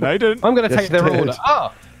did. No, you didn't. I'm going to Yes, take their it order. is.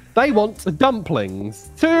 They want dumplings.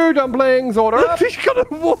 2 dumplings, order up. He's gonna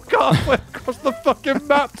walk halfway across the fucking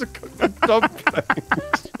map to cook the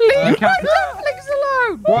dumplings. Leave Kath- my dumplings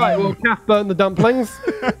alone! Right, well, Kath burnt the dumplings.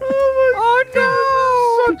 Oh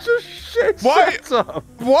no! Such a shit Why? setup.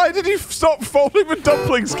 Why did you stop folding the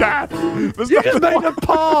dumplings, Kath? There's You just nothing. made a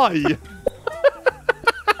pie.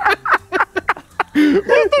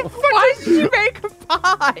 Why did you make a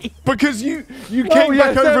pie? Why? Because you came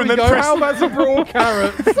back over and then pressed. How about some raw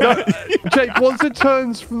carrots? Jake, once it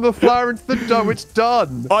turns from the flour into the dough, it's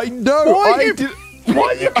done. I know. Why are you cooking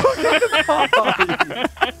the pie?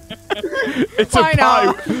 It's a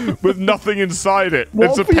pie with nothing inside it.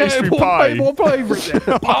 It's a pastry pie. What flavour is it?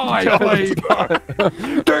 Pie flavour.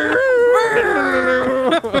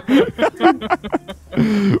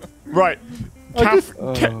 Right.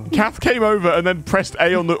 Kath came over and then pressed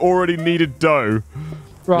A on the already needed dough.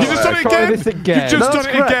 Right, You just done it try again? this again. You just done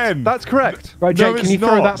it correct. again. That's correct. Right, No, Jake, it's can you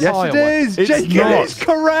throw not. that pie Yes, away? it is. It's Jake, not. it is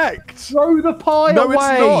correct. Throw the pie No, away.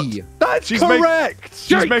 it's not. That's She's make- correct.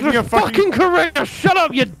 She's making a fucking. correct. Shut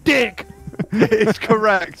up, you dick. It's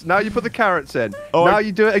correct. Now you put the carrots in. Oh, now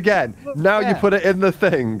you do it again. Now you Yeah. put it in the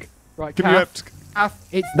thing. Right, Give me a- it's Now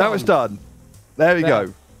done. it's done. There we There.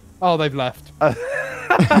 go. Oh, they've left. I'm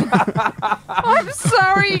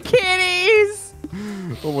sorry, kitties.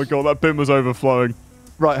 Oh my god, that bin was overflowing.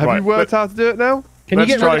 Right, have Right, you worked but- how to do it now? Can you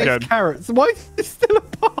Let's get try rid of again. these carrots? Why is there still a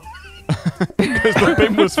pie? Because the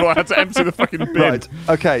bin was full. I had to empty the fucking bin. Right.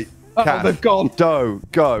 Okay. Oh, Kath, they've gone. Dough.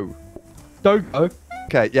 Go. Don't go.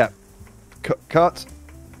 Okay. Yeah. Cut.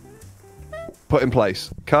 Put in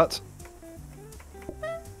place. Cut.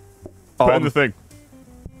 Put in On. the thing.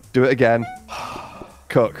 Do it again.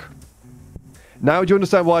 Cook. Now do you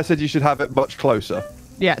understand why I said you should have it much closer?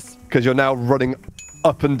 Yes. Because you're now running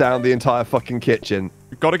up and down the entire fucking kitchen.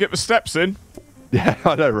 You've got to get the steps in. Yeah,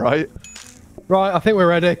 I know, right? Right, I think we're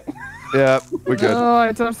ready. Yeah, we're good. Oh,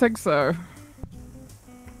 I don't think so.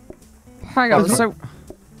 Hang on. So,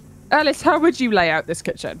 Ellis, how would you lay out this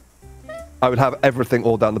kitchen? I would have everything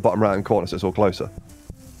all down the bottom right-hand corner, so it's all closer.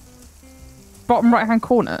 Bottom right-hand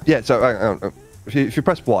corner. Yeah, so hang on. If you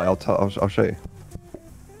press Y, I'll show you.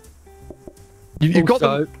 You've got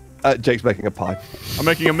Also- the... Jake's making a pie. I'm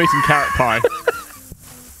making a meat and carrot pie.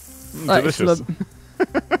 Delicious.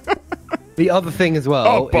 Excellent. The other thing as well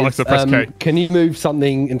Oh, bollocks, I pressed K. can you move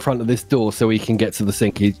something in front of this door so we can get to the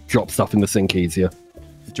sink? Drop stuff in the sink easier.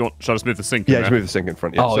 Shall I just move the sink Yeah, in just there? move the sink in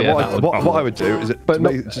front. Yeah. Oh, so yeah, what, that would- what I would do is, But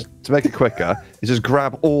to make it quicker, is just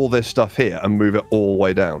grab all this stuff here and move it all the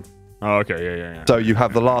way down. Oh, okay, yeah. So you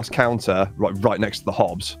have the last counter right next to the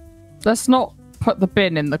hobs. Let's not put the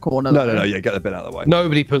bin in the corner. No, though. yeah, get the bin out of the way.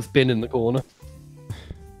 Nobody puts bin in the corner.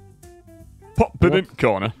 Pop bin in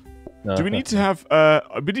corner. No, Do we need to have?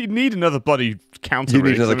 We need another bloody counter. You need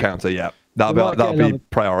rig, so another we- counter, yeah. We That'll might get be another-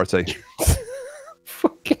 priority.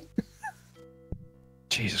 Fucking...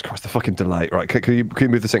 Jesus Christ, the fucking delay. Right, can you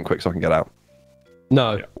move the sink quick so I can get out?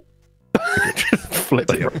 No. Yeah. Just flip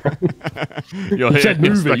it. You're here. said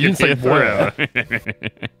move you're it, you stuck in didn't say here where. forever.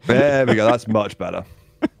 There we go. That's much better.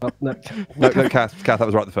 Oh, no. No, Kath, that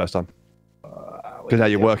was right the first time. Because now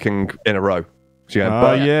you're working in a row. So you're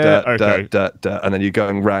going Oh, yeah, okay. and then you're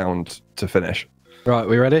going round to finish. Right,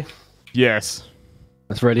 we ready? Yes.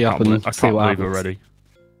 Let's ready up I and can't see believe what we're happens. ready.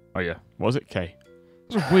 Oh yeah. Was it K?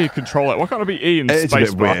 It's a weird controller. Why can't it be E and It's a space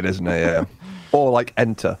bit bar? weird, isn't it? Yeah. Or like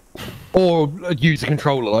enter. Or use a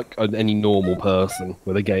controller like any normal person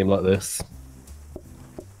with a game like this.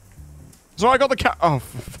 So I got the cat. Oh,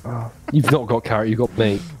 You've not got carrot, you've got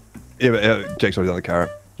me. Yeah, but, Jake's already done the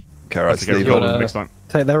carrot. Carrots. Let's leave go it. got next time.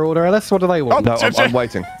 Take their order, Ellis. What do they want? No, Jim, I'm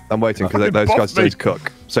waiting. I'm waiting because Fucking those guys boss me. need to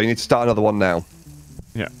cook. So you need to start another one now.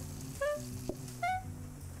 Yeah.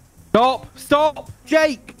 Stop!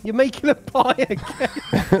 Jake! You're making a pie again.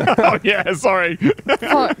 Oh yeah. Sorry.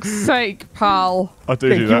 Fuck's sake, pal. I do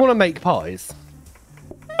Jake, do you that. want to make pies?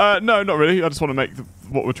 No, not really. I just want to make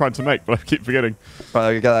what we're trying to make, but I keep forgetting.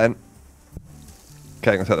 Right, get that in.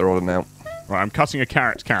 Okay, I'm going to take the order now. Right, I'm cutting a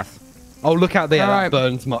carrot, Kath. Oh, look out there. Alright. That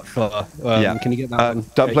burns much further. Yeah. Can you get that one?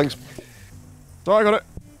 Dumplings. So I got it.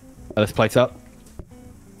 Let's plate up.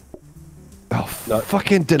 Oh,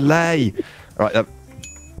 fucking delay. Right,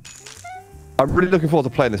 I'm really looking forward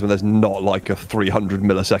to playing this when there's not like a 300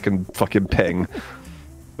 millisecond fucking ping.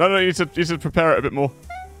 No, you need to prepare it a bit more.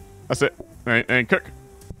 That's it. And cook.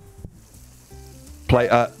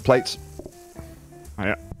 Plates. Oh,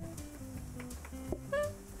 yeah.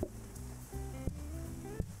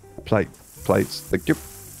 Plates. Thank you.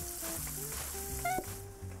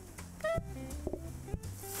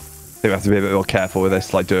 We have to be a bit more careful with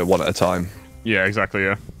this, like do it one at a time. Yeah, exactly,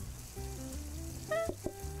 yeah.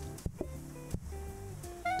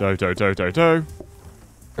 Dough. There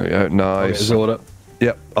we go. Nice. His order.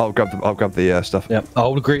 Yep. I'll grab the stuff. Yep.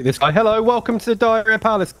 I'll greet this guy. Hello, welcome to the Diarrhea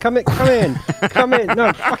Palace. Come in. Come in.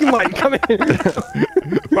 No, fucking wait. Come in.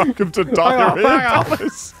 Welcome to Hang Diarrhea on.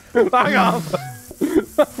 Palace. Hang on.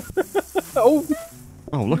 Oh.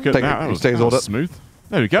 Oh, look at Take- that. That was, take his that was order. smooth.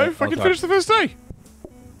 There we go. Yeah, Fucking well finished the first day.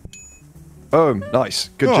 Boom. Nice.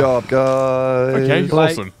 Good job, guys. Okay,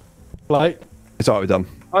 Plate. awesome. Plate. It's all right, we're done.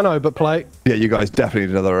 I know, but plate. Yeah, you guys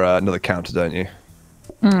definitely need another counter, don't you?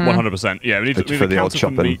 100%. Yeah, we need For a the old counter for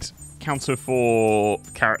chopping. meat, counter for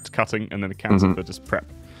carrot cutting, and then a counter for just prep.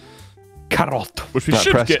 Carrot. Which we Right,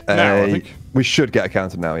 should press get now, I A. think. We should get a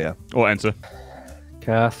counter now, yeah. Or enter.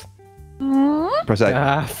 Calf. Press A.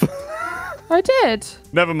 Calf. I did.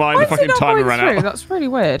 Never mind, Why the is it fucking not timer going ran through? out. That's really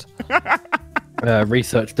weird.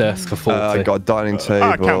 Research desk for 40. I got a dining table.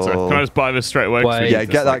 Ah, counter. Can I just buy this straight away? 'Cause Wait. we Yeah, need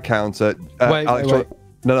get this, that like- counter. Wait, Alex, wait.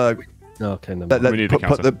 No. Okay, never mind. We need a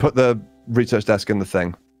counter. Put the research desk in the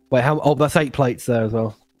thing. Wait, how? Oh, that's 8 plates there as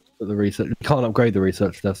well. For the research, you can't upgrade the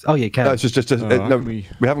research desk. Oh, yeah, you can. No, it's just no. We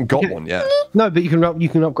haven't got one yet. No, but you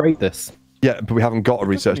can upgrade this. Yeah, but we haven't got a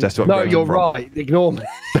research desk to No, upgrade you're from. right. Ignore me.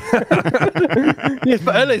 Yes,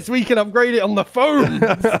 but Ellis, we can upgrade it on the phone.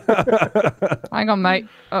 Hang on, mate.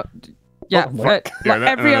 Yeah, Oh, like Yeah,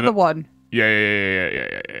 that- every other one. Yeah.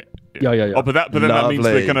 Yeah. Oh, but then that means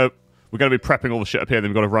Lovely. we're gonna be prepping all the shit up here. Then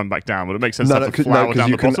we've got to run back down. Would it make sense No, to have the flour because down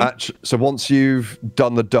you the can bottom? actually. So once you've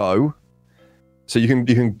done the dough, so you can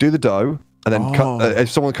do the dough and then cut. If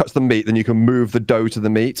someone cuts the meat, then you can move the dough to the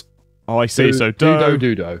meat. Oh, I see. So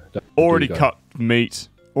do. already cut meat,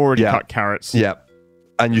 already Yeah. cut carrots. Yeah,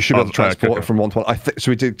 and you should be able to transport okay. it from one to one. I think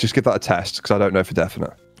so. We did just give that a test because I don't know for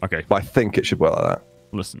definite, Okay. but I think it should work like that.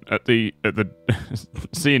 Listen, at the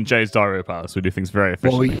C and J's Diarrhea Palace, we do things very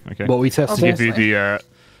efficiently. Okay. What we To tested. give you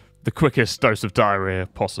the quickest dose of diarrhea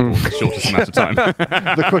possible, in the shortest amount of time.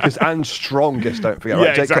 The quickest and strongest. Don't forget. Yeah,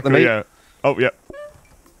 Right, Jake, cut the exactly. meat. Yeah. Oh, yeah.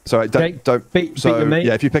 Sorry, Jake, don't. beat So your meat.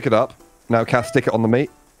 yeah, if you pick it up now, Kath, stick it on the meat.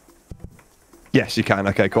 Yes, you can.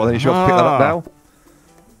 Okay, cool. Then you should be able to pick that up now.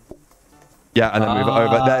 Yeah, and then move it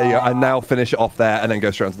over. There you go. And now finish it off there, and then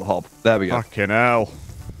go straight onto the hob. There we go. Fucking hell.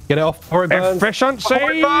 Get it off before it burns. Efficiency!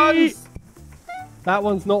 Before it burns. That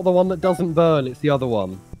one's not the one that doesn't burn. It's the other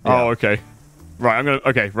one. Oh, okay. Right, I'm gonna.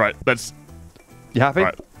 Okay, right. Let's. You happy?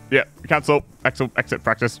 Right. Yeah. Cancel. Exit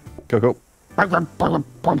practice. Go. I mean,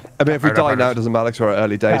 if we die now, it doesn't matter because we're at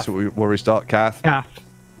early days, so we'll restart. Kath. Calf.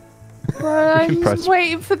 Well, I'm can just press-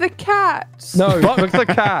 waiting for the cats. No. Not with the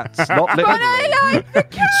cats. Not But literally. I like the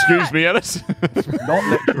cat. Excuse me, Ellis.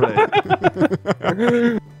 Not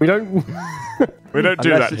literally. We don't. We don't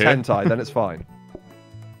do Unless that it's here. hentai, then it's fine.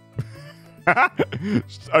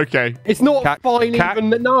 Okay. It's not Cat- fine cat-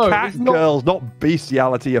 even. No. Cat it's not. girls, not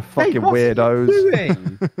bestiality, you fucking Hey, what's he weirdos.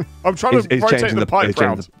 doing? I'm trying to He's rotate changing the pipe he's changing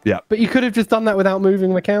round. the- Yeah. But you could have just done that without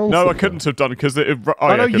moving the counter. No, I couldn't have done because it. Oh,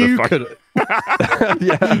 I know yeah, you fuck. could.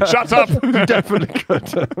 Yeah. Shut up! You definitely could.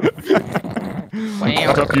 Shut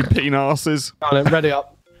up, you penasses! Ready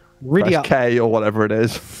up. Ready Press up. K or whatever it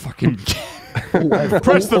is. Fucking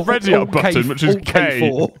press the ready up button, which is K.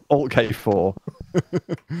 Alt K4.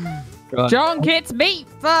 John gets meat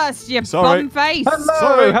first, you Sorry. bum face.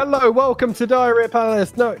 Hello, welcome to Diarrhea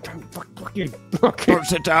Palace. No, don't fucking. Don't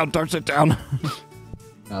sit down. Don't sit down.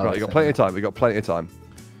 Right, you got plenty of time. We got plenty of time.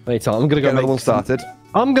 Wait, I'm gonna Get go another one make some, started.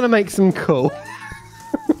 I'm gonna make some cool.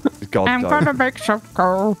 God, I'm don't. gonna make some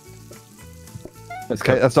coal. Let's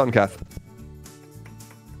Okay, go. that's done, Kath.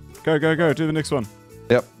 Go. Do the next one.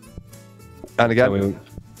 Yep. And again.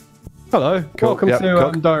 Hello, Cool, welcome yep, to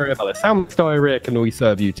cook. Diarrhea Palace. How much diarrhea can we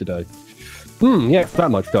serve you today? Yeah,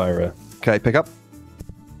 that much diarrhea. Okay, pick up.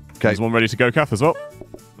 Okay. There's one ready to go, Kath, as well.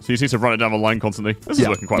 So you need to run it down the line constantly. This is Yeah.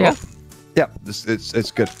 working quite Yeah. well. Yeah,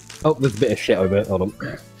 it's good. Oh, there's a bit of shit over it. Hold on.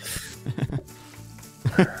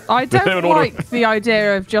 I They don't would order- like the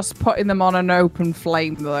idea of just putting them on an open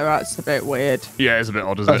flame, though. That's a bit weird. Yeah, it's a bit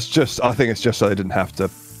odd, isn't That's it? just. I think it's just so they didn't have to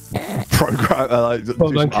program do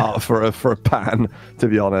some done, Kath. art for a pan. To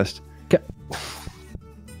be honest.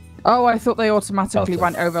 Oh, I thought they automatically Oh,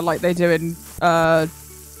 went over like they do in other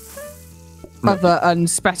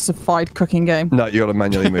unspecified cooking game. No, you got to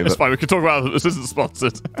manually move It's it. fine. We can talk about it. This isn't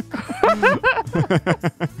sponsored.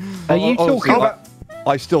 Are you Honestly, talking about?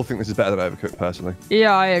 I still think this is better than Overcooked, personally.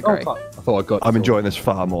 Yeah, I agree. Oh, I thought I got. I'm enjoying this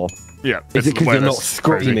far more. Yeah. Is it because way you're not less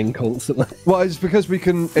crazy. screaming constantly? Well, it's because we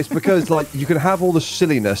can. It's because like you can have all the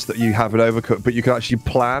silliness that you have in Overcooked, but you can actually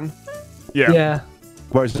plan. Yeah.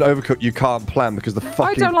 Whereas in Overcooked, you can't plan because the I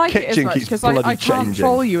fucking don't like it as kitchen much keeps because bloody I can't changing.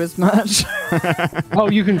 control you as much. Oh,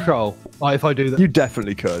 you control. Like, if I do that. You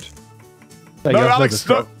definitely could. There No, you go, Alex, there's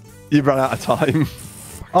a stop. You've run out of time.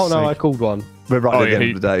 Oh no, sake. I called one. We're right Oh, at the yeah, end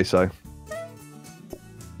he- of the day, so.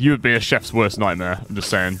 You would be a chef's worst nightmare. I'm just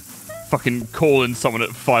saying. Fucking calling someone at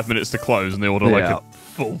 5 minutes to close and they order like Yeah. a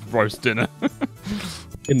full roast dinner.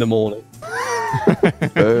 In the morning.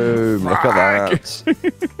 Boom! Look at that.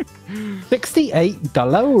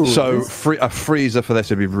 $68. So a freezer for this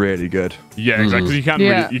would be really good. Yeah, exactly. 'Cause you can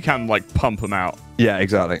Yeah. really, you can like pump them out. Yeah,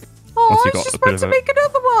 exactly. Oh, Once I you was got just a bit about of to it. make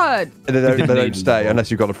another one. They don't need stay more. unless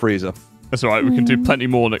you've got a freezer. That's all right. We can do plenty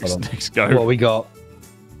more Hold on. next go. What we got?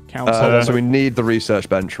 Counter. So we need the research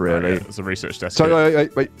bench, Right, really. yeah, there's a research desk. So here.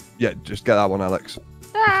 wait. Yeah, just get that one, Alex.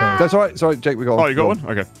 Ah. That's all right. Sorry, Jake. We got. Oh, you got one?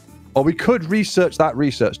 Okay. Or we could research that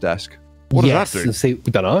research desk. What does yes, that do? and see,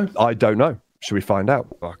 we don't know. I don't know. Should we find out?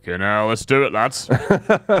 Fucking hell, let's do it, lads.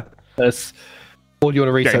 Let's, or do you want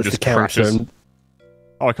to research the just counter? crashes. And,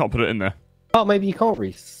 Oh, I can't put it in there. oh, maybe you can't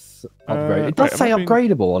upgrade. It does wait, say am I being-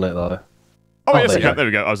 upgradable on it though. Oh, Oh, yes, there I you can. go. There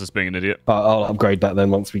we go. I was just being an idiot. I'll upgrade that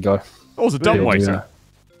then once we go. Oh, it's a dumb Yeah, waiter.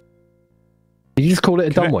 Did you just call it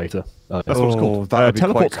a Can dumb I- waiter? Oh, That's what it's called. that would be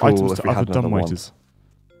Teleport quite cool items if to we had other dumb another one. waiters.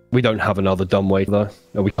 we don't have another dumb waiter though.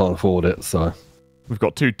 No, we can't afford it. So We've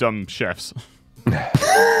got 2 dumb chefs.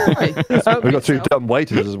 Wait, We've got 2 dumb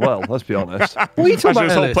waiters as well. Let's be honest. what are you talking Actually, about?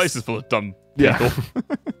 this whole Ellis? place is full of dumb Yeah. people.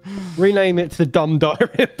 Rename it to the Dumb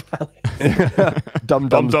Diarrhea Palace. Dumb.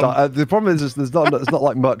 Dum. The problem is there's not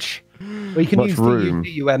like much. Well, you can Much use room.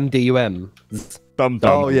 DUM. Dumb.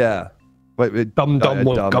 Oh yeah. Wait. Dum dum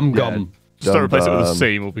gum gum. Just don't replace it with a Dum.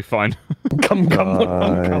 C and we'll be fine. Gum gum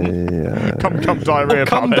Come diarrhea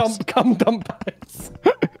Cum palace. dump palace.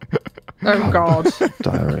 oh God.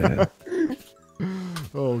 Diarrhea.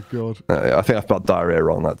 Oh, God. I think I spelled diarrhea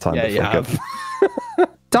wrong that time. Yeah, but you fuck have. it.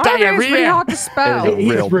 Diarrhea is really Diarrhea. hard to spell. It is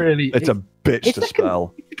It's real. really- It's a bitch It's to like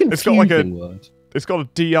spell. It's got like a- confusing word. It's got a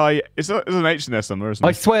D-I... There's an H in there somewhere, isn't I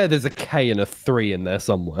it? swear there's a K and a 3 in there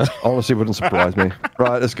somewhere. Honestly, wouldn't surprise me.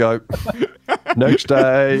 Right, let's go. Next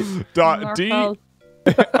day. Marvel.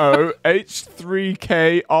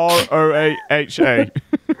 D-O-H-3-K-R-O-A-H-A.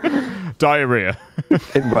 Diarrhea.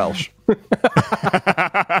 In Welsh.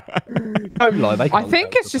 Don't lie, they I can't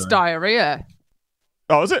think tell it's just the diarrhea.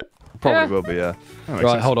 Oh, is it? Probably Yeah. will be, yeah. That makes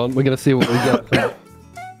Right, sense. hold on. We're going to see what we get.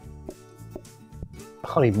 I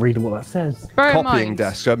can't even read what that says. Bear in Copying mind,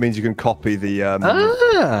 desk. So it means you can copy the.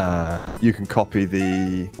 You can copy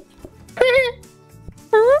the.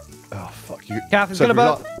 Oh fuck you. Kath is So going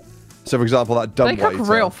for to exa- So for example, that dumb They cook waiter.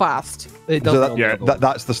 real fast. It So does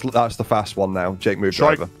that, that's the fast one now. Jake moved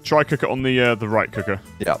Try over. cook it on the right cooker.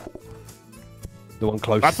 Yeah. the one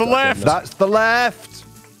closest. That's the left. That's the left.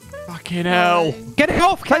 Fucking hell. Get it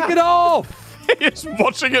off, Take it off. It's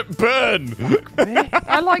watching it burn.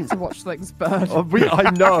 I like to watch things burn. Oh, I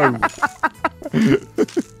know.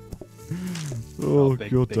 Oh,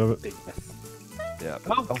 Big, God big, damn it. big mess. Yeah.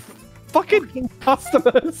 Oh, fucking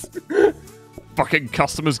customers. Fucking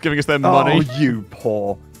customers giving us their Oh, money. you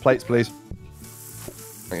poor. Plates, please.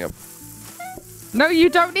 Hang on. No, you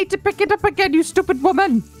don't need to pick it up again, you stupid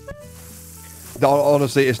woman. No,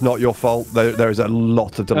 honestly, it's not your fault. There is a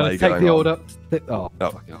lot of delay Take going the on. order. Oh, Oh.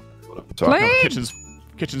 fuck hell. Sorry. Please.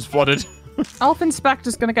 Kitchen's flooded. Elf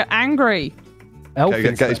Inspector's gonna get angry. Elf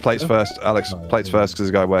Okay, get his plates first, Alex. Plates first, because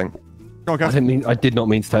the guy waiting. Go on, I Kath. did not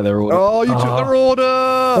mean to take their order. Oh, you took their order.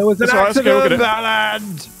 There was an That's all right, let's go accident. get it.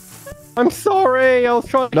 Bellend. I'm sorry. I was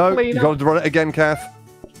trying to No, clean you up. got to run it again, Kath.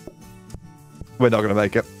 We're not going to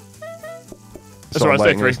make it. That's all right, I'm stay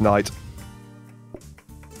waiting three. this night.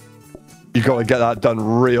 You got to get that done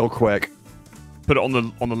real quick. Put it on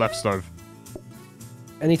the left stove.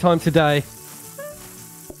 Anytime today.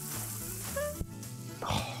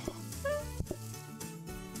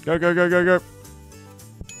 Go, go, go, go, go.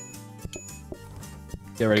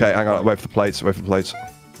 Get ready. Okay, hang on. Wait for the plates. Wait for the plates.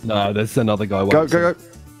 No, there's another guy. Go, waiting. go, go.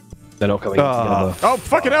 They're not coming Ah. together. Oh,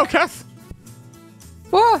 fucking hell, Kath.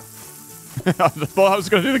 What? I thought I was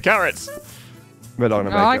going to do the carrots. We're not going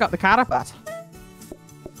Oh, to make I it. got the carrot bat.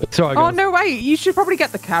 Sorry, Oh guys. no, wait! You should probably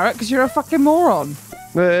get the carrot because you're a fucking moron.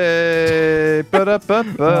 Hey, Welsh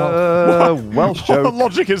What joke.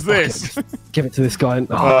 logic is this? Give it to this guy. And,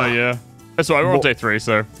 Oh, yeah. That's right, we're on day 3,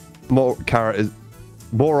 so. More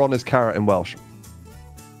on is carrot in Welsh.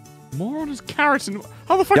 More on his carrots and...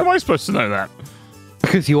 How the fuck Yep. am I supposed to know that?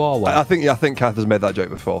 because you are one. I think Kath has made that joke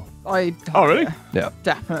before. Oh, really? Yeah,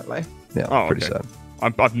 Definitely. yeah, Oh, pretty okay. certain.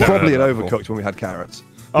 I've never Probably an heard that before. overcooked when we had carrots.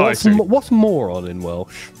 Oh, I see. What's moron in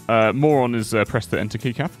Welsh? More on is press the enter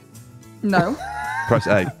key, Kath. No. Press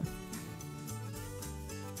A.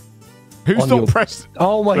 Who's On not your- pressed...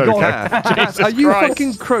 Oh my No, god. Kath, Jesus are you Christ.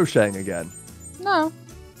 fucking crocheting again? No.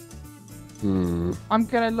 Hmm. I'm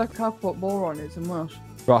gonna look up what moron is in Welsh.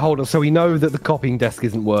 Right, hold on. So we know that the copying desk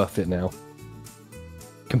isn't worth it now.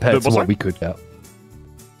 Compared The to what's what that? we could get.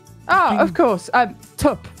 Oh, of course.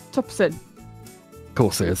 Tupsin. Of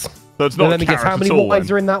course it is. So it's Now not let me guess, how carrot many at all, Y's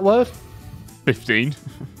then. are in that word? 15.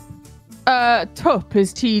 Tup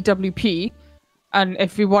is TWP, and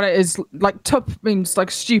if you want it is like tup means like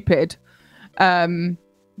stupid,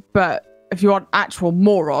 but if you want actual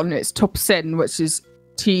moron, it's tupsin, which is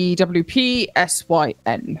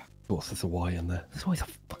TWPSYN. What's there's a Y in there? There's always a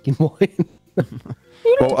fucking Y in there.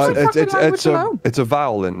 Well, it's a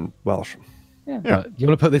vowel in Welsh. Yeah. Right, you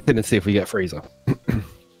want to put this in and see if we get a freezer?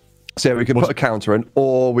 So yeah, we can put a counter in,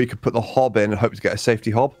 or we could put the hob in and hope to get a safety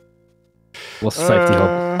hob. What's the safety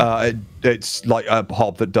hob? It's like a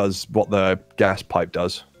hob that does what the gas pipe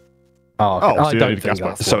does. Oh, okay. Oh, so I you don't need a think gas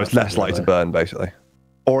pipe. that's So what it's less likely to burn, basically.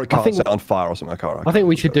 Or it can't set on fire or something. I think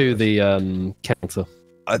we should do the counter.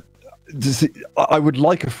 I would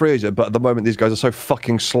like a freezer, but at the moment these guys are so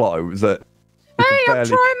fucking slow that Hey, I'm trying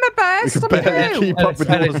my best. we can barely keep up with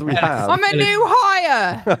the orders that we have. I'm a new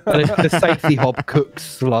hire. The safety hob cooks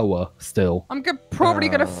slower still. I'm probably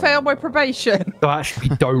going to fail my probation. So actually,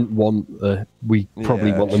 we don't want we probably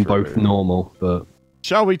Yeah, want them true. both normal, but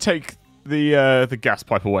Shall we take the gas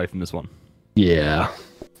pipe away from this one? yeah,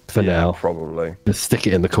 for now, probably. just stick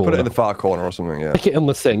it in the corner. Put it in the far corner or something, yeah. Stick it in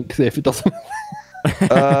the sink. See if it doesn't.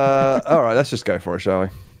 All right, let's just go for it, shall we?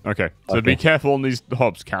 Okay. So be careful on these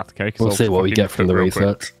hobs, Kath. Okay. 'Cause We'll they'll see what we fucking get from the cook real quick.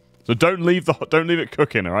 research. So don't leave it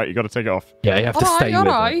cooking. All right. You got to take it off. Yeah, you have to stay All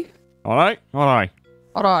with right. it. All right. All right.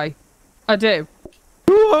 All right. I do.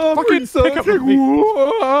 Fucking pick up the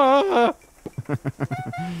meat.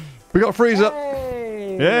 We got a freezer.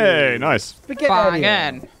 Yay! Nice. Bang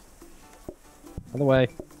in. Other way.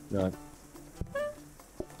 No.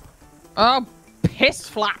 Oh, piss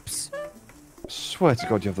flaps. Swear to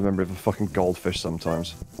God, you have the memory of a fucking goldfish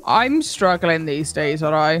sometimes. I'm struggling these days,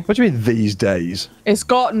 all right? What do you mean these days? It's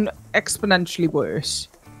gotten exponentially worse.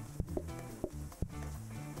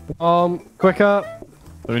 Quicker.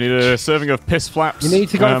 So we need a serving of piss flaps. You need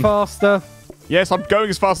to go faster. Yes, I'm going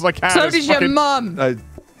as fast as I can. So It's does your fucking- mum.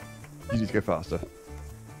 You need to go faster.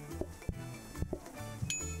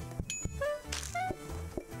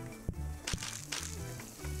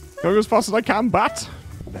 Going as fast as I can, bat.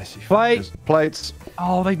 Messy Plate. fuckers. Plates.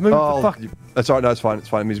 Oh, they've moved the fuck. That's all right. No, it's fine. It's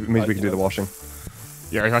fine. It means we can do the washing.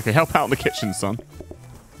 Yeah, okay. Help out in the kitchen, son.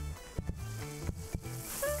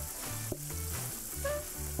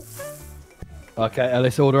 Okay,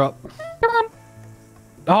 Ellis, order up. Come on.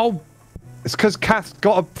 Oh, It's because Kath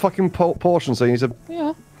got a fucking portion, so you need to.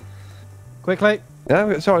 Yeah. quickly. Yeah,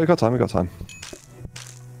 it's all right. We've got time. We've got time.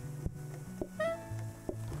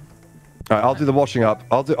 All right, I'll do the washing up.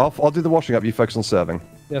 I'll do the washing up. You focus on serving.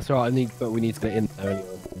 That's right. But we need to get it in there anyway.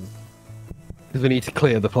 Because we need to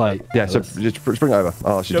clear the plate. Yeah, so just bring it over.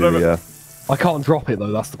 I'll actually Get do the. I can't drop it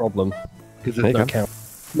though. That's the problem. Because Yeah, there's you no can. count.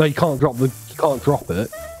 No, you can't drop the. You can't drop it.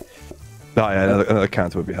 Oh yeah, another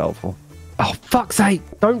counter would be helpful. Oh fuck's sake!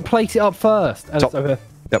 Don't place it up first. Ellis, Top. over here.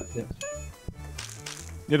 Yep.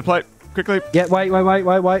 Need a plate quickly. Yeah, wait.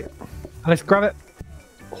 Ellis, grab it.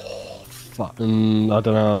 Oh fuck. I don't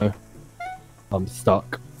know. I'm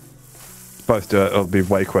stuck. Both do it. It'll be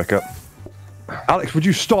way quicker. Alex, would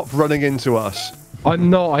you stop running into us? I'm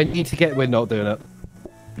not. I need to get. We're not doing it.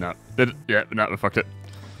 No. Yeah, no, we fucked it.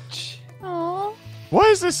 Aww. Why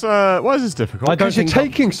is this difficult? I don't Because you're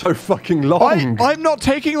think taking so fucking long. I'm not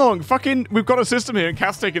taking long. Fucking, we've got a system here and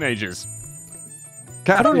Kath's taking ages.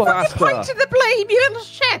 Kath, be Point faster. to the blame, you little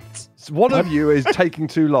shit. One of you is taking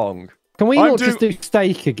too long. Can we I'm not just do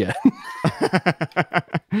steak again?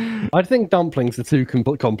 I think dumplings are too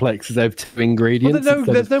complex as they have 2 ingredients.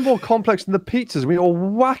 There's no more complex than the pizzas. We're all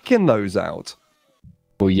whacking those out.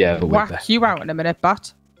 Well, yeah, but Whack you out in a minute,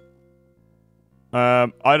 bat.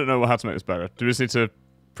 I don't know how to make this better. Do we just need to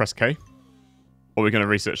press K? Or are we going to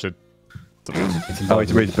research it? Oh, we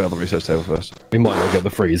need to build the research table first. we might not get the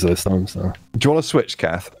freezer this time. So Do you want to switch,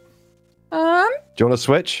 Kath? Do you want to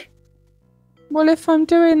switch? Well, if I'm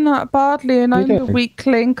doing that badly and I'm the doing? weak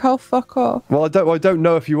link, I'll fuck off. Well, I don't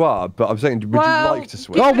know if you are, but I'm saying, would you like to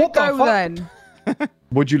switch? Give it a what the go fuck? then.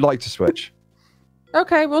 Would you like to switch?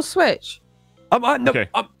 Okay, we'll switch. Okay.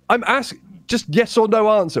 I'm asking, just yes or no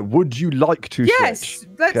answer. Would you like to Yes, switch?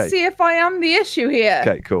 let's Okay. see if I am the issue here.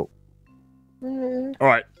 Okay, cool. All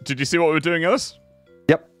right. Did you see what we were doing, Ellis?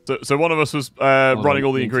 Yep. So one of us was running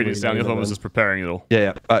all the need to ingredients down. The other one was remove just preparing it all.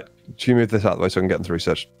 Yeah. Should you move this out of the way so I can get into the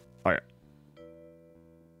research? All right.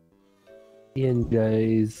 Ian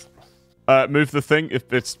days. Move the thing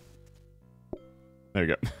if it's. There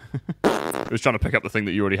you go. It was trying to pick up the thing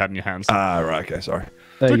that you already had in your hands. Ah, right. Okay, sorry.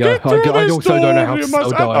 There you go. get through I this also don't know how door, to you must-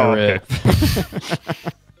 spell diarrhea.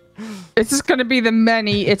 okay. It's just going to be the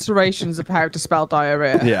many iterations of how to spell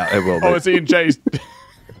diarrhea. Yeah, it will be. Oh, it's Ian J's.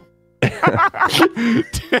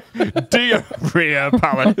 Diarrhea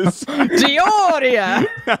Palace. Diarrhea!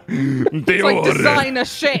 It's like Diarrhea. designer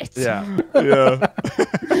shit. Yeah. Yeah.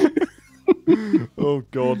 Oh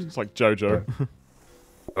god, it's like JoJo.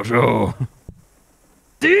 JoJo.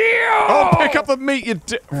 Oh, pick up the meat, you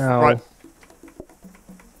Ow. Right.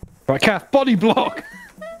 Right, Kath, body block.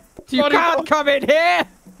 You can't come in here!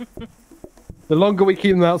 The longer we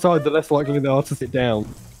keep them outside, the less likely they are to sit down.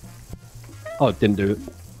 Oh, it didn't do it.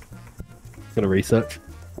 Gonna research.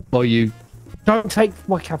 Well, you don't take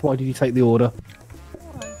my Kath. Why did you take the order?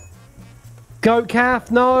 Why? Go,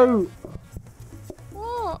 Kath! No.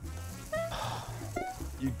 What?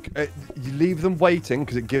 You leave them waiting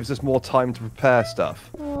because it gives us more time to prepare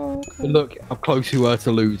stuff. Oh, okay. Look how close you were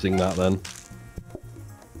to losing that. Then.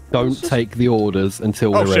 Don't take the orders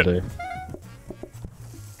until we're shit. ready.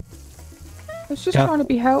 I was just Kath. trying to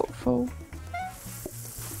be helpful.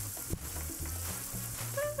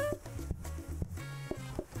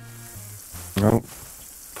 No.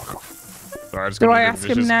 Sorry, just Do gotta I do ask the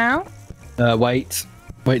him dishes. now? Wait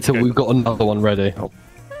till Okay. we've got another one ready.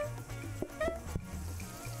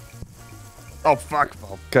 Oh, fuck.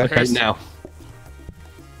 Okay. Okay, now.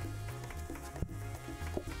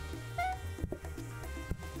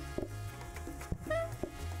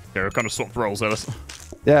 Yeah, we've kind of swapped roles, Ellis.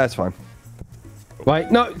 Yeah, it's fine.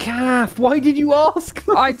 Wait, no, Kath. Why did you ask?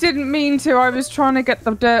 I didn't mean to. I was trying to get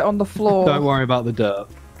the dirt on the floor. Don't worry about the dirt.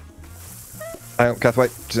 Hang on, Kath,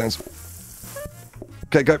 wait. 2 seconds.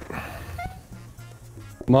 Okay, go.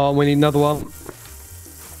 Come on, we need another one.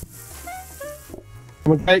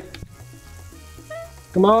 Come on, Kate.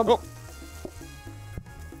 Come on. Oh.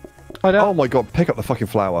 Hide Oh out. my god, pick up the fucking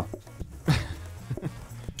flour.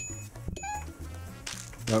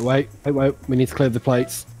 Wait. We need to clear the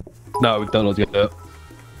plates. No, don't know dirt.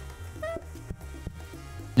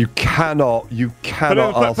 You cannot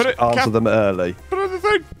put it- answer Kath. them early. Put it in the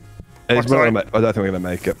thing. It's sorry. I don't think we're gonna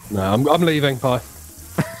make it. No, I'm leaving. Bye.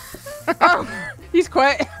 Oh, he's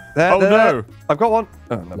quit. There, Oh, there, no. there. I've got one.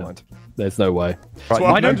 Oh, never mind. There's no way. Right, what you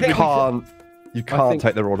I don't think you can't think-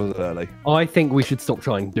 take their orders early. I think we should stop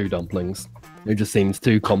trying to do dumplings. It just seems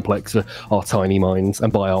too complex for our tiny minds.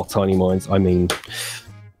 And by our tiny minds, I mean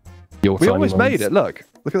your We tiny almost minds. made it. Look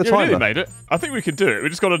at the Yeah, we timer. nearly made it. I think we can do it. We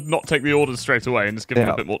just got to not take the orders straight away and just give them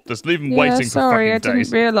Yeah. a bit more. Just leave them Yeah, waiting sorry, I for fucking days.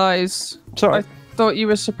 didn't realise. Sorry. I thought you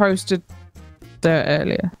were supposed to do it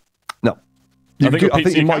earlier. No. I think I think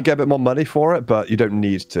pizza you you might can. get a bit more money for it, but you don't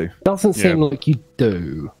need to. Doesn't seem Yeah. like you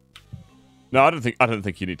do. No, I don't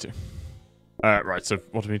think you need to. Right. So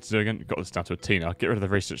what do we need to do again? We've got this down to a T now. Get rid of the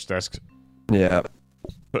research desk. Yeah.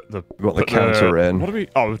 Put the We want the put counter in. What are we?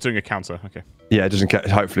 Oh, we're doing a counter. Okay. Yeah, just in case,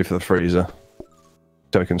 hopefully for the freezer.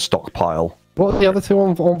 So we can stockpile. What are the other two on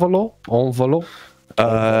envelope? Envelope?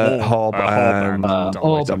 Hob and...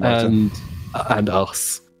 Ob Dumplington. and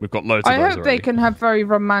us. We've got loads of I those hope they already. can have very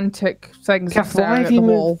romantic things Kath, why staring have at you the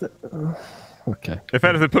wall. moved? Okay. If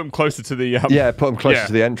anything, put them closer to the. Yeah, put them closer Yeah.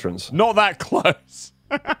 to the entrance. Not that close.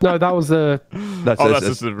 No, that was a. That's That's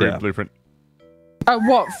just the yeah. blueprint.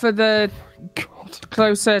 What for the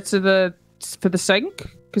closer to the sink?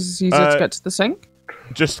 Because it's easier to get to the sink.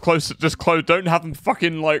 Just close. Don't have them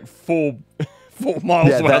fucking like 4 miles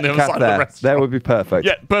Yeah, away on the other Kath side of the there. restaurant. There would be perfect.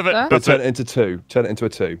 Yeah, perfect. Huh? But That's turn it. it into 2. Turn it into a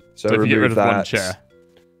 2. So So if you get rid remove of that. one chair,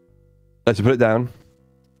 Let's put it down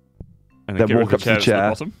and Then get rid walk of up to the chairs chair. at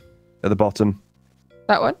the bottom. at the bottom.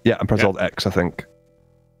 That one. Yeah, and press Yeah. Alt X, I think.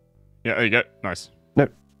 Yeah, there you go. Nice. No.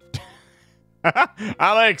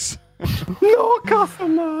 Alex. No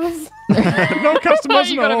customers! No customers.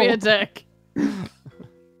 You gotta be no. a dick.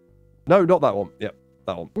 No, not that one. Yep,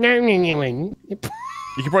 that one. No. You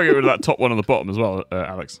can probably get rid of that top one on the bottom as well,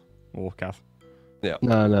 Alex or Kath. Yeah.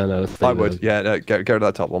 No. let's do I would. that. Yeah, no, get rid of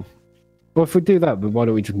that top one. Well, if we do that, but why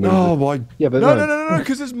don't we just move Oh it? my. Yeah, but No,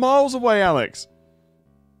 because it's miles away, Alex.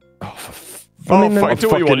 Oh, Oh, mean, fuck, do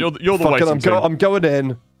what you want. You're the fucking, waiting team. I'm going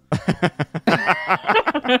in.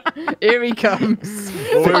 Here he comes.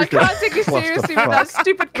 I can't take you seriously with that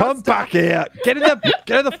stupid Come mustache. back here. Get in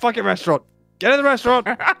the fucking restaurant. Get in the restaurant.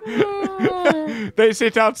 They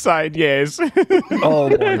sit outside, yes. Oh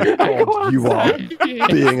my god, you are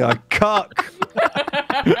being a cuck.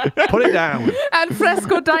 Put it down. And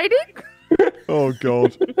fresco dining. Oh,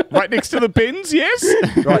 God. Right next to the bins, yes?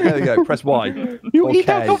 Right, there we go. Press Y. You or eat K,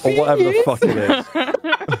 that or coffee, whatever the yes? fuck it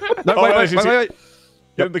is. No, Oh, wait. Get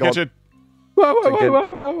Yep, in the go on. kitchen.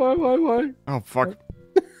 Why? Oh, fuck.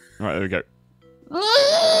 Right, there we go.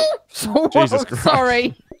 Jesus Christ.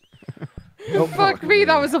 Sorry. Fuck me,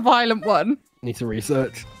 that was a violent one. Need to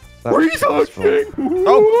research. That's fine.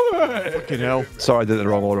 Oh, fucking hell. Sorry, I did it in the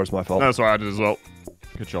wrong order. It's my fault. No, that's what I did as well.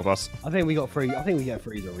 Good job, us. I think we get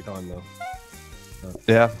freeze every time though.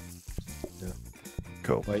 Yeah. Yeah.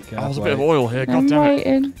 Cool. Wait, Oh, there's a bit of oil here, god I'm damn it.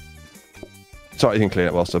 waiting. Sorry, you can clean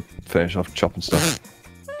it whilst I finish off chopping stuff.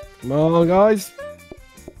 Come on, guys.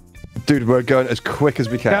 Dude, we're going as quick as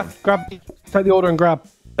we can. Grab. Take the order and grab.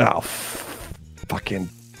 Oh, fucking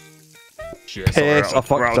Shit, sorry, Piss. I fucked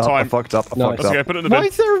we're out of up. I time. fucked up. I No, fucked it's Okay, up. put it in the Why bin.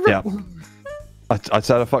 is there a... Yeah. I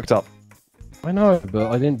said I fucked up. I know,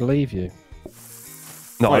 but I didn't believe you.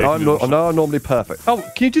 No, Wait, I know I'm normally perfect. Oh,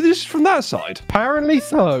 can you do this from that side? Apparently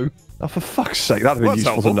so. Oh, for fuck's sake, that'd be Well, that's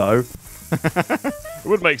useful to know. It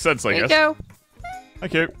would make sense, I There you guess. go.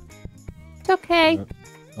 Thank you. It's okay.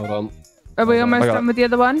 Hold on. Are we almost I got done with the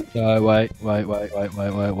other one? No, wait.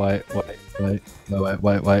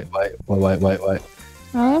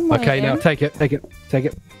 I'm Okay, waiting. now take it.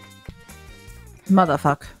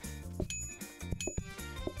 Motherfuck.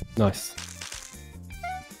 Nice.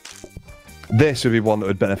 This would be one that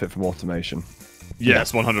would benefit from automation.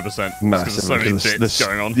 Yes, 100%. Because Massive. there's so many because bits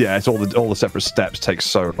going on. Yeah, it's all the separate steps take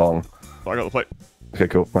so long. I got the plate. Okay,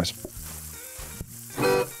 cool, nice.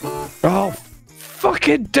 Oh,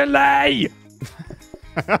 fucking delay!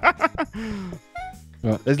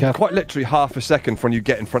 Right, There's Kath, quite literally half a second from when you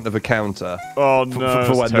get in front of a counter Oh no, for that's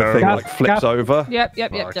when the terrible. thing like flips Kath. over. Yep.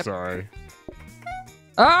 Fuck, sorry.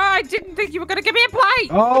 Oh, I didn't think you were going to give me a plate.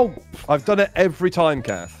 Oh, I've done it every time,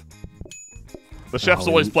 Kath. The chef's Oh,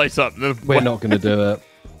 always plate up. we're not going to do it.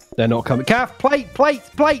 They're not coming. Kath, plates.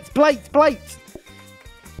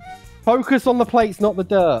 Focus on the plates, not the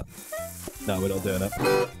dirt. No, we're not doing it.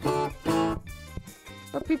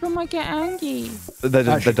 But people might get angry. They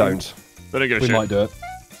Actually, don't. They don't give a We shit. might do it.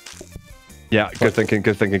 Yeah, good thinking.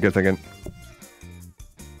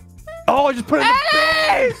 Oh, I just put it in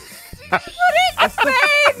the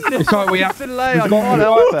bin! Sorry, we have Delay, I We've got- can't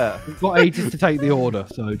help it. We've got ages to take the order,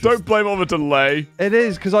 so just... Don't blame it on the delay. It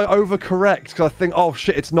is, because I overcorrect, because I think, oh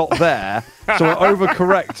shit, it's not there. So I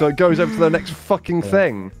overcorrect, so it goes over to the next fucking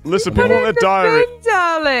thing. Listen, people on their diary. Bin,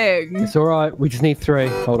 darling. It's alright, we just need 3.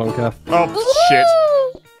 Hold on, Kath. Oh, shit.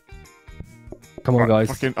 Come on, guys.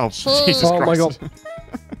 Fucking, oh, Jesus Oh my Christ. god.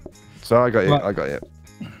 So I got you, Right. I got you.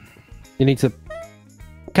 You need to...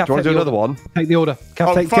 Kath, Do you want to do another one? Take the order. Kath,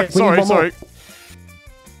 Oh, take fuck, we need sorry, one more. sorry.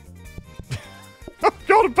 Oh,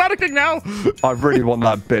 God, I'm panicking now. I really want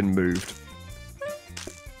that bin moved.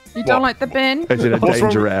 You don't What? like the bin? It's in a What's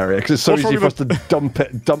danger wrong- area, because it's so what's easy wrong for us to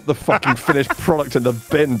dump the fucking finished product in the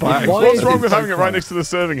bin by Why accident. What's is wrong it with so having it right fun? next to the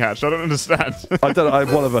serving hatch? I don't understand. I don't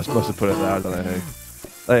know, one of us must have put it there, I don't know who.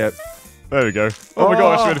 There you go. There we go. Oh my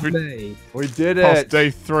god, actually, Me. We did past it!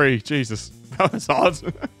 day 3. Jesus. That was hard.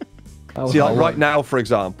 That was See, like hard. right now, for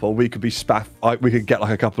example, we could be we could get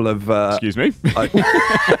like a couple of Excuse me. like, we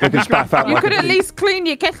could spaff out You like could a at least clean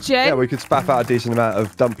your kitchen. yeah, we could spaff out a decent amount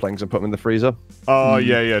of dumplings and put them in the freezer. Oh,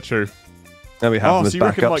 yeah, true. And we have Oh, them as so you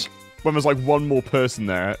reckon, backups. like, when there's, like, one more person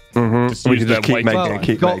there, Mhm. just We use could their just keep weight. making Well, and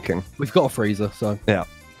keep got- making. We've got a freezer, so... Yeah.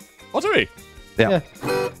 Oh, do we? Yeah.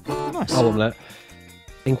 Nice. I want that.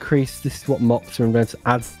 Increase, this is what mops are invented.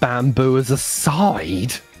 Add bamboo as a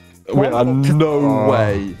side. We are no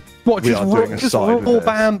way. What, We just are doing a just side with raw this.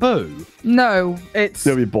 bamboo? No, it's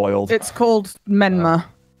They'll be boiled. it's called menma.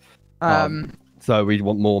 So we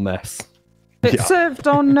want more mess. It's yeah. served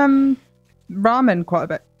on ramen quite a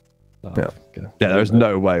bit. Oh, Yeah. okay. Yeah, there's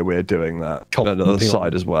no way we're doing that. Chop On the other something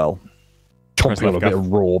side as well. Chomping on a bit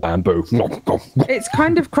of raw bamboo. It's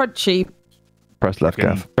kind of crunchy. Press left,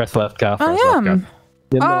 Fucking- Gav. Press left, Kath. I am.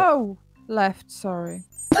 You're not- Oh, left. Sorry.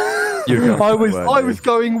 I was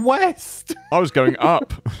going west. I was going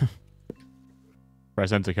up.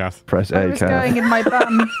 Press enter, Kath. Press I A, was Gav. going in my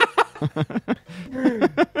bum.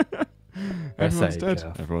 Everyone's dead.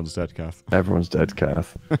 Kath. Everyone's dead, Kath. Everyone's dead,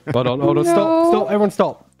 Kath. Hold on, stop, everyone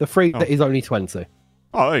stop. The freezer is only 20.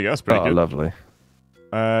 Oh, there you go. That's pretty Oh, good. lovely.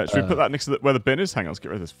 Should we put that next to where the bin is? Hang on, let's get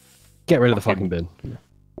rid of this. Get rid of the fucking bin.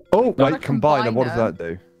 Oh, Not a wait, combiner. What does combiner. that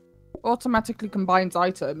do? Automatically combines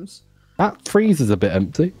items. That freezer's a bit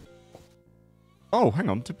empty. Oh, hang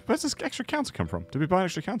on. Where's this extra counter come from? Did we buy an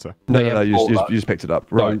extra counter? No, yeah, you all that. just picked it up.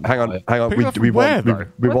 Right, Don't hang buy on, it. hang on. Pick it up We from where, want though?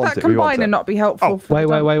 we Would want that it. We want combiner it. not be helpful? Oh, for Wait,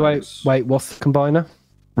 dumplings? what's the combiner?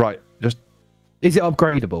 Right, just Is it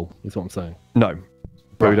upgradable, is what I'm saying? no.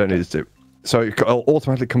 But we Right, don't need it to. So it'll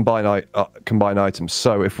automatically combine items.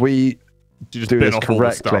 So if we You just do bin this off all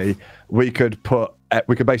the stuff. correctly, we could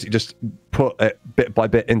basically just put it bit by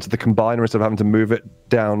bit into the combiner instead of having to move it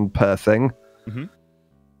down per thing.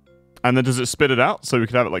 And then does it spit it out so we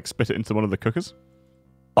could have it like spit it into one of the cookers?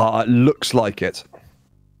 Looks like it.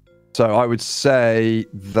 So I would say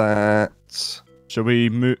that Shall we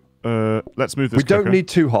move? Let's move this. we don't cooker. need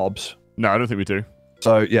 2 hobs. No, I don't think we do.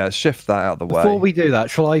 So yeah, shift that out of the way. Before we do that,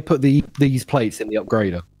 shall I put these plates in the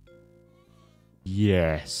upgrader?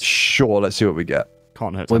 Yes. Sure, let's see what we get.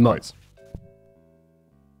 Can't hurt We ten might. plates.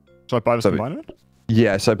 Shall I buy this So combiner?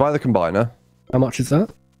 Yeah, so buy the combiner. How much is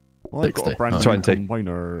that? Well, I've got a 60. brand new 20.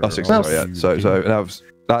 combiner. Oh, 60, sorry, yeah. So now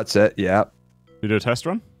that's it. Yeah. You do a test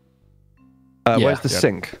run? Where's the Yeah.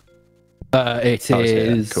 sink? It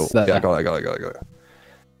is. Cool. Yeah, I got it.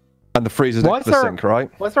 And the freezer's next to the sink, right?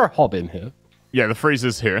 Why is there a hob in here? Yeah, the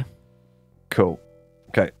freezer's here. Cool.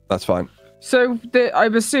 Okay, that's fine. So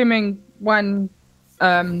I'm assuming when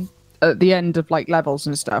at the end of like levels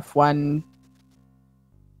and stuff, when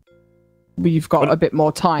we've got a bit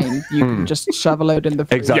more time, you can just shove a load in the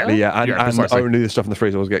freezer. Exactly, yeah. And precisely. only the stuff in the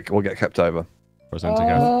freezer will get kept over. Press enter,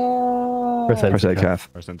 Kath. Press A,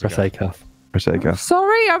 Kath. Press enter, Press Kath. A, Kath. Press A, Kath.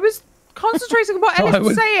 Sorry, I was concentrating on what Ellis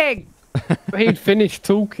was saying. He'd finished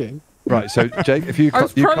talking. Right, so Jake, if you I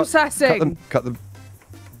was cut, processing. cut them.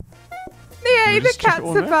 Yay, the just chuck it cats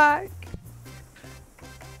on are there? back.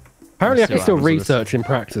 Apparently, I Let's see can what still happens with this. research in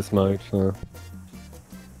practice mode. So. What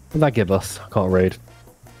did that give us? I can't read.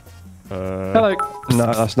 Hello. No,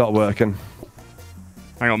 that's not working.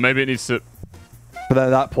 Hang on, maybe it needs to... But then at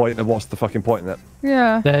that point, then what's the fucking point in it?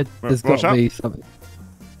 Yeah, There's Watch got to out. be something.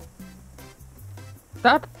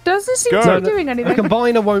 that doesn't seem Go. to be doing The anything.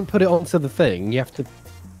 combiner won't put it onto the thing. You have to.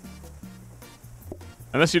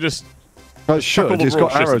 Unless you just... No, it all should. the It's raw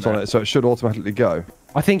got shit in arrows on there. it, so it should automatically go.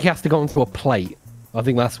 I think he has to go onto a plate. I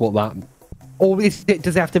think that's what that. Or does it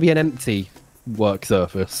have to be an empty work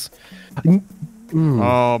surface?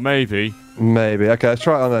 Oh, maybe. Maybe. Okay, let's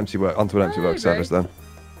try it on onto an empty work Maybe. surface then.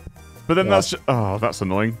 But then Yeah. that's... Oh, that's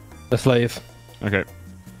annoying. The slave. Okay.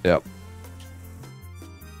 Yep.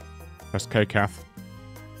 Press K, Kath.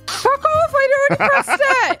 Fuck off! I already pressed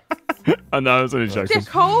it. Oh, no, I was only joking.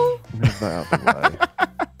 Dickhole. Move that out of the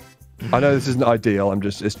way. I know this isn't ideal.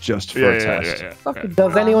 It's just for a test. Yeah. Fucking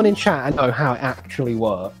Does anyone in chat know how it actually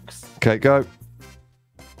works? Okay, go.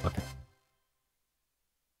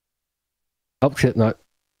 Oh shit, no.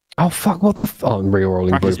 Oh fuck, what the oh, I'm re-rolling.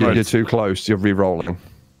 Practice blueprint. mode. You're too close. You're re-rolling.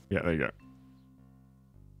 Yeah, there you go.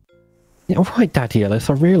 Yeah, all right, Daddy Ellis,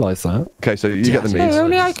 I realise that. Okay, so you get the Hey, meat.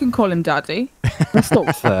 only I can call him Daddy. That's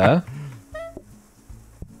not fair.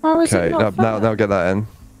 How is Okay, it not fair? now get that in.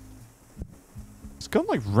 It's gone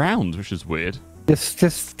like round, which is weird.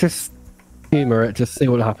 Just humour it. Just see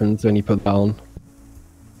what happens when you put that on.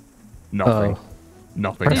 Nothing. Oh.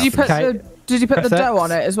 Nothing. Did you put Okay. Did you put the Press dough X.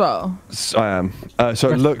 on it as well? I am. So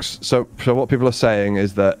it looks. So what people are saying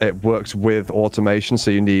is that it works with automation.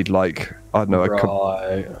 So you need like I don't know.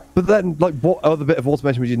 Right. But then like what other bit of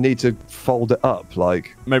automation would you need to fold it up?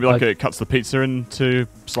 Like Maybe like Like- it cuts the pizza into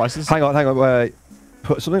slices? hang on, wait.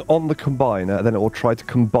 Put something on the combiner, and then it will try to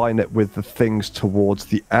combine it with the things towards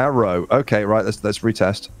the arrow. Okay, right. Let's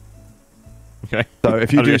retest. Okay. So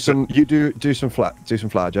if you How do do we some, you do some flour,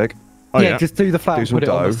 Jake. Oh, yeah, yeah. just do the flat, Do some put it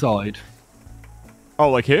on the dough. side. Oh,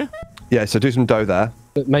 like here? Yeah, so do some dough there.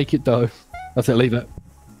 But make it dough. That's it, leave it.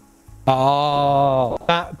 Oh,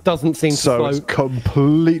 that doesn't seem to So flow. it's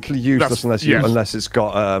completely useless That's- unless yes. unless it's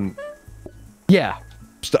got Yeah.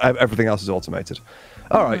 everything else is automated.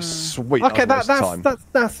 All right, sweet. Okay, that was a waste of time.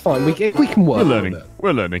 that's fine. We can work. We're on learning. it.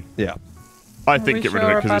 We're learning. Yeah. I Are think we get rid of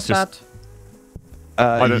sure it because it's about just... that?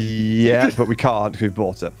 I don't- Yeah, but we can't because we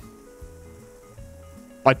bought it.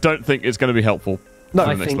 I don't think it's going to be helpful No, for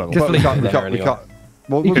I the next think level. just Well, leave it we there can't. anyway.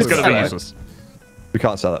 Well, You It's can going to be sell it. useless. we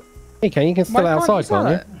can't sell it. You can still Why can't you outside, sell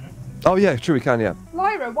can't it? Oh yeah, true, we can. Yeah.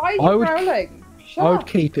 Lyra, why I are you would- growling? Shut I would up.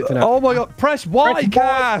 keep it for now. Oh my god, press Y, Press Y.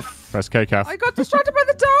 Kath! Press K, Kath. I got distracted by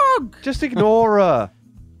the dog. Just ignore her.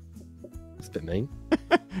 It's a bit mean.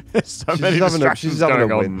 There's so many She's distractions having a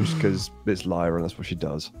going on. whinge because it's Lyra and that's what she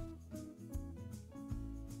does.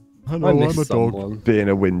 Hello, I I'm miss a dog. someone. Being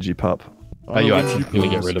a whingy pup. Are you actually going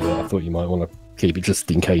to get rid of it? I thought you might want to keep it just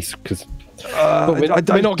in case, because we're not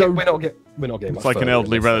getting It's much like an further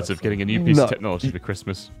elderly in this, relative so. getting a new piece No. of technology for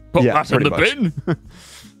Christmas. Put Yeah, that in the pretty bin!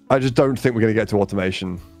 I just don't think we're going to get to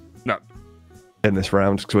automation No. in this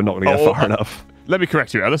round because we're not going to get Oh, far enough. Let me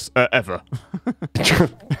correct you, Alice. Ever.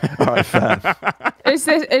 All right, fair. Is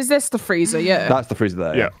this the freezer? Yeah. That's the freezer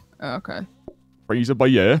there. Yeah. Oh, okay. Freezer by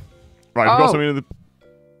year. Right, we've got Oh. something in the...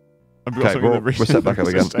 Have we Okay, got something in we're the set back up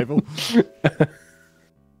research again. table?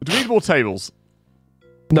 Do we need more tables?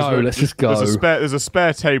 No, let's just go. There's a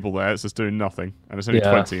spare table there. It's just doing nothing, and it's only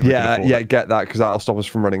Yeah. 20. and we can afford it. Get that because that'll stop us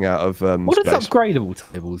from running out of What does space.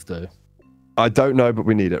 upgradable tables do? I don't know, but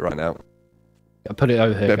we need it right now. Yeah, put it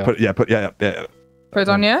over here. Yeah, Gav. put yeah. Put it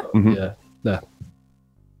on, yeah? Mhm. Yeah, there.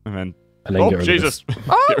 And then, And then oh get rid of Jesus!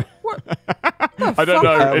 Oh, what? I don't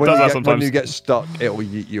know. fuck? It when does you that get, sometimes. When you get stuck, it will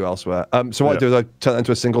yeet you elsewhere. So what I do is I turn it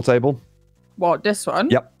into a single table. What, this one?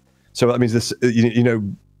 Yep. So that means this,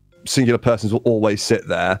 singular persons will always sit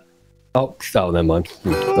there. Oh, never mind.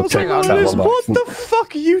 I'll check hang on, that Liz, one back. What the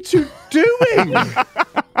fuck are you two doing?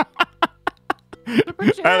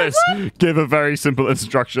 Put your hands Alice, give a very simple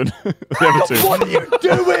instruction. The other two. What are you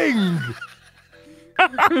doing?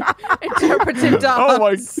 Interpretive dance. Oh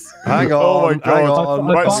my. Hang on. Oh my God. Hang on.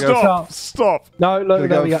 Right, I can't stop. Stop. No, look,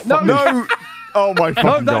 there we go. No, No. Oh my No,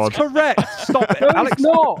 fucking that's God. correct. Stop it, No, Alex. it's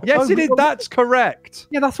not. Yes, No, it is. That's correct.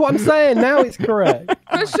 Yeah, that's what I'm saying. Now it's correct.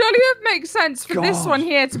 But surely it makes sense for this God. one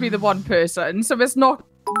here to be the one person, so it's not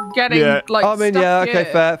getting Yeah. like. I mean, stuck yeah, okay,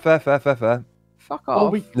 here. fair. Fuck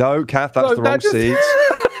off. No, Kath, that's No, the that wrong just- seat.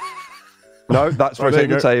 No, that's Right, rotating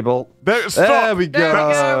there the you table. There, stop. There we go.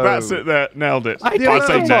 That's it there. Nailed it. I The don't amount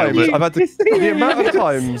say of nailed times it. I've had to, the amount of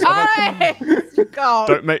times God.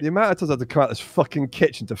 Don't make. the amount of times I've had to come out of this fucking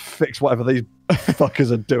kitchen to fix whatever these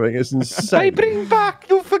fuckers are doing is insane. bring back.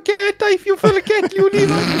 You forget. If you forget, you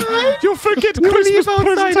leave outside. You'll forget You Christmas leave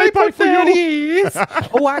present outside tape out for for you. years.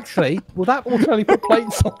 Oh, actually, will that alternately put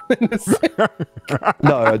plates on in the sink?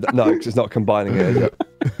 No, 'cause it's not combining it, is it?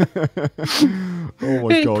 Oh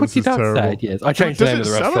my God, this is terrible. Outside, yes. I changed the Does name it of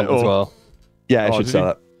the sell restaurant it, as or- well. Yeah, it Oh, should did sell you?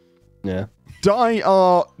 it. Yeah.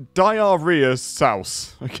 Diarrhea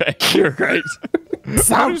sauce. Okay, you're great.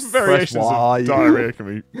 How many variations Y. of diarrhea can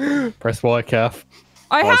we? Press Y, Calf.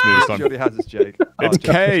 I Oh, it's me have. this She time. already has it, Jake. It's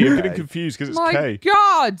Oh, K. I'm Jake. getting confused because it's My K.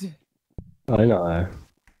 God. I know.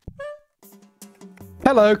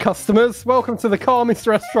 Hello, customers. Welcome to the calmest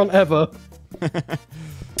restaurant ever.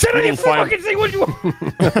 Sit on your Fine. fucking thing. What do you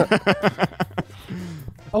want?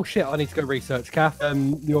 Oh shit! I need to go research, Kath.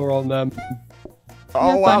 You're on. Oh,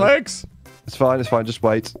 Yeah, fine. Alex. It's fine, just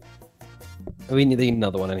wait. We need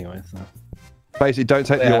another one anyway. So Basically, don't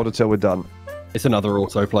take the Yeah. order till we're done. it's another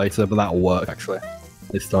auto plater, but that'll work actually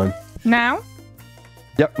this time. Now.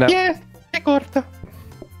 Yep, now. Yeah, take order.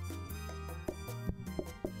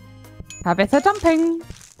 Have it a dumping.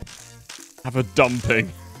 Have a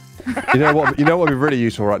dumping. You know what would be really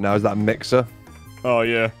useful right now is that mixer. Oh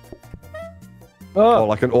yeah. Or Oh,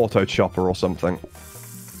 like an auto chopper or something.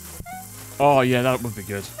 Oh yeah, that would be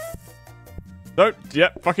good. Nope.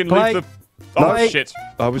 Yep. Fucking Play. leave the. Oh No. shit.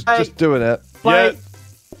 I was Hey. just doing it. Yeah.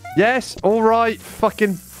 Yes, alright, fucking...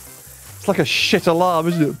 It's like a shit alarm,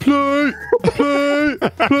 isn't it? Play!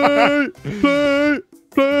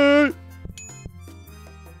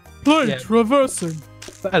 Yeah. reversing.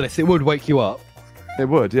 but Ellis, it would wake you up, It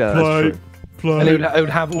would, yeah, that's Play. true. and Play. it would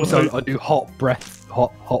have also I do hot breath,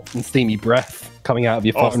 hot and steamy breath coming out of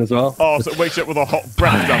your phone as well. Oh, so it wakes you up with a hot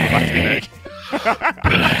breath down the back of your neck.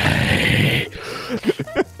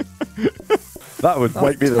 That would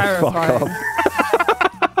wake me the fuck terrifying. up.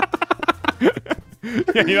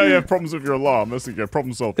 Yeah, you know you have problems with your alarm. Let's go.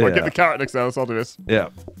 Problem solved. Right, Yeah. get the carrot next to us. I'll do this. Yeah.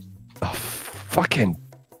 Oh, fucking...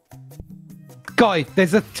 Guy,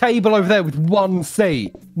 there's a table over there with one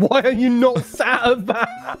seat. Why are you not sat at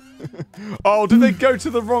that? Oh, did they go to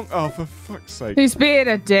the wrong? Oh, for fuck's sake. He's being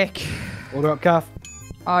a dick. Order up, Kath.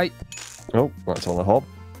 I. Oh, that's on the hob.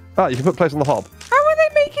 Ah, you can put plates on the hob. How are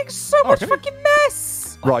they making so much can you? fucking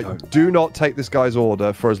mess? Right, do not take this guy's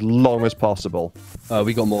order for as long as possible.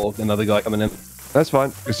 We got more. Another guy coming in. That's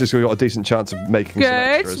fine. It's just we've got a decent chance of making some Good.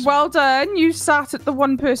 extras. Well done. You sat at the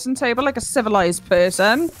one-person table like a civilized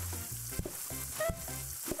person.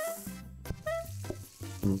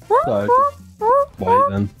 So, wait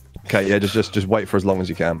then. Okay, yeah, just wait for as long as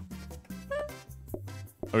you can.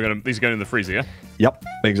 These are going in the freezer, yeah? Yep,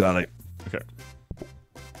 exactly. Okay.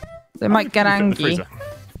 They might get Fit in the angry. freezer.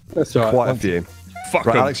 That's all right. Quite a few. Fuck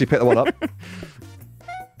Right, 'em. Alex, you pick the one up.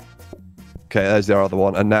 Okay, there's the other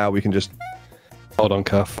one, and now we can just Hold on,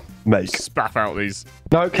 Kath. make. Spaff out these.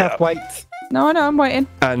 No, Kath, wait. No, I know. I'm waiting.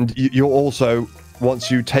 And you'll also,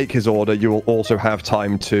 once you take his order, you will also have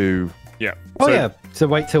time to Yeah. Oh So- yeah. So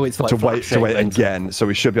wait till it's like wait flashing later. again. So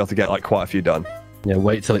we should be able to get like quite a few done. Yeah,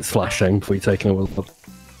 wait till it's flashing before you take it.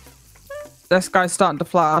 This guy's starting to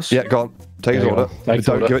flash. Yeah, go on. Take his There you order. go. Take But his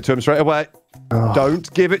don't order. give it to him straight away.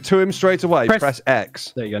 Don't give it to him straight away. Press- Press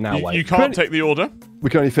X. There you go. Now You, wait. you can't take the order. We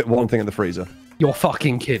can only fit one thing in the freezer. You're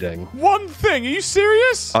fucking kidding. One thing. Are you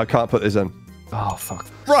serious? I can't put this in. Oh fuck.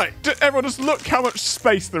 Right. Everyone, just look how much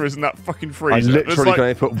space there is in that fucking I freezer. literally It's like, can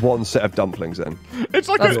only put one set of dumplings in. it's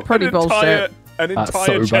like That's pretty bullshit. An That's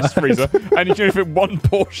entire so chest bad. freezer, and you can only fit one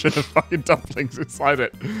portion of fucking dumplings inside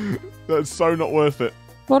it. That's so not worth it.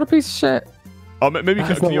 What a piece of shit. Oh, maybe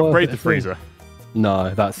That's can you not worth upgrade it the at all. freezer?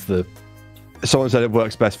 No, that's the. Someone said it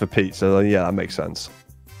works best for pizza. So yeah, that makes sense.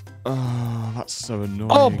 Oh, that's so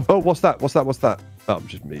annoying. Oh, what's that? Oh,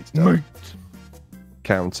 just meat.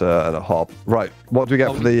 Counter and a hob. Right, what do we get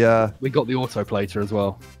Oh, for the... We got the auto plater as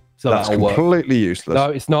well, so that's that'll work. completely useless. No,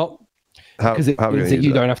 it's not how because it how are we means gonna that use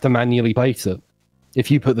you it? don't have to manually plate it. If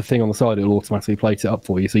you put the thing on the side, it'll automatically plate it up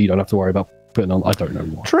for you, so you don't have to worry about putting on. I don't know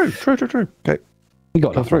why. True. Okay. You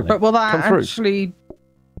got Come enough through. money. But will that Come through. actually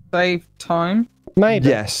save time? Maybe.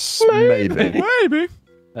 Yes, maybe. Maybe.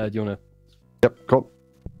 Do you want Yep, cool.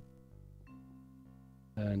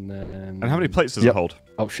 And how many plates does it hold?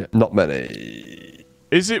 Oh shit! Not many.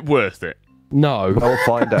 Is it worth it? No. I'll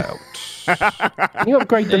find out. Can you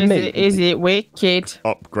upgrade the meat? Is it wicked?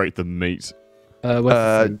 Upgrade the meat. Where's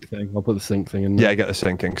the sink thing? I'll put the sink thing in there. Yeah, get the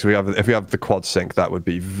sinking because if we have the quad sink, that would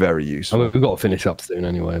be very I useful. mean, we've got to finish up soon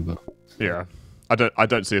anyway, but Yeah. I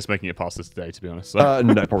don't see us making it past this today, to be honest. So.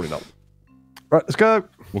 No, probably not. Right, let's go.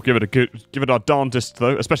 We'll give it our darndest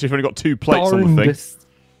though, especially if we've only got 2 plates on the thing.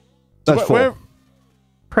 That's 4.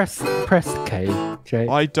 Press K, Jay.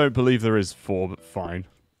 I don't believe there is 4, but fine.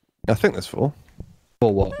 I think there's 4.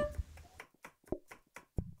 For what?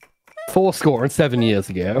 4 score and 7 years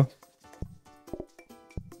ago.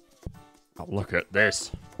 Oh, look at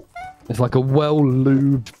this. It's like a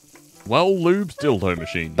well-lubed Well-lubed dildo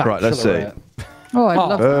machine. Right, let's see. bachelorette. Oh, I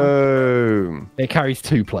love that. Boom. It carries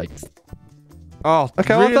 2 plates. Oh,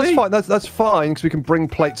 Okay, really? well, that's fine. That's fine because we can bring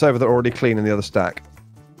plates over that are already clean in the other stack.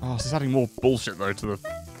 Oh, this is adding more bullshit though to the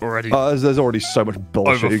already There's already so much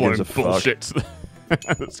bullshit. Who gives overflowing a fuck?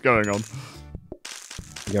 bullshit that's going on.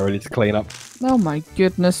 Get ready to clean up. Oh my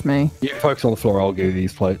goodness me. You focus on the floor, I'll give you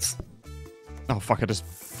these plates. Oh fuck! I just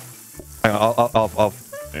Hang on, I'll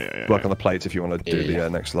yeah, work on the plates if you want to do Yeah. the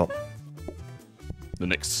next lot. the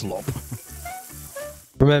next slop.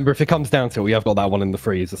 Remember, if it comes down to it, we have got that one in the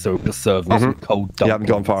freezer, so we'll just serve them some cold dumplings. You haven't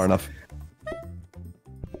gone far enough.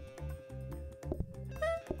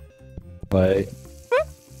 Wait.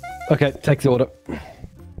 Okay, take the order.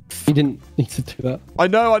 You didn't need to do that. I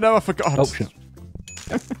know, I forgot. Oh, shit.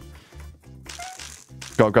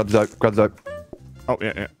 Go on, grab the dope. Oh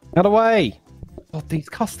yeah. Out of the way! God, these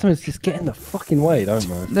customers just get in the fucking way, don't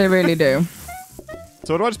they? They really do.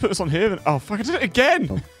 So do I just put this on here? Then? Oh fuck! I did it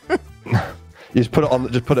again. You just put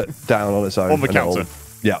it down on its own. On the and it'll- counter.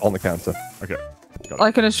 Yeah, on the counter. Okay.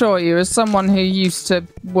 I can assure you, as someone who used to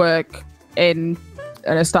work in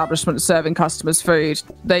an establishment serving customers food,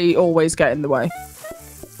 they always get in the way.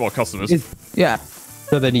 What customers? Yeah.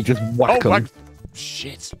 So then you just whack them.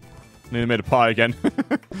 Shit! Nearly made a pie again.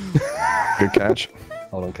 Good catch.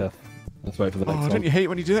 Hold on, Kev. Let's wait for the next Oh, one. don't you hate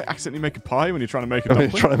when you do that? Accidentally make a pie when you're trying to make a I mean,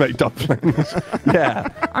 dumpling? trying to make dumplings. Yeah.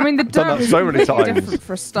 I mean, the Done dough that is so many completely times. different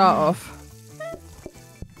for a start off.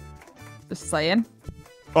 Just saying.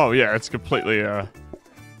 Oh yeah, it's completely. Oh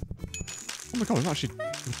my god, I'm actually doing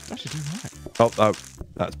that. Oh,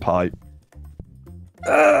 that's pie.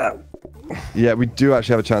 Yeah, we do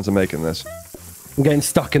actually have a chance of making this. I'm getting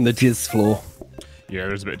stuck in the jizz floor. Yeah,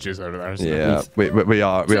 there's a bit of jizz over there, isn't there? Yeah, we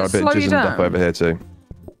are a bit slow you jizzing up down? over here too.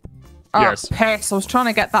 Oh, Yes. piss. I was trying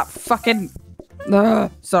to get that fucking...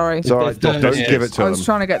 Ugh, sorry. It's alright, There's don't dirt. give it to I them. was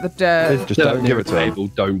trying to get the dirt. Just don't give it to them. table.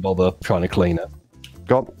 Don't bother trying to clean it.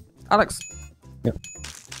 Go on. Alex.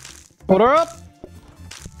 Order up!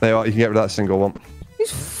 There you are, you can get rid of that single one.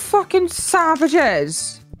 These fucking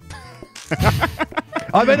savages.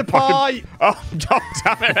 I made a pie! Oh, god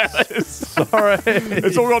damn it, Ellis! Sorry.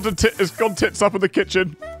 It's all gone it's gone tits up in the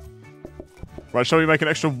kitchen. Right, shall we make an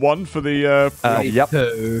extra 1 for the? Yep.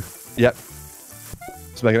 2. Yep.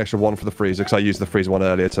 Let's make an extra 1 for the freezer because I used the freezer one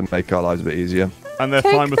earlier to make our lives a bit easier. And they're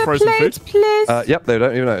Take fine with the frozen plate, food. please. Yep, they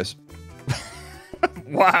don't even notice.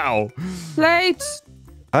 Wow. Plate.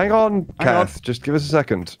 Hang on, Hang on. Kath. Just give us a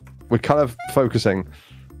second. We're kind of focusing.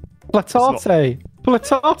 Platate!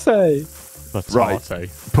 Platate! Right. Latte.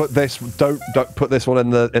 Put this. Don't put this one in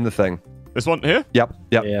the thing. This one here. Yep.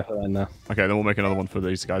 Yep. Yeah, put that in there. Okay, then we'll make another one for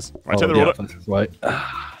these guys. Right, Oh, take the yeah, order. let's wait.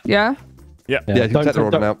 Yeah? Yeah. Yeah, you can take the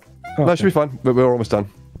order now. Oh, No, it should be fine. We're almost done.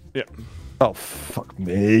 Yeah. Oh, fuck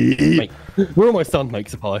me. Mate, we're almost done,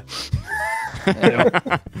 makes a pie.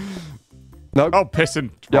 No. Oh,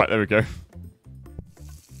 pissing. Yep. Right, there we go.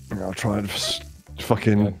 I'll try and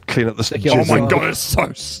fucking clean up the Stick it Oh on my Wow. god, it's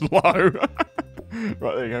so slow. Right,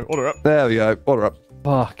 there you go. Order up. There we go. Order up.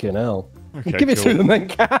 Fucking hell. Okay, Give it cool. to them then,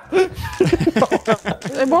 Cat.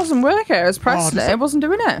 It wasn't working. I was pressing does it. It wasn't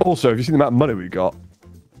doing it. Also, have you seen the amount of money we got?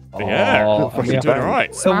 Yeah, Oh, fucking yeah. doing all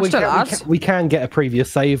right. So Smashed it, lads. we can get a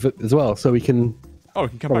previous save as well, so we can Oh, we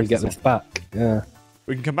can come probably back to get this this one. back. Yeah.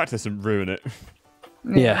 We can come back to this and ruin it.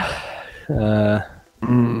 Yeah.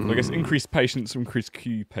 I guess increased patience, increased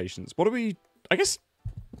queue patience. What are we? I guess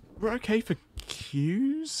we're okay for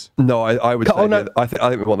queues. No, I would Oh, say no. I think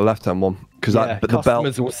we want the left-hand one because yeah, but the bell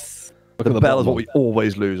customers will look at the bell bottom is what one. we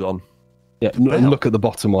always lose on. Yeah, and look at the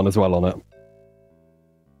bottom one as well on it.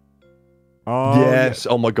 Oh, Yes.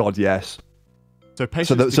 Oh my god, yes. So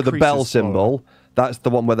patience. So the bell decreases slower. symbol, that's the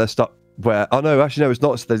one where they're stuck. Where no, actually no, it's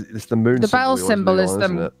not. It's the moon. The bell we always symbol lose is on,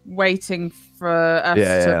 isn't them it? waiting for us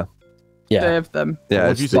Yeah, to Yeah. serve them. yeah.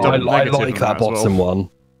 Well, It's if you the- said I, double I negative like on that that as well. bottom one.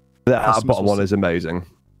 that Customers bottom will one is amazing.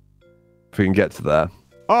 If we can get to there.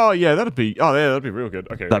 Oh yeah, that'd be real good.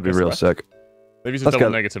 Okay, That'd be real sick. They've used a Let's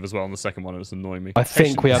double go. negative as well on the second one, and it's annoying me. I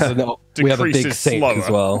think we have a big decreases sink as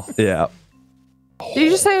slower. well. Yeah. Did you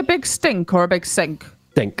just say a big stink or a big sink?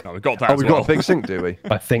 Think. Oh, we got that. Oh, as we've well. got a big sink, do we?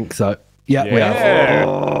 I think so. Yeah, we have. Yeah.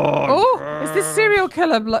 Oh, is this serial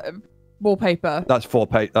killer wallpaper? That's 4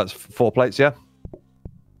 plates, yeah?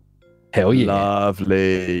 Hell yeah.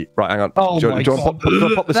 Lovely. Right, hang on. Oh do you my want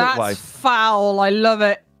to pop this That's away? foul. I love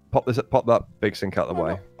it. Pop that big sink out of the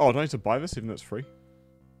way. Oh, do I need to buy this even though it's free?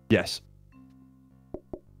 Yes.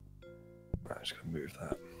 Right, I'm just going to move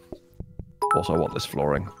that. Also, I want this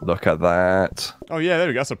flooring. Look at that. Oh yeah, there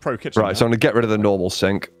we go. That's a pro kitchen. Right, so I'm going to get rid of the normal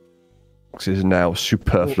sink. Because it is now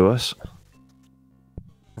superfluous.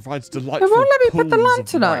 Provides delightful. It won't let me put the pools of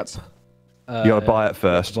lantern up. light. You got to buy it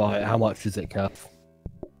first. Buy it. How much is it, Kath?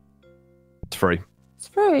 It's free. It's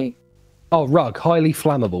free. Oh, rug, highly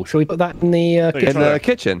flammable. Shall we put that in the you kitchen? In the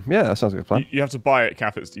kitchen. Yeah, that sounds like a plan. You have to buy it,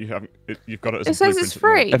 Kath. You've got it. As It a says blueprint it's at the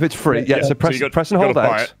moment. free. If it's free, yeah, so press, you got- press and you hold gotta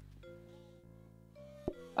buy X. it.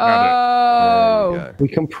 Oh. There you go. We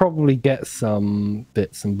can probably get some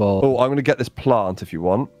bits and bobs. Oh, I'm going to get this plant if you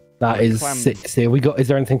want. That is clam- 60. Is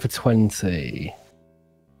there anything for 20?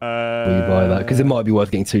 Will you buy that? Because it might be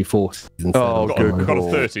worth getting 240s instead. Oh, of good We've got a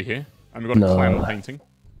call. 30 here, and we've got a No. clam painting.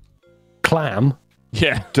 Clam?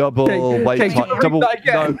 Yeah. Double wait can you time. read Double. that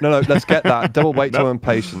again? No, let's get that. Double wait time No. and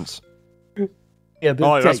patience. Yeah,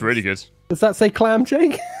 Oh, that's really good. Does that say clam,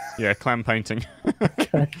 Jake? Yeah, clam painting.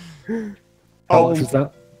 Okay. Oh, How much was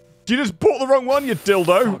that? you just bought the wrong one, you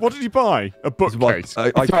dildo. What did you buy? A bookcase. I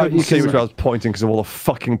It's right, couldn't you see can- which way I was pointing because of all the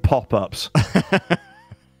fucking pop-ups.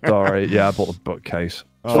 Sorry, yeah, I bought the bookcase.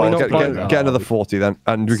 Oh, So not get, buy get, that? get another 40 then,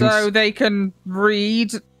 and we can. So they can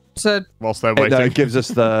read to. Whilst they're No, waiting. it gives us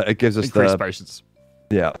the. It gives us Increase the. patience.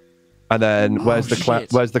 Yeah, and then where's the clam?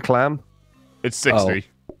 shit. Where's the clam? It's 60.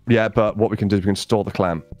 Yeah, but what we can do is we can store the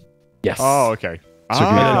clam, Yes. Oh, okay. so we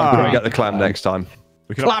can get the Clam. clam next time.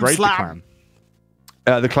 We can Clam upgrade slam. the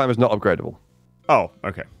clam. The clam is not upgradable, Oh,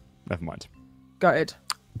 okay. Never mind. Got it.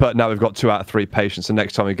 but now we've got 2 out of 3 patience, and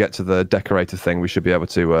next time we get to the decorator thing, we should be able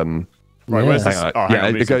to. Right, Yeah. where's Hang this? on. Oh, hang Yeah,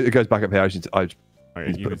 on. it goes back up here. I just Okay, need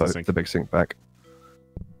you to need put the sink. the big sink back.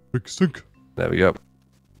 Big sink. There we go.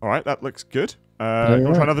 All right, that looks good. You want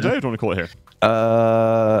to try another day, or do you want to call it here?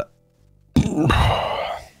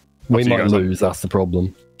 We to you might guys. lose, that's the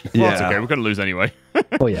problem. Well, Yeah. that's okay. We're going to lose anyway.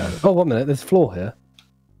 Oh, yeah. Oh, 1 minute. There's floor here.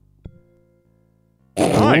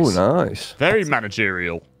 Nice. Oh, nice. Very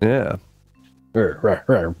managerial. Yeah. Bricks.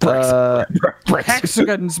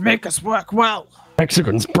 Hexagons make us work well.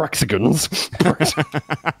 Hexagons. Brexagons.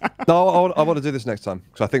 No, I want to do this next time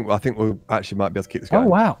because I think we actually might be able to keep this Oh, going.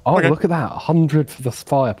 wow. Oh, Okay. look at that. 100 for the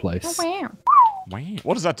fireplace. Wow. Wow.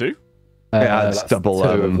 What does that do? Yeah, it's that's double, 2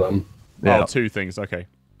 of them. Yeah. Oh, 2 things. Okay.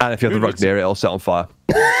 And if you have the rug near it, it'll set on fire.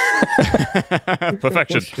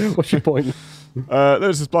 Perfection. What's your point?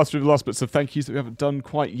 Let's just blast through the last bits of thank yous that we haven't done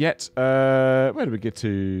quite yet. Where did we get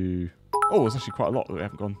to? Oh, there's actually quite a lot that we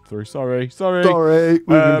haven't gone through. Sorry. Sorry, we've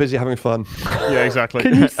been busy having fun. Yeah, exactly.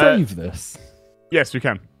 Can you save this? Yes, we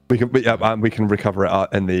can. We can, and we can recover it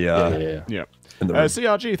in the Yeah. Yeah. in the room.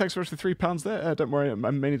 CRG, thanks very much for the £3 there. Don't worry, I'm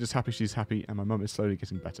mainly just happy she's happy, and my mum is slowly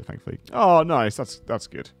getting better, thankfully. Oh, nice. That's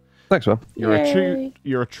good. Thanks, man.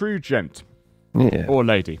 You're a true gent. Yeah. Or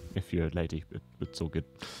lady, if you're a lady. It's all good.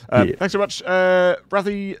 Yeah. Thanks so much.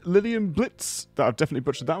 Rathy Lillian Blitz. I've definitely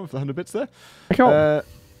butchered that with the 100 bits there. Cool.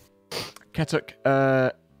 Ketuk.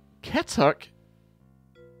 Ketuk?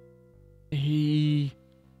 He...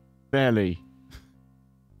 Barely.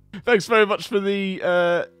 Thanks very much for the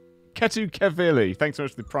Ketu Kevili. Thanks so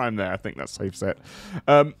much for the prime there. I think that's safe set.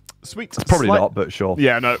 Sweet. Probably not, but sure.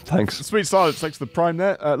 Yeah, no. Thanks. Sweet Silence, thanks for the prime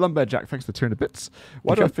there. Lumbear Jack, thanks for the 200 bits.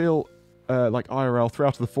 Why do I feel like IRL, 3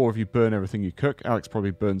 out of the 4 of you burn everything you cook? Alex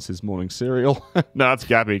probably burns his morning cereal. No, that's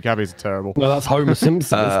Gabby. Gabby's terrible. No, that's Homer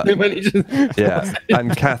Simpson. When he just- Yeah.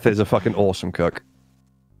 And Kath is a fucking awesome cook.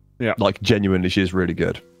 Yeah. Like, genuinely, she's really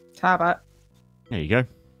good. Tabit. There you go.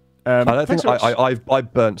 I don't think thanks so much. I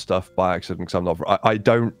burnt stuff by accident because I'm not. I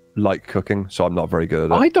don't like cooking, so I'm not very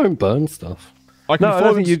good at it. I don't burn stuff. I can No, I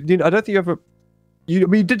follow don't think you. I don't think you ever. I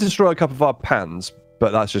mean, you did destroy a couple of our pans,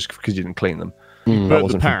 but that's just because you didn't clean them. burnt That the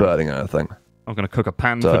wasn't for pan. burning anything. I'm going to cook a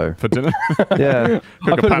pan So- for dinner. Yeah. Cook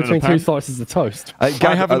I a put pan it in a between pan. 2 slices of toast. I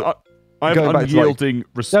have an going back to, like- unyielding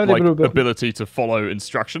ability to follow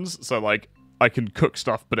instructions. So, like, I can cook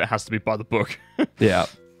stuff, but it has to be by the book. Yeah.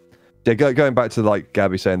 Yeah, going back to like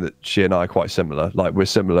Gabby saying that she and I are quite similar. Like we're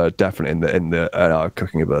similar, definitely in our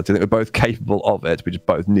cooking ability. I think we're both capable of it. We just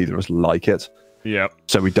both neither of us like it, Yeah.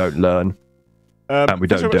 so we don't learn and we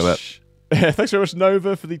thanks don't very do much, Thanks very much,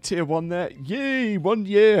 Nova, for the tier 1 there. Yay, 1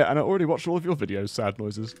 year. And I already watched all of your videos, sad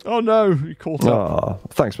noises. Oh, no, you caught up. Oh,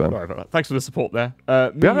 thanks, man. Sorry about that. Thanks for the support there.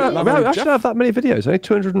 We actually have that many videos. Only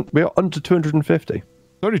 200. We are under 250.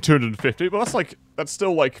 Only 250, but that's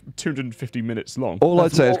still like 250 minutes long. All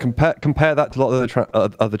I'd say is compare that to a lot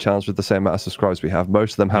of other channels with the same amount of subscribers we have.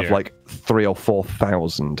 Most of them have like 3,000 or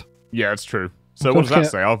 4,000. Yeah, it's true. So what does that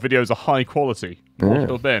say? Our videos are high quality. Yeah.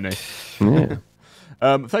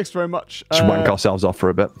 Thanks very much. Just wank ourselves off for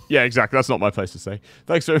a bit. Yeah, exactly. That's not my place to say.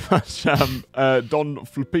 Thanks very much, Don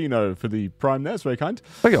Flippino, for the prime there. It's very kind.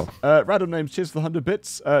 Thank you. Random names, cheers for the 100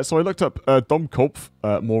 bits. So I looked up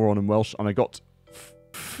Domkopf, moron in Welsh, and I got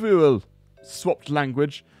Fool, swapped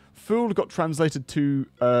language. Fool got translated to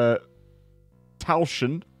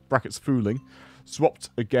Tauschen, brackets fooling. Swapped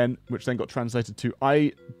again, which then got translated to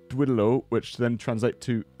I Dwiddlo, which then translate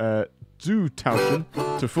to Du Tauschen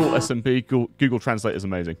to full SMP. Google Translate is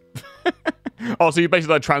amazing. Oh, so you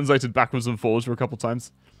basically translated backwards and forwards for a couple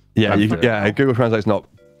times? Yeah, Google Translate's not,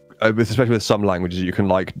 especially with some languages, you can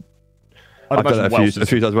like, I've done it a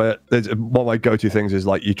few times where one of my go-to things is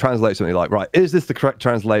like you translate something like, right, is this the correct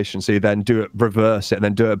translation? So you then do it, reverse it, and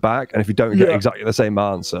then do it back. And if you don't get exactly the same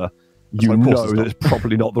answer, you know that it's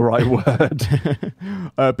probably not the right word.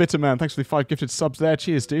 Bitterman, thanks for the 5 gifted subs there.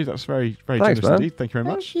 Cheers, dude. That's very, very generous indeed. Thank you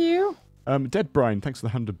very much. Thank you. Dead Brian, thanks for the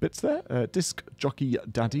 100 bits there. Disc Jockey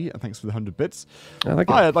Daddy, thanks for the 100 bits.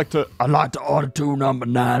 I'd like to order 2 number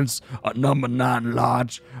 9s, a number 9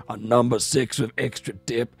 large, a number 6 with extra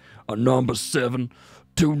dip, a number 7,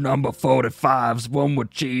 2 number 45s, 1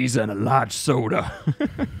 with cheese and a large soda.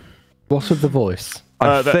 What's with the voice?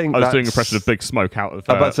 I think I was doing an impression of Big Smoke out of...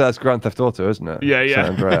 I'm about to say that's Grand Theft Auto, isn't it? Yeah.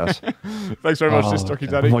 San Andreas. Thanks very much, Disc Jockey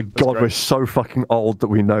Daddy. Oh my god, we're so fucking old that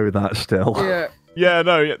we know that still. Yeah,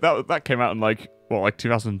 that came out in like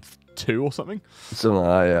 2002 or something. Something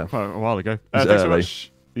like that, a while ago. It's thanks early. very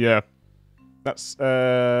much. Yeah, that's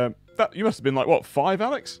that. You must have been like what, 5,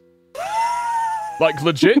 Alex? Like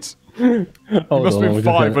legit? You must have been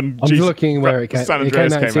 5 when I'm looking where it came. San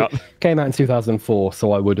Andreas came out. Came out in 2004,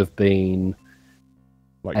 so I would have been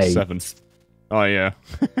like 8. 7. Oh yeah.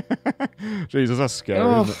 Jesus, that's scary.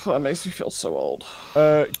 Oh, isn't that makes me feel so old.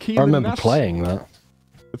 Keelan I remember Nash, playing that.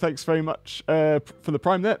 Thanks very much for the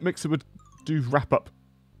prime there. Mixer would do wrap up.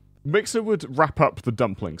 Mixer would wrap up the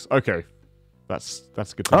dumplings. Okay, that's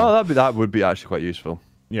good. Oh, that would be actually quite useful.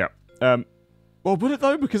 Yeah. Well, would it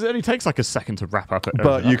though? Because it only takes like a second to wrap up it.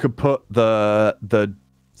 But you could put the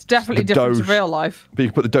It's definitely different to real life. But you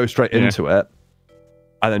could put the dough straight into it,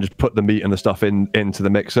 and then just put the meat and the stuff into the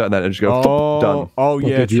mixer, and then it just go done. Oh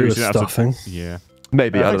yeah, true. Stuffing. Yeah.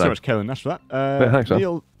 Maybe I don't know. Thanks so much, Kellen Nash, for that.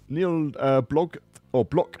 Thanks, Neil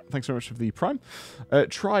Block, thanks very much for the prime.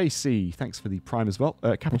 Tri-C, thanks for the prime as well.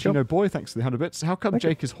 Cappuccino Boy, thanks for the 100 bits. How come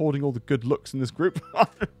Jake is hoarding all the good looks in this group?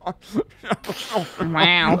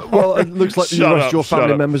 Wow. Well, it looks like the rest of your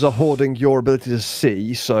family members are hoarding your ability to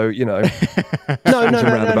see, so, you know.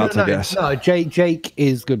 I guess. No, Jake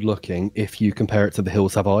is good looking if you compare it to The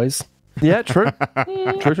Hills Have Eyes. Yeah, true.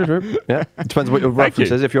 True. Yeah, it depends what your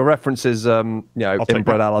reference is. If your reference is,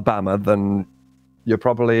 inbred Alabama, then you're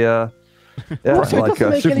probably... Yeah, it doesn't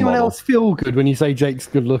make anyone else feel good when you say Jake's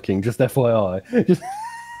good looking, just FYI.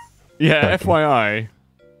 Yeah, FYI.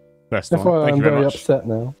 Best one. FYI, Thank I'm you very very much. upset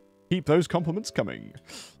now. Keep those compliments coming.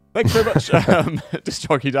 Thanks very much, Disc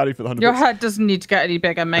Jockey Daddy, for the 100 Your bits. head doesn't need to get any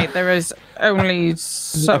bigger, mate. There is only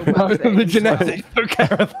so much. The genetics don't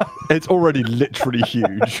care of that. It's already literally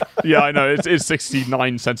huge. Yeah, I know. It's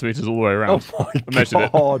 69 centimeters all the way around. Oh my measured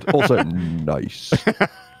it. god. Also, nice.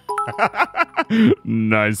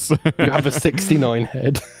 Nice. You have a 69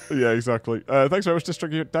 head. Yeah, exactly. Thanks very much, Disc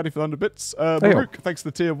Jockey Daddy, for the 100 bits. Baruch, thanks for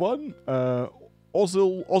the tier 1.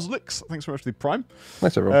 Ozlix, thanks very much for the prime.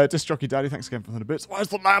 Thanks, everyone. Disc Jockey Daddy, thanks again for the 100 bits. Where's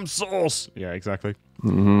the lamb sauce? Yeah, exactly.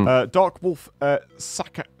 Dark Wolf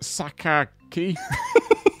Sakaki.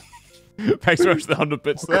 Thanks very much for the 100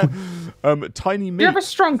 bits there. Tiny Meat. You have a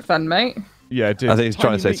strength then, mate. Yeah, I did. I think he's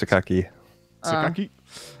trying to say Sakaki. Sakaki.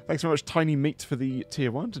 Thanks very much, Tiny Meat, for the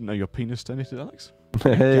tier 1. Didn't know your penis donated, Alex.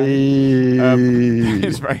 Hey.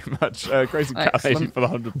 Thanks very much. Crazy Cat Lady for the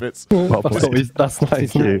 100 bits. Well, That's not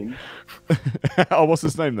his name. Oh, what's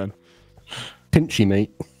his name then? Tinchy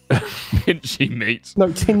Meat. Pinchy Meat. No,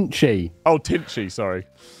 Tinchy. Oh, Tinchy, sorry.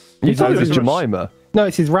 You thought it was Jemima. No,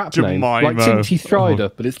 it's his rap name. Like Jemima. Tinchy Strider,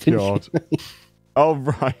 but it's Tinchy. Oh,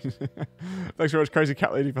 right. Thanks very much, Crazy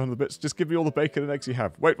Cat Lady, for 100 bits. Just give me all the bacon and eggs you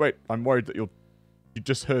have. Wait. I'm worried that you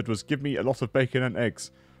just heard was give me a lot of bacon and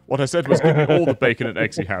eggs. What I said was give me all the bacon and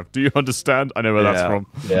eggs you have. Do you understand? I know where that's from.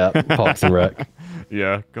 Yeah, Parks and Rec.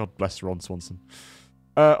 Yeah, God bless Ron Swanson.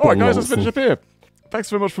 All right, guys, let's finish up here. thanks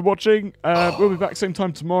very much for watching. We'll be back same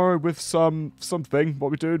time tomorrow with something. What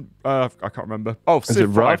are we doing? I can't remember. Oh, Is it Civ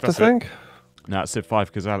 5, Raft, I that's think? it. No, it's Civ 5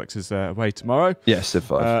 because Alex is away tomorrow. Yes, Civ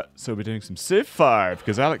 5. So we're doing some Civ 5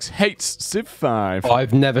 because Alex hates Civ 5.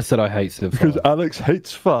 I've never said I hate Civ 5. Because Alex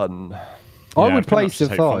hates fun. I Yeah, would pretty play much just Civ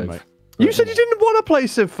hate fun, 5. mate. You said you didn't want to play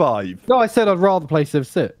Civ 5. No, I said I'd rather play Civ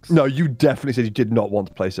 6. No, you definitely said you did not want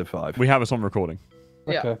to play Civ 5. We have us on recording.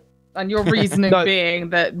 Yeah. Okay. And your reasoning No.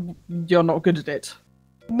 being that you're not good at it.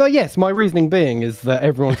 No, yes, my reasoning being is that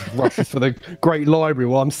everyone just rushes for the Great Library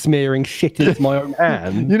while I'm smearing shit into my own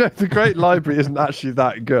hand. You know, the Great Library isn't actually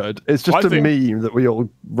that good. It's just I a think- meme that we all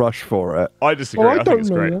rush for it. I disagree. I think it's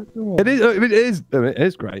great. It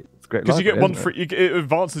is great. It's a great Because you get library, one isn't free, it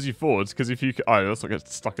advances you forwards. Because if you, let's not get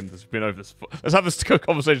stuck in this. We've been over this. Let's have this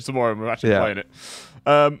conversation tomorrow, and we're actually Yeah. playing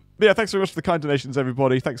it. Yeah, thanks very much for the kind donations,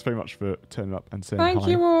 everybody. Thanks very much for turning up and saying Thank hi.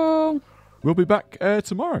 you all. We'll be back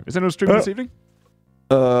tomorrow. Is anyone streaming this evening?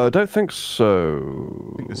 Don't think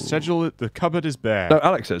so. The schedule, the cupboard is bare. No,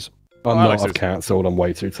 Alex is. I'm Alex not. is- I've cancelled. I'm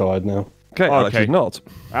way too tired now. Okay, Alex Okay. is not.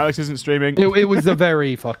 Alex isn't streaming. It was a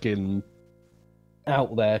very fucking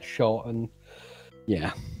out there shot, and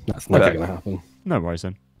yeah, that's never Okay. going to happen. No worries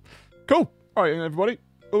then. Cool. All right, everybody.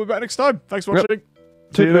 We'll be back next time. Thanks for Yep. watching.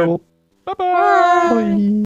 See you Toodle. then. Bye-bye. Bye.